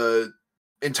the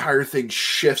entire thing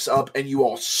shifts up, and you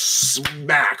all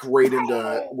smack right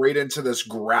into this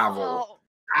gravel. Oh,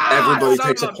 Everybody son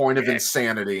takes of a point of bitch.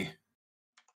 insanity.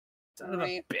 Son of a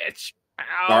Right. bitch.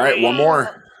 All right, one Owie.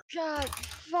 more. God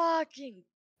fucking.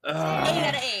 8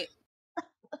 out of 8.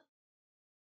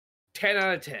 10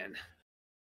 out of 10.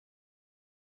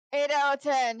 8 out of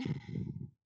 10.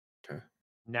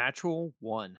 Natural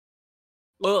 1.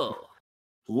 Ugh.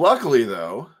 Luckily,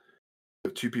 though, we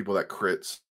have 2 people that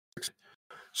crits.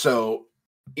 So,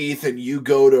 Ethan, you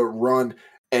go to run,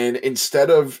 and instead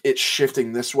of it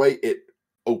shifting this way, it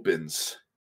opens.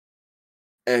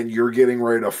 And you're getting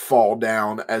ready to fall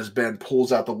down as Ben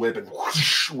pulls out the whip and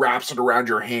whoosh, wraps it around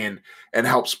your hand and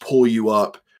helps pull you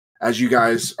up as you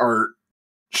guys are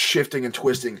shifting and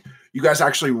twisting. You guys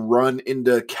actually run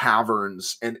into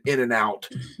caverns and in and out,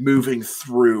 moving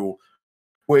through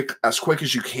as quick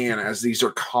as you can, as these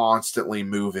are constantly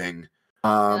moving.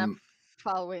 I'm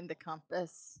following the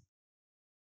compass.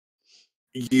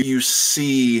 You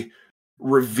see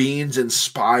ravines and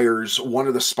spires. One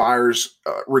of the spires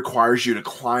requires you to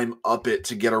climb up it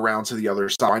to get around to the other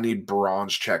side. I need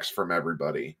bronze checks from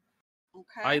everybody.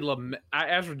 Okay.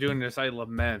 As we're doing this, I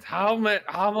lament. How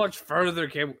much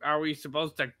further are we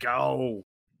supposed to go?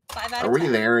 5 out Are of we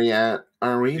 10. there yet?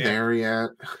 Are we Yeah. there yet?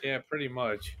 Yeah, pretty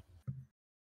much.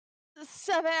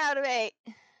 7 out of 8.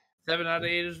 7 out of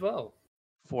 8 as well.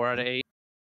 4 out of 8.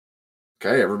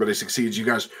 Okay, everybody succeeds. You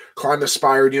guys climb the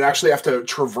spire, and you actually have to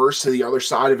traverse to the other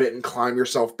side of it and climb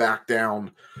yourself back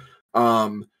down.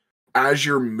 As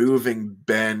you're moving,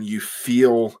 Ben, you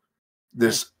feel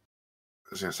this.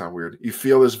 This is gonna sound weird. You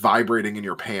feel this vibrating in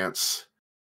your pants.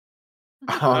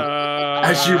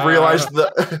 As you realize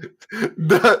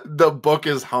the book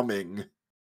is humming.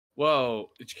 Whoa!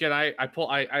 Can I pull?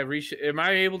 I reach. Am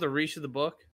I able to reach the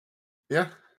book? Yeah.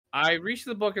 I reached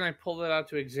the book and I pulled it out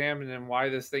to examine and why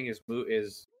this thing is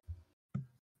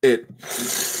It.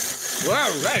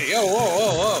 Whoa! Right!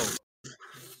 Whoa!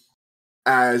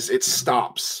 As it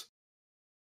stops.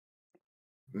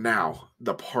 Now,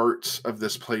 the part of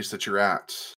this place that you're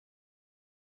at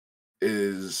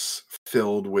is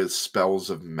filled with spells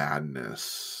of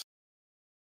madness.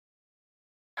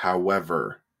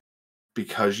 However,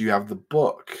 because you have the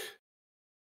book,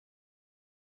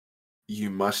 you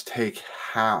must take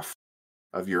half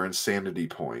of your insanity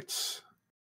points.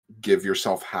 Give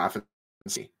yourself half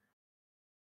insanity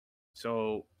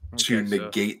So to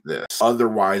negate this.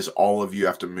 Otherwise, all of you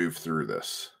have to move through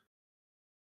this.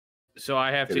 So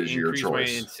I have It to is your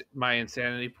increase choice. my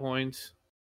insanity points.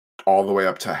 All the way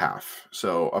up to half.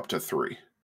 So up to 3.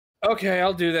 Okay,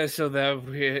 I'll do that so that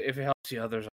if it helps the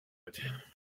others, I'll do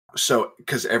it. So,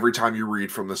 because every time you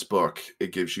read from this book,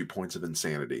 it gives you points of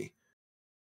insanity.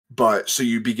 But so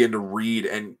you begin to read,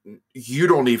 and you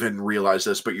don't even realize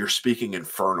this, but you're speaking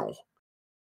infernal.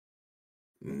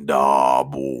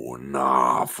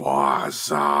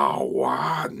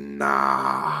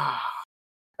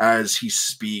 As he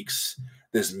speaks,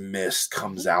 this mist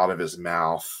comes out of his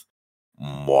mouth.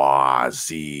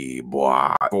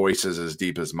 Voices as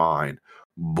deep as mine.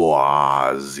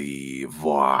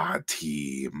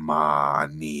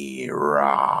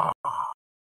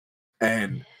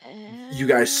 And you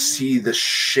guys see the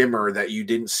shimmer that you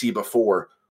didn't see before.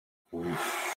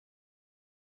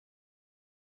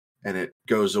 And it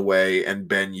goes away, and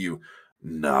Ben, you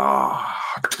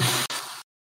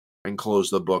and close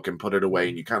the book and put it away,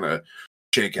 and you kind of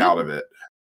shake out of it.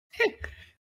 Hey,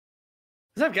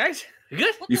 what's up, guys? You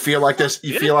good? You feel like this.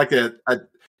 You feel like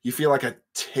you feel like a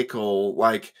tickle,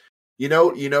 like you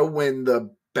know when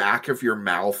the back of your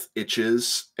mouth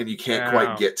itches and you can't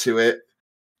quite get to it.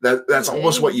 That's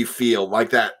almost what you feel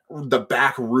like. That the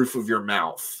back roof of your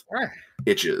mouth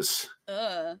itches.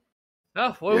 Ugh.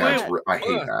 Oh, I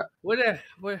hate that. What are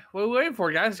we waiting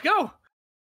for, guys? Go.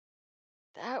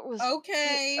 That was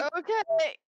Okay.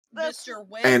 Okay. That's Mr.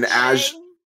 Witch. And as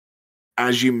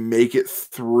you make it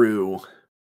through,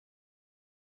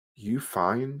 you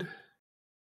find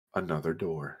another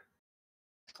door.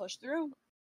 Push through.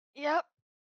 Yep.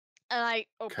 And I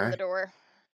open the door.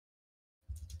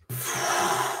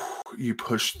 You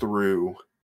push through.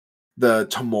 The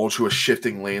tumultuous,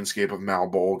 shifting landscape of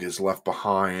Malbolg is left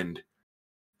behind,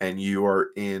 and you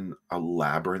are in a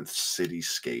labyrinth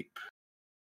cityscape.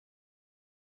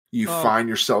 You find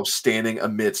yourself standing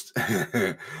amidst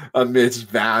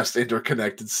vast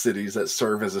interconnected cities that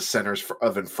serve as the centers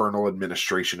of infernal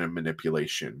administration and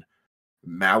manipulation.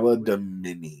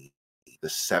 Maladamini, the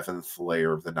 7th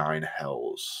layer of the 9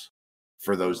 hells.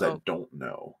 For those that don't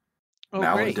know,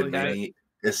 Maladamini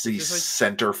is the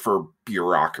center for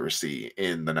bureaucracy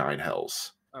in the 9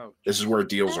 hells. Oh, this is where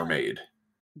deals are made.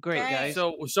 Great, Okay. guys.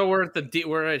 So we're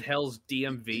at Hell's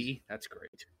DMV. That's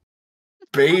great.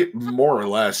 More or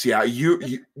less, yeah.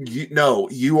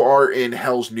 You are in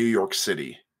Hell's New York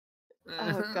City.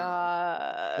 Oh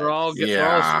god. We're all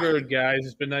Yeah. screwed, guys.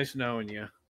 It's been nice knowing you.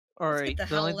 All Let's right. get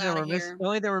the The only hell thing outta we're here. the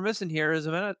only thing we're missing here is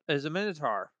a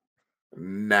Minotaur.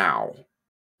 Now,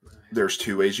 there's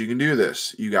two ways you can do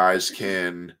this. You guys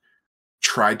can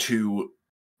try to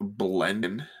blend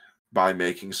in by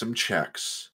making some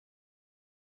checks.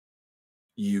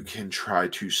 You can try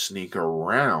to sneak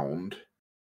around,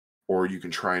 or you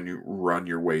can try and run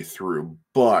your way through.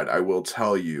 But I will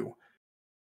tell you,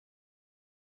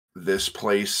 this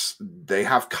place, they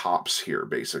have cops here,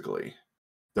 basically.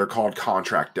 They're called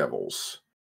contract devils,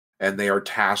 and they are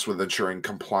tasked with ensuring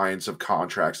compliance of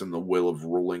contracts and the will of the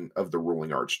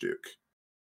ruling archduke.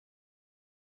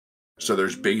 So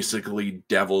there's basically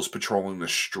devils patrolling the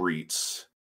streets.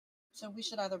 So we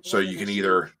should either. So you can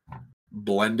either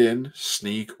blend in,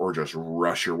 sneak, or just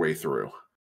rush your way through.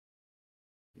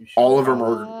 All of them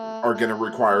are going to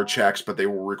require checks, but they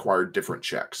will require different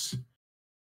checks.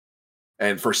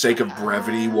 And for sake of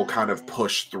brevity, we'll kind of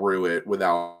push through it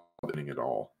without doing it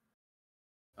all.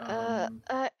 I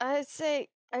say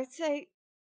it's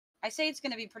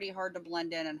going to be pretty hard to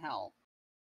blend in hell.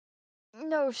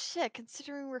 no shit.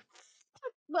 Considering we're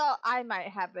well, I might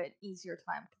have an easier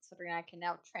time considering I can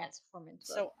now transform into.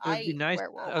 So It would be nice.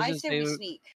 werewolf. I say we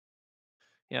sneak.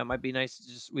 Yeah, it might be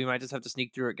nice. We might just have to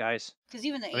sneak through it, guys. Because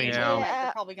even the I mean, angel, yeah.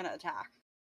 they're probably going to attack.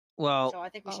 Well, So I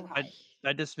think we should Oh, hide.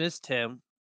 I dismissed him,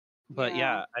 but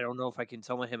yeah, I don't know if I can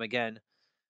summon him again.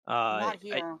 Not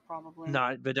here, probably.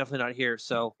 But definitely not here.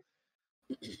 So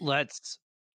let's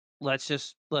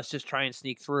just try and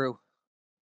sneak through.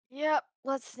 Yep,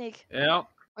 let's sneak. Yeah.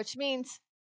 Which means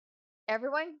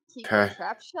everyone keep Okay. your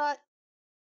trap shut.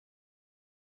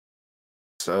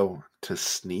 So to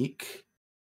sneak,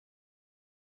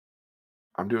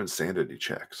 I'm doing sanity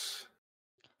checks.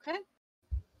 Okay.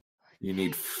 You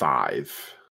need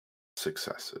 5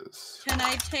 successes. Can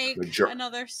I take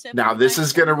another sip? Now of this my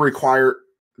is going to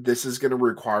essence?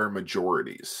 require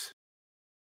majorities.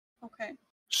 Okay.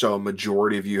 So a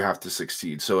majority of you have to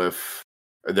succeed. So if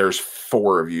there's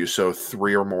 4 of you, so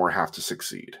 3 or more have to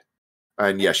succeed.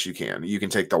 And yes, you can. You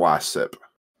can take the last sip.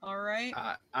 All right.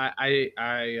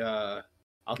 I'll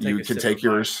take. You a can sip take of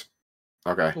mine. yours.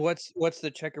 Okay. What's the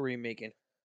check are we making?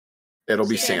 It'll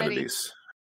be Sanity. sanities.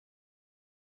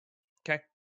 Okay.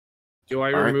 Do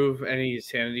I All right. remove any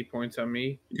sanity points on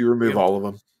me? You remove Yep. all of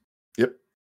them. Yep.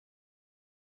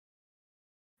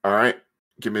 All right.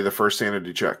 Give me the first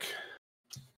sanity check.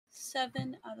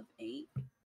 7 out of 8.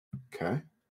 Okay.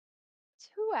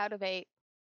 2 out of 8.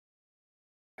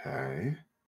 Okay.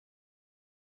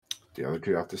 The other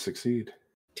 2 have to succeed.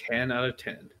 10 out of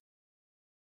 10.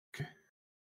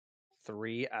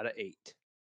 3 out of 8.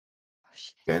 Oh,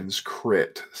 shit. Ben's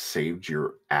crit saved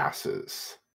your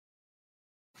asses.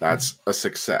 That's a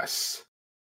success.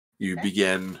 You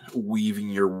begin weaving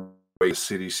your way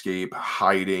to the cityscape,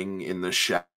 hiding in the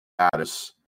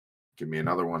shadows. Give me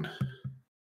another one.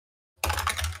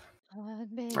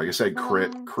 Like I said,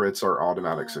 crits are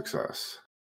automatic success.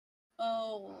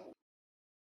 Oh.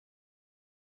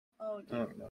 Oh, dear. Oh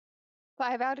no.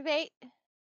 5 out of 8.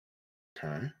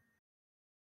 Okay.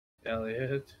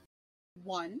 Elliot.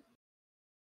 1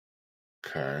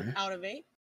 Okay. out of 8.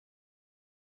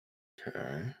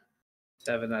 Okay.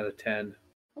 7 out of 10.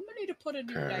 I'm gonna need to put a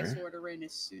new dice order in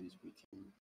as soon as we can.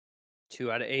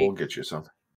 2 out of 8. We'll get you some.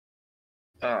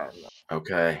 Oh,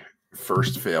 Okay.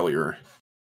 First failure.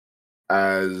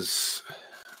 As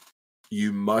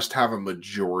you must have a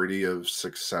majority of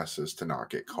successes to not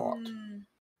get caught.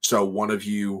 So one of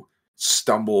you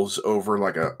stumbles over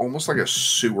almost like a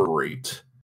sewer grate,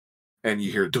 and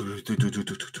you hear,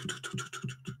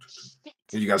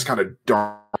 and you guys kind of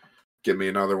darn. Give me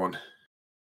another one.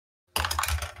 8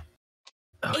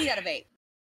 out of 8.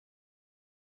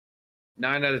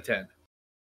 9 out of 10.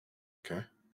 Okay.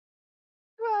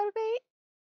 2 out of 8.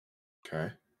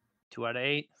 Okay. 2 out of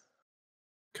 8.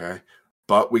 Okay.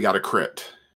 But we got a crit.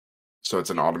 So it's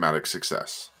an automatic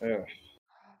success. Ugh.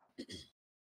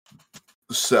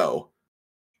 So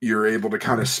you're able to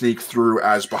kind of sneak through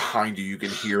as behind you can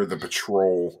hear the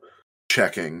patrol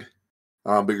checking.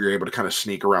 But you're able to kind of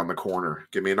sneak around the corner.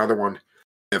 Give me another one. You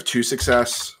have 2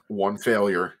 success, 1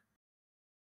 failure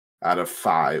out of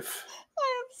 5.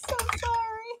 I am so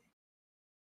sorry.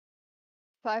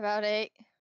 5 out of 8.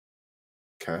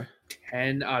 Okay.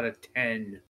 10 out of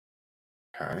 10.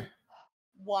 Okay.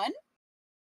 1.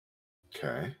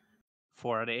 Okay.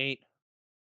 4 out of 8.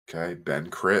 Okay. Ben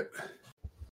crit.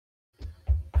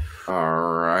 All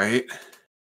right.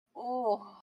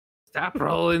 Oh. Stop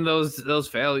rolling those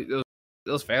failures.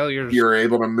 You're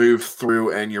able to move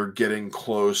through, and you're getting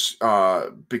close.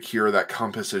 Bakir, that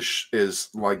compass is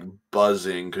like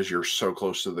buzzing because you're so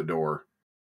close to the door.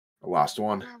 The last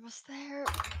one. We're almost there.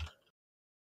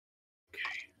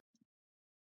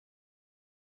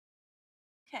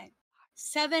 Okay.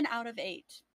 7 out of 8.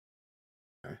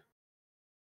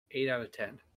 8 out of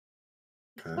 10.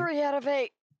 Okay. 3 out of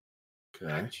 8.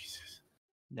 Okay. Jesus.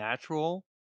 Natural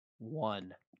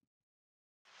 1.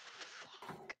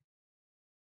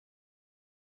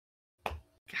 God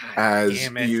As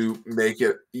damn it. you make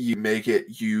it,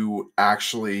 you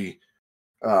actually,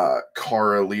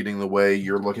 Kara leading the way,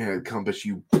 you're looking at the compass,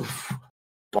 you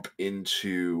bump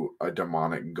into a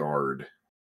demonic guard.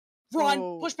 Run!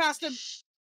 Oh, Push past him!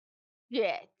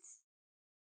 Yeah.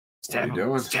 What are you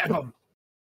doing? Stab him.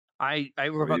 I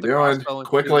What whip are out you the doing? crossbow and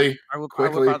Quickly, shoot him. I whip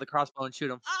quickly. out the crossbow and shoot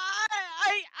him.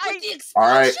 With the All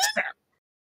right. explosion?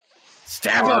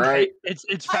 Stab All him. right.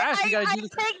 It's fast. You gotta do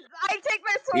this. I take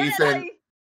my sword Ethan. and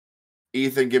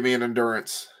Ethan, give me an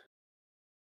endurance.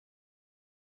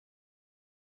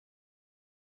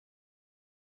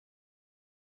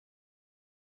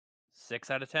 Six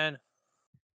out of 10.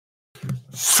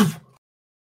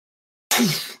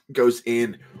 Goes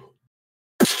in,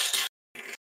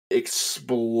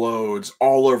 explodes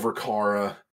all over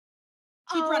Kara.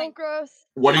 Keep running. gross.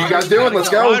 What are you Run, guys keep doing? running, Let's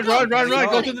go. go. Run. Keep Go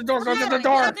running. to the door. Go Keep to the running.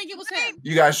 door. I think it was him.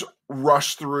 You guys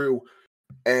rush through,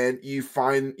 and you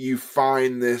find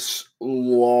this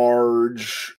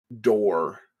large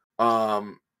door.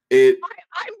 I'm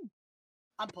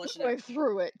I'm pushing going it.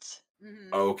 through it.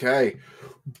 Mhm. Okay.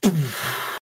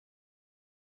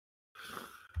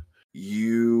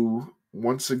 You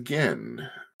once again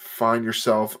find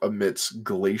yourself amidst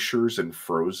glaciers and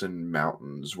frozen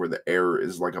mountains where the air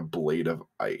is like a blade of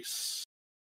ice.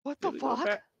 What the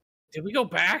fuck? Did we go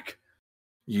back?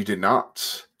 You did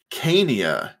not.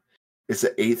 Cania is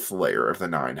the 8th layer of the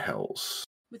 9 hells.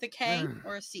 With a K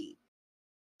or a C?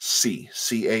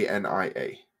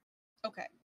 Cania. Okay.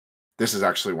 This is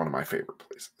actually one of my favorite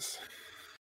places.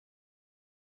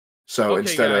 So Okay,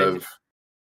 instead guys. of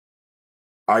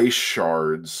ice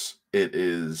shards, it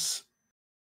is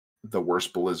the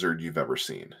worst blizzard you've ever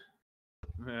seen.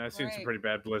 Yeah, I've seen some Right. pretty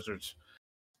bad blizzards.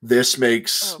 This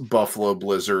makes Oh, fuck. Buffalo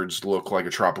blizzards look like a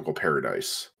tropical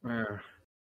paradise.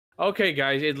 Okay,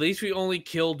 guys. At least we only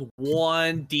killed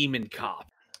one demon cop,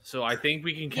 so I think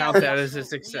we can count that as a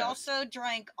success. We also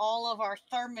drank all of our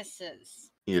thermoses.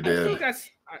 You I still did. got.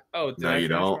 Did No, I you finish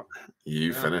don't. one?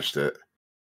 You No. finished it.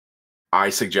 I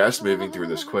suggest moving through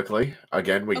this quickly.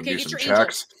 Again, we can Okay, do get some your angel.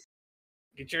 checks.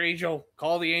 Get your angel.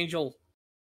 Call the angel.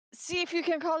 See if you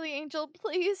can call the angel,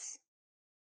 please.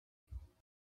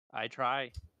 I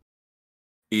try.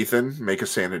 Ethan, make a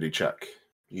sanity check.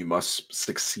 You must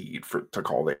succeed to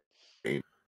call the angel.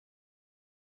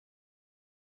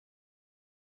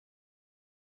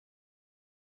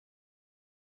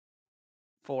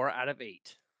 Four out of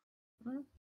 8.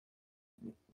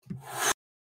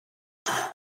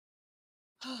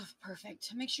 Oh,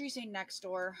 perfect. Make sure you say next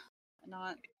door,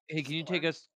 not. Hey, can you take door.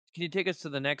 us? Can you take us to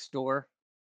the next door?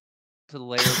 To the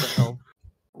layer of the hill.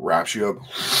 Wraps you up,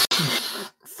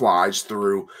 flies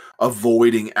through,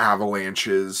 avoiding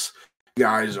avalanches. You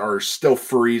guys are still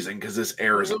freezing because this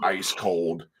air is ice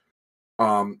cold.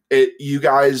 You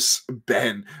guys,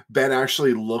 Ben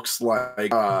actually looks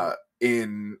like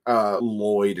in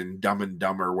Lloyd and Dumb and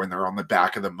Dumber when they're on the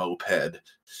back of the moped.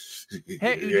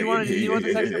 Hey, you want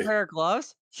this extra pair of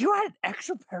gloves? You had an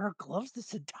extra pair of gloves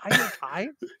this entire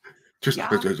time? Just, Yeah.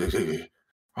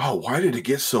 oh, why did it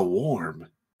get so warm?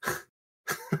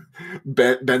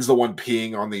 Ben's the one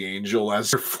peeing on the angel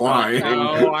as they're flying.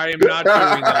 No, I am not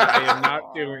doing that. I am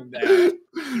not doing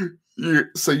that.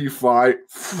 So you fly,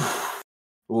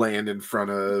 land in front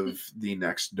of the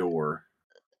next door.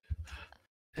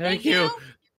 Thank you.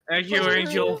 Thank you, Pleasure.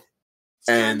 angel. It's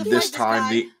time And to this fight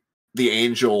time guy. the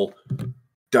angel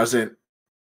doesn't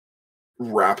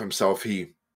wrap himself. You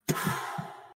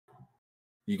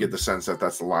get the sense that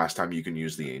that's the last time you can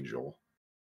use the angel.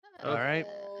 All right.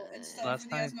 It's time Last for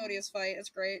the time. Asmodeus fight. It's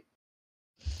great.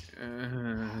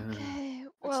 Okay,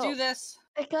 Let's well, do this.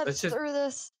 I got let's just- through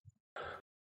this.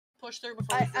 Push through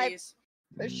before we I- freeze.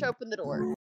 Push open the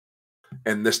door.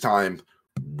 And this time,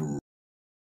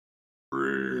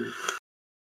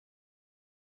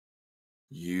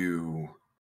 you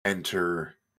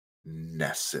enter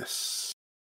Nessus,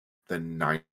 the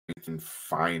 9th and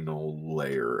final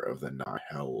layer of the 9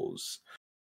 hells.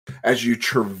 As you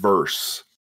traverse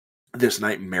this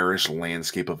nightmarish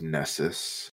landscape of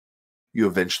Nessus, you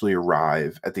eventually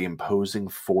arrive at the imposing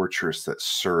fortress that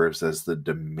serves as the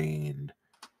domain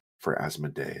for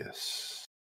Asmodeus,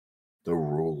 the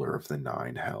ruler of the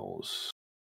 9 hells.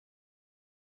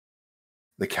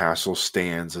 The castle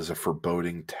stands as a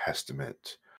foreboding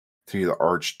testament to the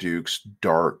Archduke's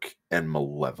dark and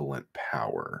malevolent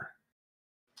power.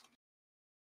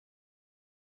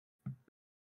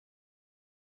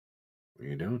 What are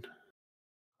you doing?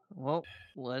 Well,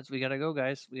 we gotta go,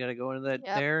 guys. We gotta go into that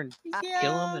Yep. there and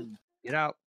kill him and get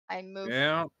out. I move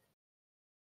Yeah.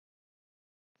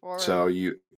 forward. So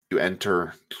you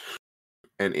enter,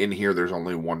 and in here there's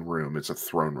only one room. It's a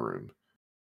throne room.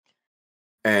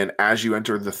 And as you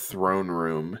enter the throne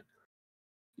room,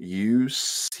 you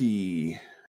see,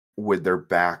 with their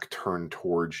back turned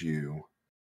towards you,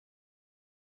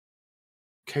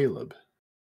 Caleb.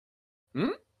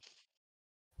 Hmm?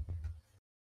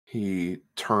 He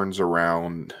turns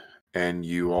around and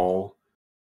you all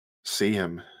see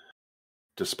him,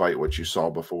 despite what you saw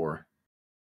before.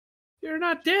 You're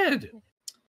not dead.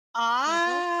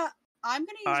 I'm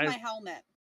gonna use I- my helmet.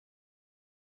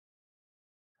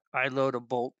 I load a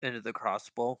bolt into the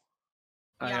crossbow.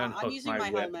 I Yeah, I'm unhooked using my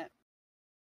my whip. helmet.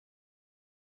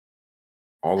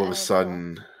 All of a I pull.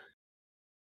 sudden,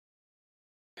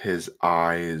 his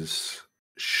eyes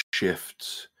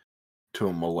shift to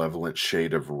a malevolent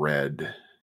shade of red.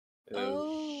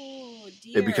 Oh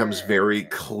dear. It becomes very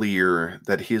clear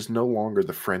that he is no longer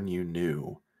the friend you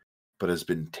knew, but has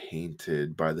been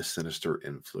tainted by the sinister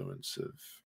influence of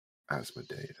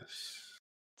Asmodeus.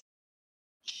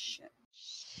 Shit.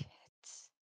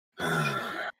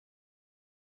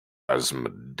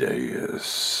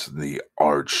 Asmodeus, the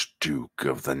Archduke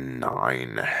of the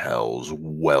 9 hells,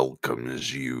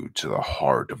 welcomes you to the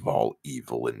heart of all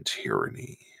evil and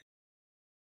tyranny.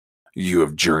 You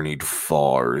have journeyed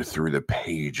far through the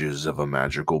pages of a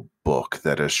magical book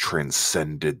that has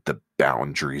transcended the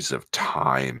boundaries of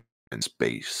time and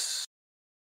space.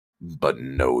 But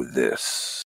know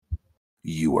this.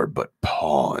 You are but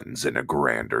pawns in a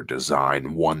grander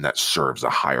design, one that serves a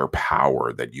higher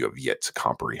power that you have yet to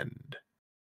comprehend.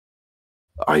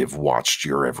 I have watched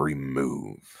your every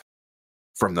move,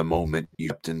 from the moment you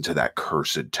stepped into that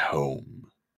cursed tome.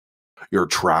 Your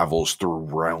travels through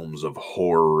realms of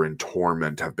horror and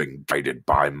torment have been guided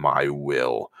by my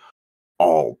will,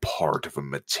 all part of a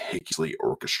meticulously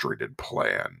orchestrated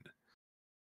plan.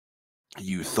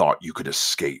 You thought you could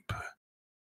escape.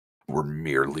 We're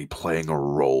merely playing a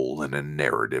role in a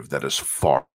narrative that is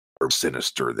far more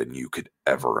sinister than you could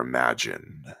ever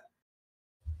imagine.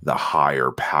 The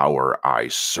higher power I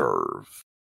serve,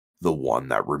 the one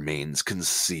that remains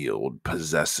concealed,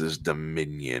 possesses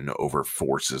dominion over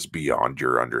forces beyond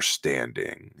your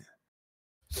understanding.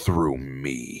 Through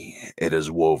me, it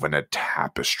has woven a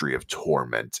tapestry of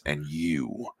torment, and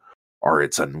you are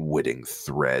its unwitting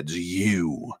threads.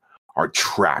 You are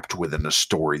trapped within a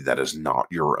story that is not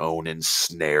your own,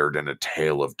 ensnared in a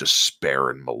tale of despair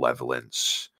and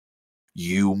malevolence.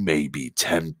 You may be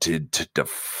tempted to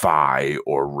defy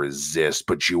or resist,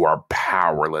 but you are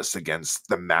powerless against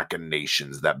the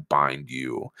machinations that bind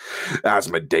you.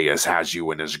 Asmodeus has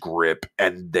you in his grip,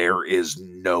 and there is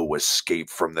no escape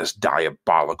from this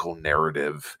diabolical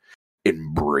narrative.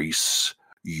 Embrace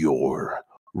your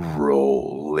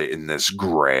role in this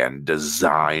grand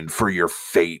design, for your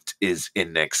fate is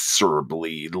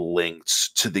inexorably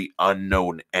linked to the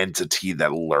unknown entity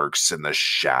that lurks in the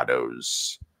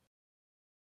shadows.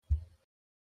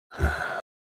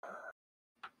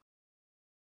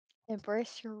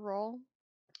 Embrace your role?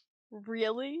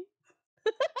 Really?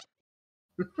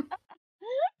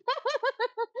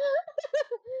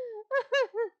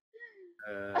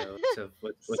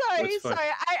 What's fun? Sorry.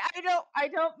 I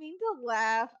don't mean to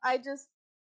laugh.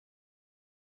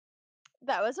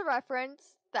 That was a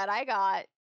reference that I got.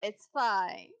 It's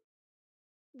fine.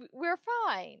 We're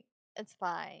fine. It's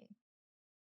fine.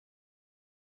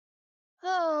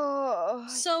 Oh.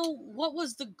 So, what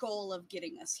was the goal of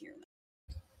getting us here?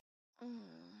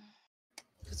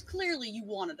 Because clearly you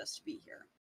wanted us to be here.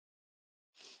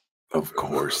 Of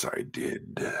course I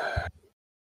did.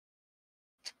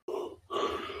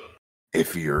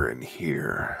 If you're in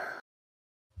here,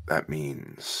 that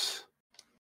means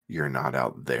you're not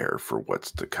out there for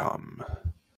what's to come.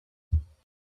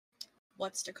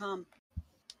 What's to come?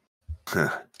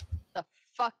 The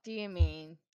fuck do you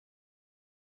mean?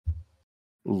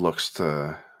 Looks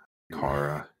to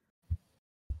Kara.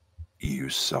 You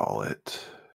saw it.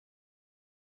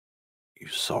 You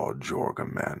saw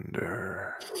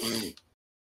Jorgamander.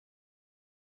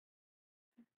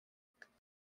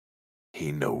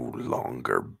 He no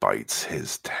longer bites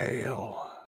his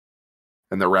tail.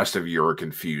 And the rest of you are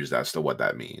confused as to what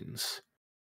that means.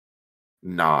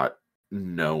 Not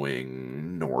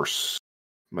knowing Norse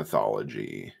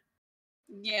mythology.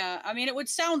 Yeah, I mean, it would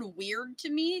sound weird to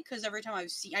me because every time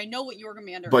I know what your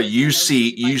commander But is. you I know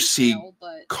see he bites his tail,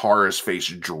 but Kara's face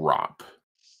drop.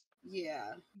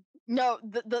 yeah. No,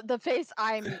 the face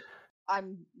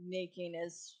I'm making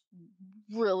is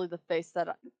really the face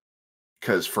that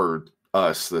Because for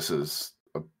us, this is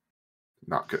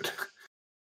not good.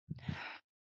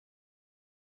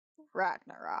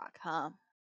 Ragnarok, huh?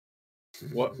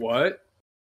 What?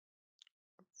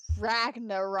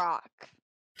 Ragnarok.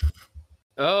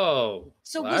 Oh,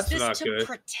 So well, was that's this not to good.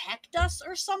 protect us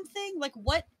or something? Like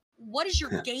what is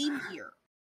your game here?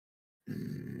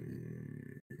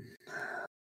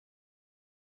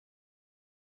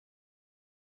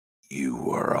 You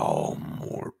are all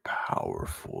more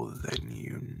powerful than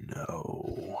you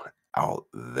know out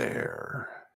there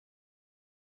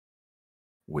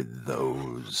with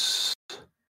those.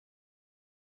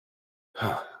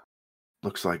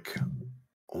 Looks like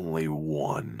only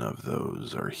one of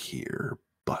those are here,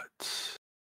 but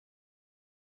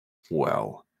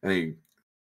well, and he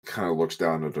kind of looks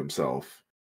down at himself.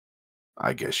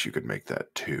 I guess you could make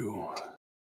that two.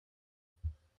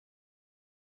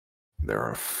 There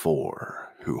are 4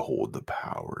 who hold the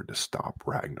power to stop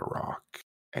Ragnarok,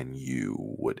 and you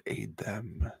would aid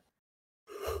them.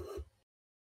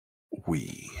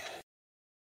 We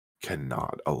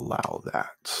cannot allow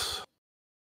that.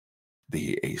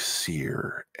 The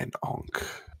Aesir and Ankh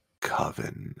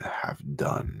Coven have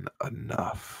done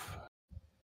enough.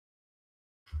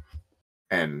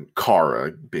 And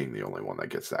Kara being the only one that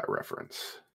gets that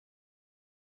reference.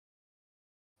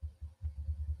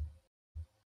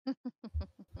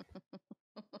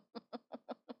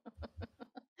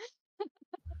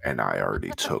 And I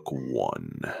already took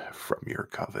 1 from your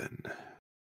coven.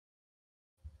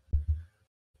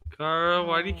 Kara,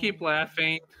 why do you keep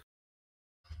laughing?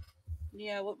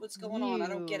 Yeah, what's going on? I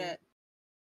don't get it.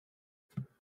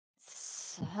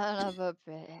 Son of a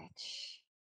bitch.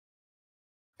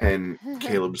 And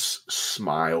Caleb's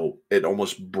smile, it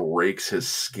almost breaks his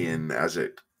skin as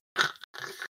it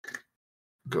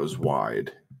goes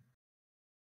wide.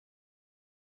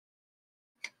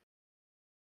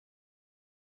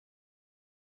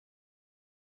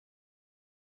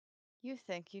 You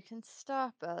think you can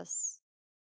stop us?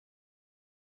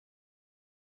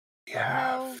 Yeah.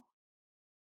 How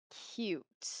cute.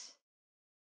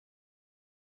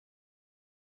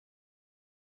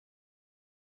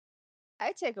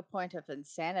 I take a point of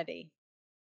insanity.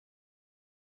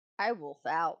 I wolf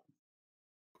out.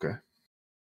 Okay.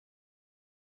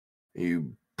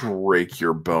 You break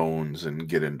your bones and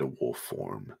get into wolf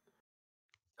form.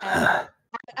 And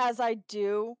as I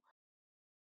do,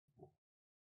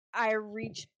 I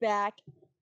reach back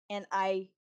and I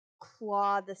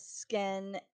claw the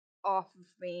skin off of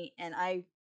me and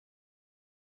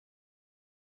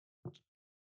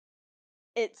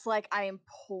it's like I am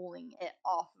pulling it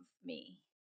off of me.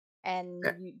 And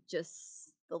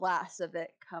the last of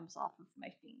it comes off of my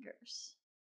fingers.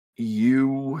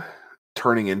 You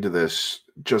turning into this,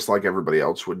 just like everybody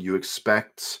else would, you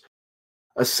expect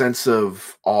a sense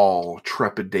of awe,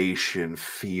 trepidation,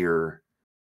 fear,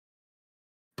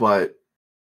 but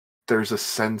there's a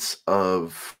sense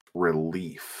of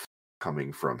relief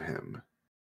coming from him.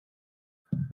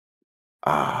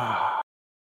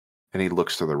 And he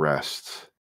looks to the rest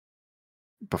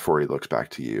before he looks back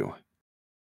to you.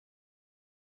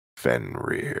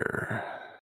 Fenrir.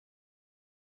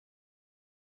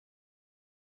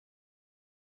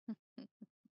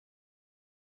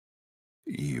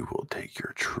 You will take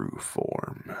your true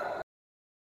form.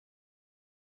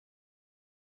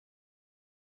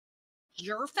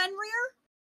 You're Fenrir?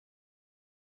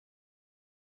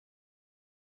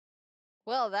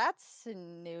 Well, that's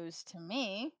news to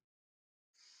me.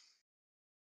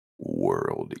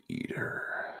 World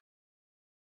Eater.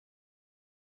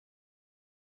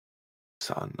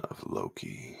 Son of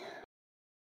Loki.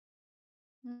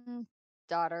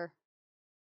 Daughter.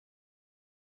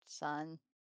 Son.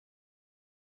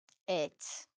 It.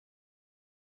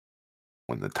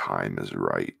 When the time is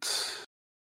right,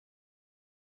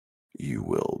 you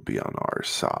will be on our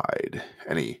side.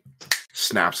 And he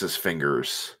snaps his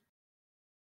fingers.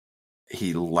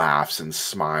 He laughs and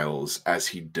smiles as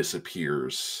he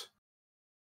disappears.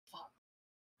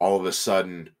 All of a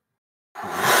sudden,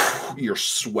 you're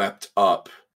swept up,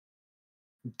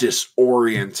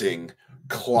 disorienting.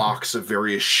 Clocks of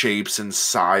various shapes and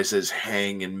sizes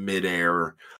hang in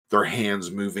midair, their hands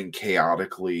moving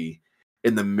chaotically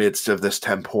in the midst of this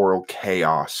temporal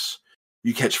chaos.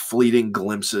 You catch fleeting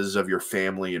glimpses of your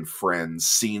family and friends,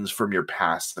 scenes from your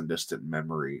past and distant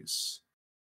memories.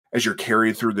 As you're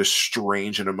carried through this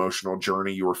strange and emotional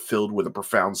journey, you are filled with a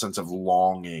profound sense of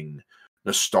longing,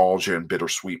 nostalgia, and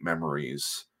bittersweet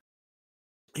memories.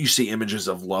 You see images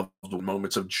of loved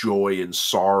moments of joy and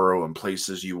sorrow and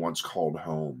places you once called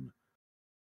home.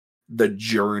 The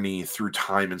journey through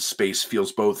time and space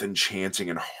feels both enchanting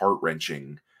and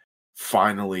heart-wrenching.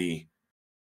 Finally,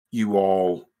 you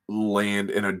all land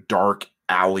in a dark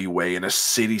alleyway in a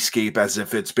cityscape as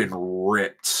if it's been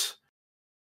ripped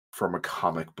from a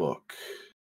comic book.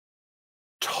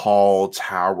 Tall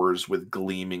towers with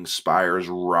gleaming spires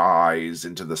rise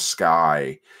into the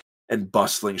sky, and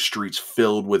bustling streets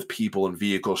filled with people and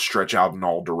vehicles stretch out in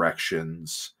all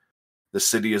directions. The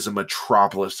city is a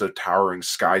metropolis of towering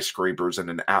skyscrapers and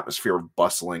an atmosphere of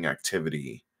bustling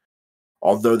activity.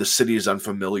 Although the city is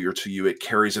unfamiliar to you, it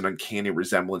carries an uncanny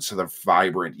resemblance to the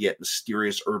vibrant yet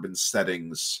mysterious urban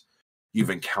settings you've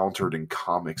encountered in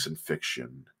comics and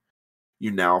fiction.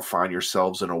 You now find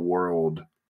yourselves in a world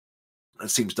that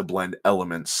seems to blend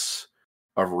elements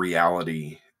of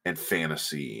reality and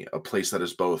fantasy, a place that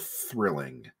is both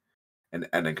thrilling and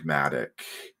enigmatic.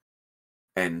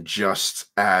 And just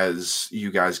as you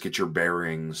guys get your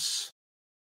bearings,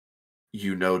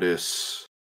 you notice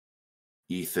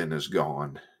Ethan is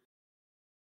gone.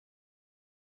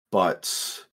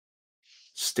 But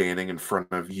standing in front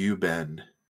of you, Ben,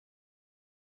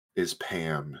 is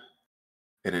Pam.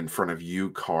 And in front of you,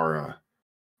 Kara,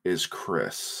 is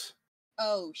Chris.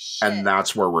 Oh, shit. And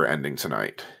that's where we're ending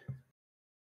tonight.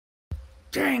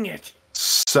 Dang it!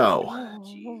 So,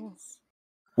 Jeez.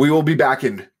 we will be back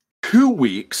in 2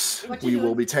 weeks. What We you will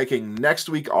doing? be taking next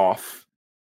week off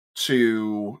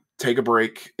to take a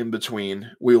break in between.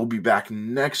 We will be back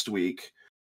next week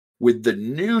with the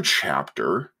new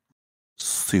chapter,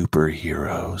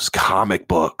 Superheroes, comic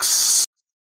books.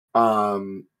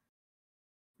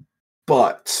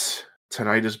 But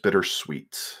tonight is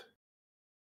bittersweet.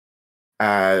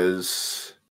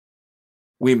 As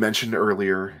we mentioned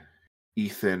earlier,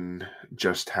 Ethan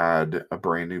just had a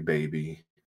brand new baby.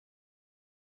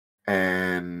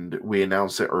 And we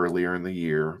announced it earlier in the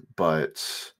year, but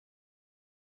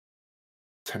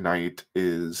tonight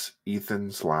is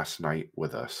Ethan's last night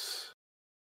with us.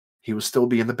 He will still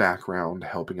be in the background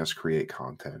helping us create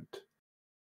content.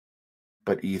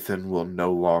 But Ethan will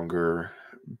no longer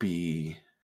be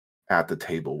at the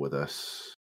table with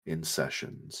us in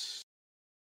sessions.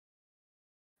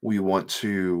 We want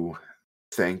to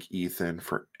thank Ethan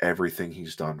for everything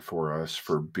he's done for us,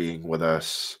 for being with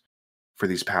us for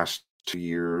these past 2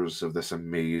 years of this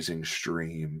amazing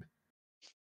stream.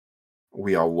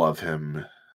 We all love him.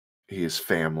 He is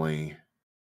family.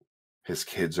 His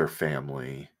kids are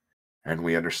family. And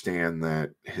we understand that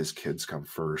his kids come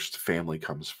first. Family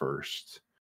comes first.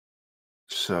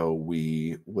 So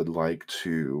we would like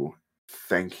to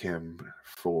thank him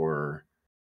for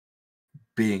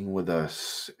being with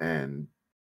us and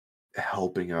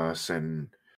helping us. And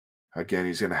again,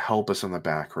 he's going to help us in the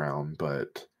background,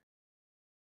 but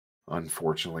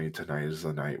unfortunately, tonight is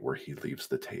the night where he leaves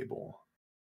the table.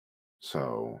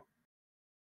 So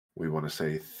we want to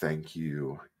say thank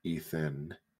you,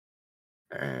 Ethan,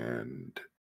 and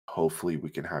hopefully we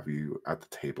can have you at the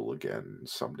table again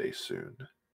someday soon.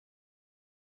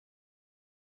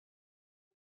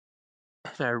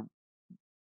 And I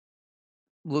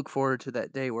look forward to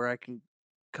that day where I can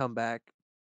come back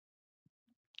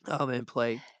and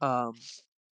play. But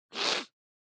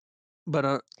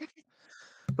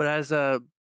as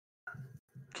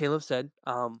Caleb said,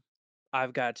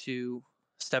 I've got to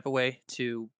step away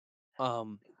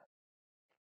um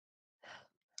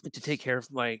to take care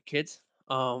of my kids.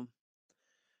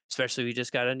 Especially we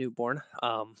just got a newborn.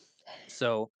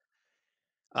 So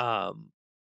um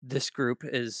this group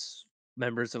is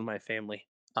members of my family.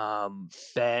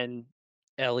 Ben,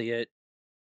 Elliot,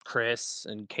 Chris,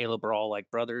 and Caleb are all like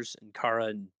brothers, and Kara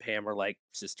and Pam are like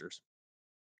sisters.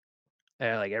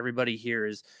 And like everybody here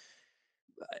is,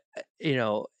 you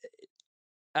know,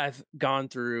 I've gone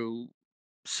through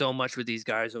so much with these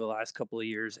guys over the last couple of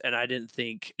years, and I didn't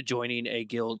think joining a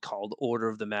guild called Order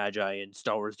of the Magi in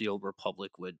Star Wars: The Old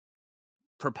Republic would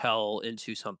propel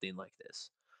into something like this.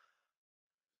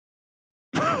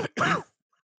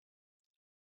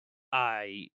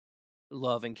 I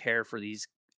love and care for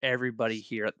everybody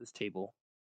here at this table,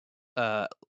 uh,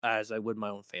 as I would my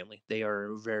own family. They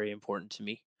are very important to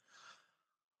me.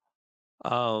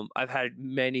 I've had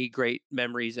many great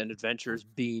memories and adventures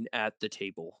being at the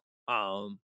table.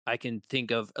 I can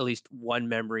think of at least one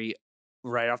memory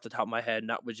right off the top of my head,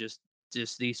 not with just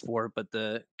these four, but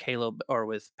the Caleb or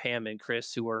with Pam and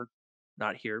Chris who are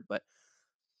not here. But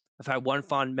I've had one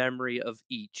fond memory of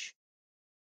each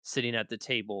sitting at the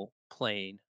table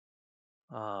playing.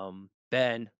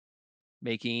 Ben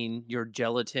making your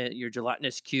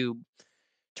gelatinous cube,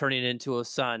 turning it into a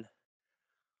sun.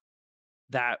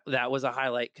 That was a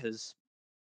highlight because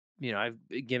I've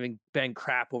been giving Ben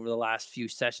crap over the last few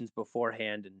sessions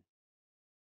beforehand, and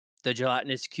the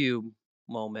gelatinous cube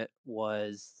moment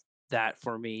was that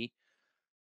for me.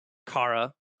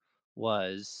 Kara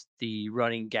was the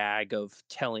running gag of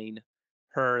telling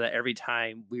her that every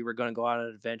time we were going to go out on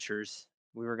adventures,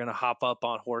 we were going to hop up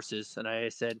on horses. And I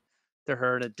said to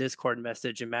her in a Discord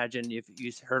message, imagine if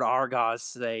you heard Argos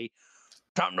say,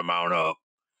 time to mount up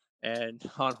and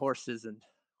on horses. And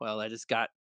well, I just got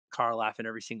Kara laughing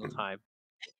every single time.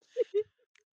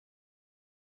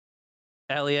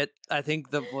 Elliot, I think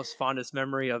the most fondest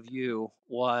memory of you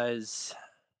was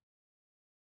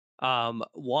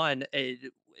one,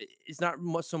 it's not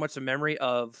so much a memory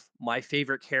of my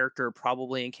favorite character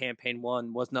probably in campaign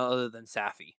one was none other than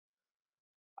Safi.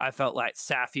 I felt like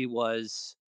Safi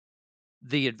was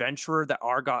the adventurer that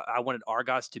I wanted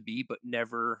Argos to be, but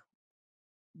never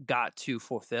got to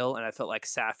fulfill. And I felt like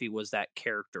Safi was that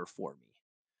character for me.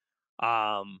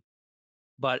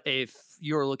 But if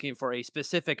you're looking for a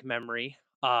specific memory,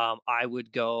 I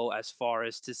would go as far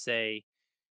as to say,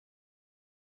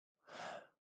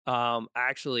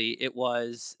 actually, it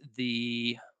was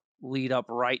the lead up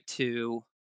right to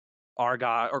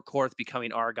Argos or Korth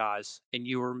becoming Argos, and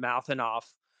you were mouthing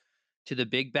off to the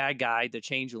big bad guy, the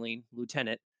changeling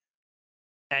lieutenant,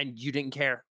 and you didn't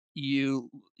care. You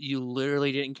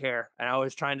literally didn't care. And I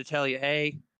was trying to tell you,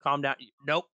 hey, calm down.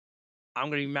 Nope, I'm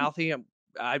gonna be mouthy.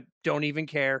 I don't even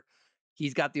care.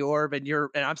 He's got the orb, and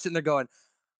I'm sitting there going,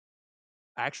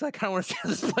 actually, I kind of want to see how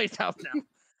this plays out now.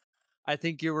 I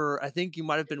think you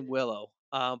might have been Willow,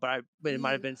 but it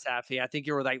might have been Safi. I think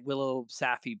you were like Willow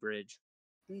Safi bridge.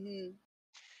 Mm-hmm.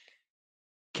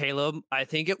 Caleb, I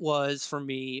think it was for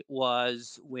me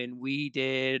was when we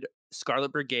did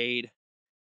Scarlet Brigade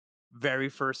very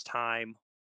first time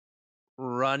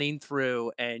running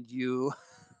through and you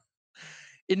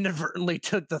inadvertently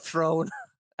took the throne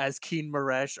as Keen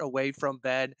Maresh away from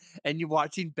Ben, and you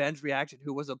watching Ben's reaction,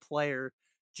 who was a player,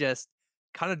 just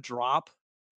kind of drop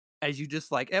as you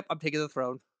just like, yep, I'm taking the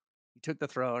throne. You took the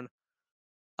throne.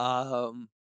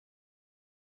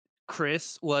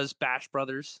 Chris was Bash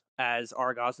Brothers as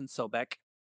Argos and Sobek.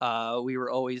 We were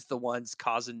always the ones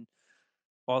causing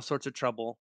all sorts of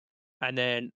trouble. And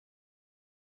then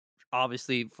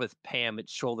obviously with Pam,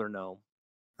 it's Shoulder Gnome.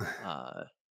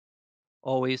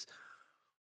 Always,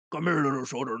 come here, little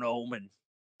Shoulder Gnome, and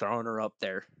throwing her up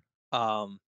there.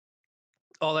 All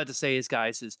that to say is,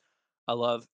 guys, is I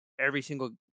love every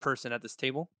single person at this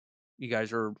table. You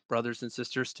guys are brothers and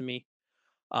sisters to me.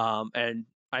 And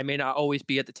I may not always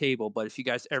be at the table, but if you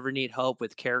guys ever need help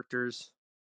with characters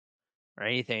or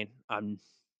anything, I'm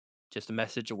just a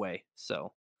message away.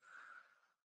 So,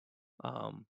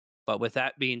 but with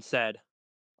that being said,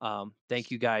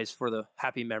 thank you guys for the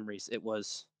happy memories. It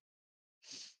was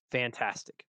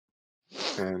fantastic.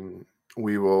 And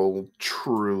we will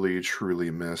truly,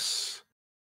 truly miss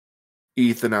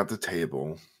Ethan at the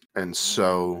table. And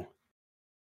so,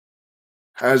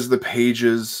 as the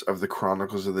pages of the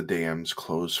Chronicles of the Damned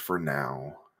close for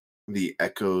now, the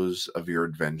echoes of your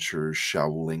adventures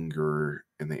shall linger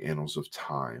in the annals of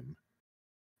time.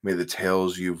 May the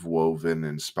tales you've woven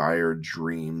inspire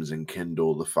dreams and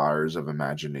kindle the fires of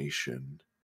imagination.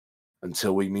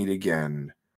 Until we meet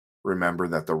again, remember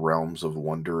that the realms of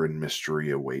wonder and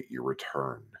mystery await your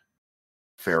return.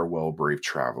 Farewell, brave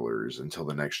travelers, until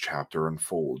the next chapter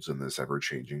unfolds in this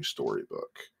ever-changing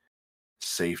storybook.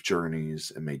 Safe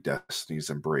journeys, and may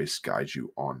destiny's embrace guide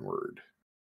you onward.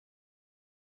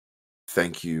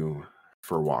 Thank you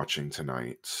for watching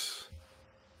tonight,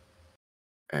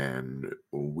 and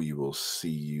we will see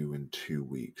you in 2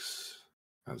 weeks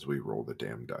as we roll the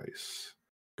damn dice.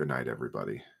 Good night,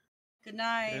 everybody. Good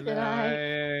night. Good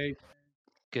night. night.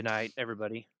 Good night,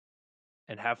 everybody,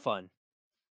 and have fun.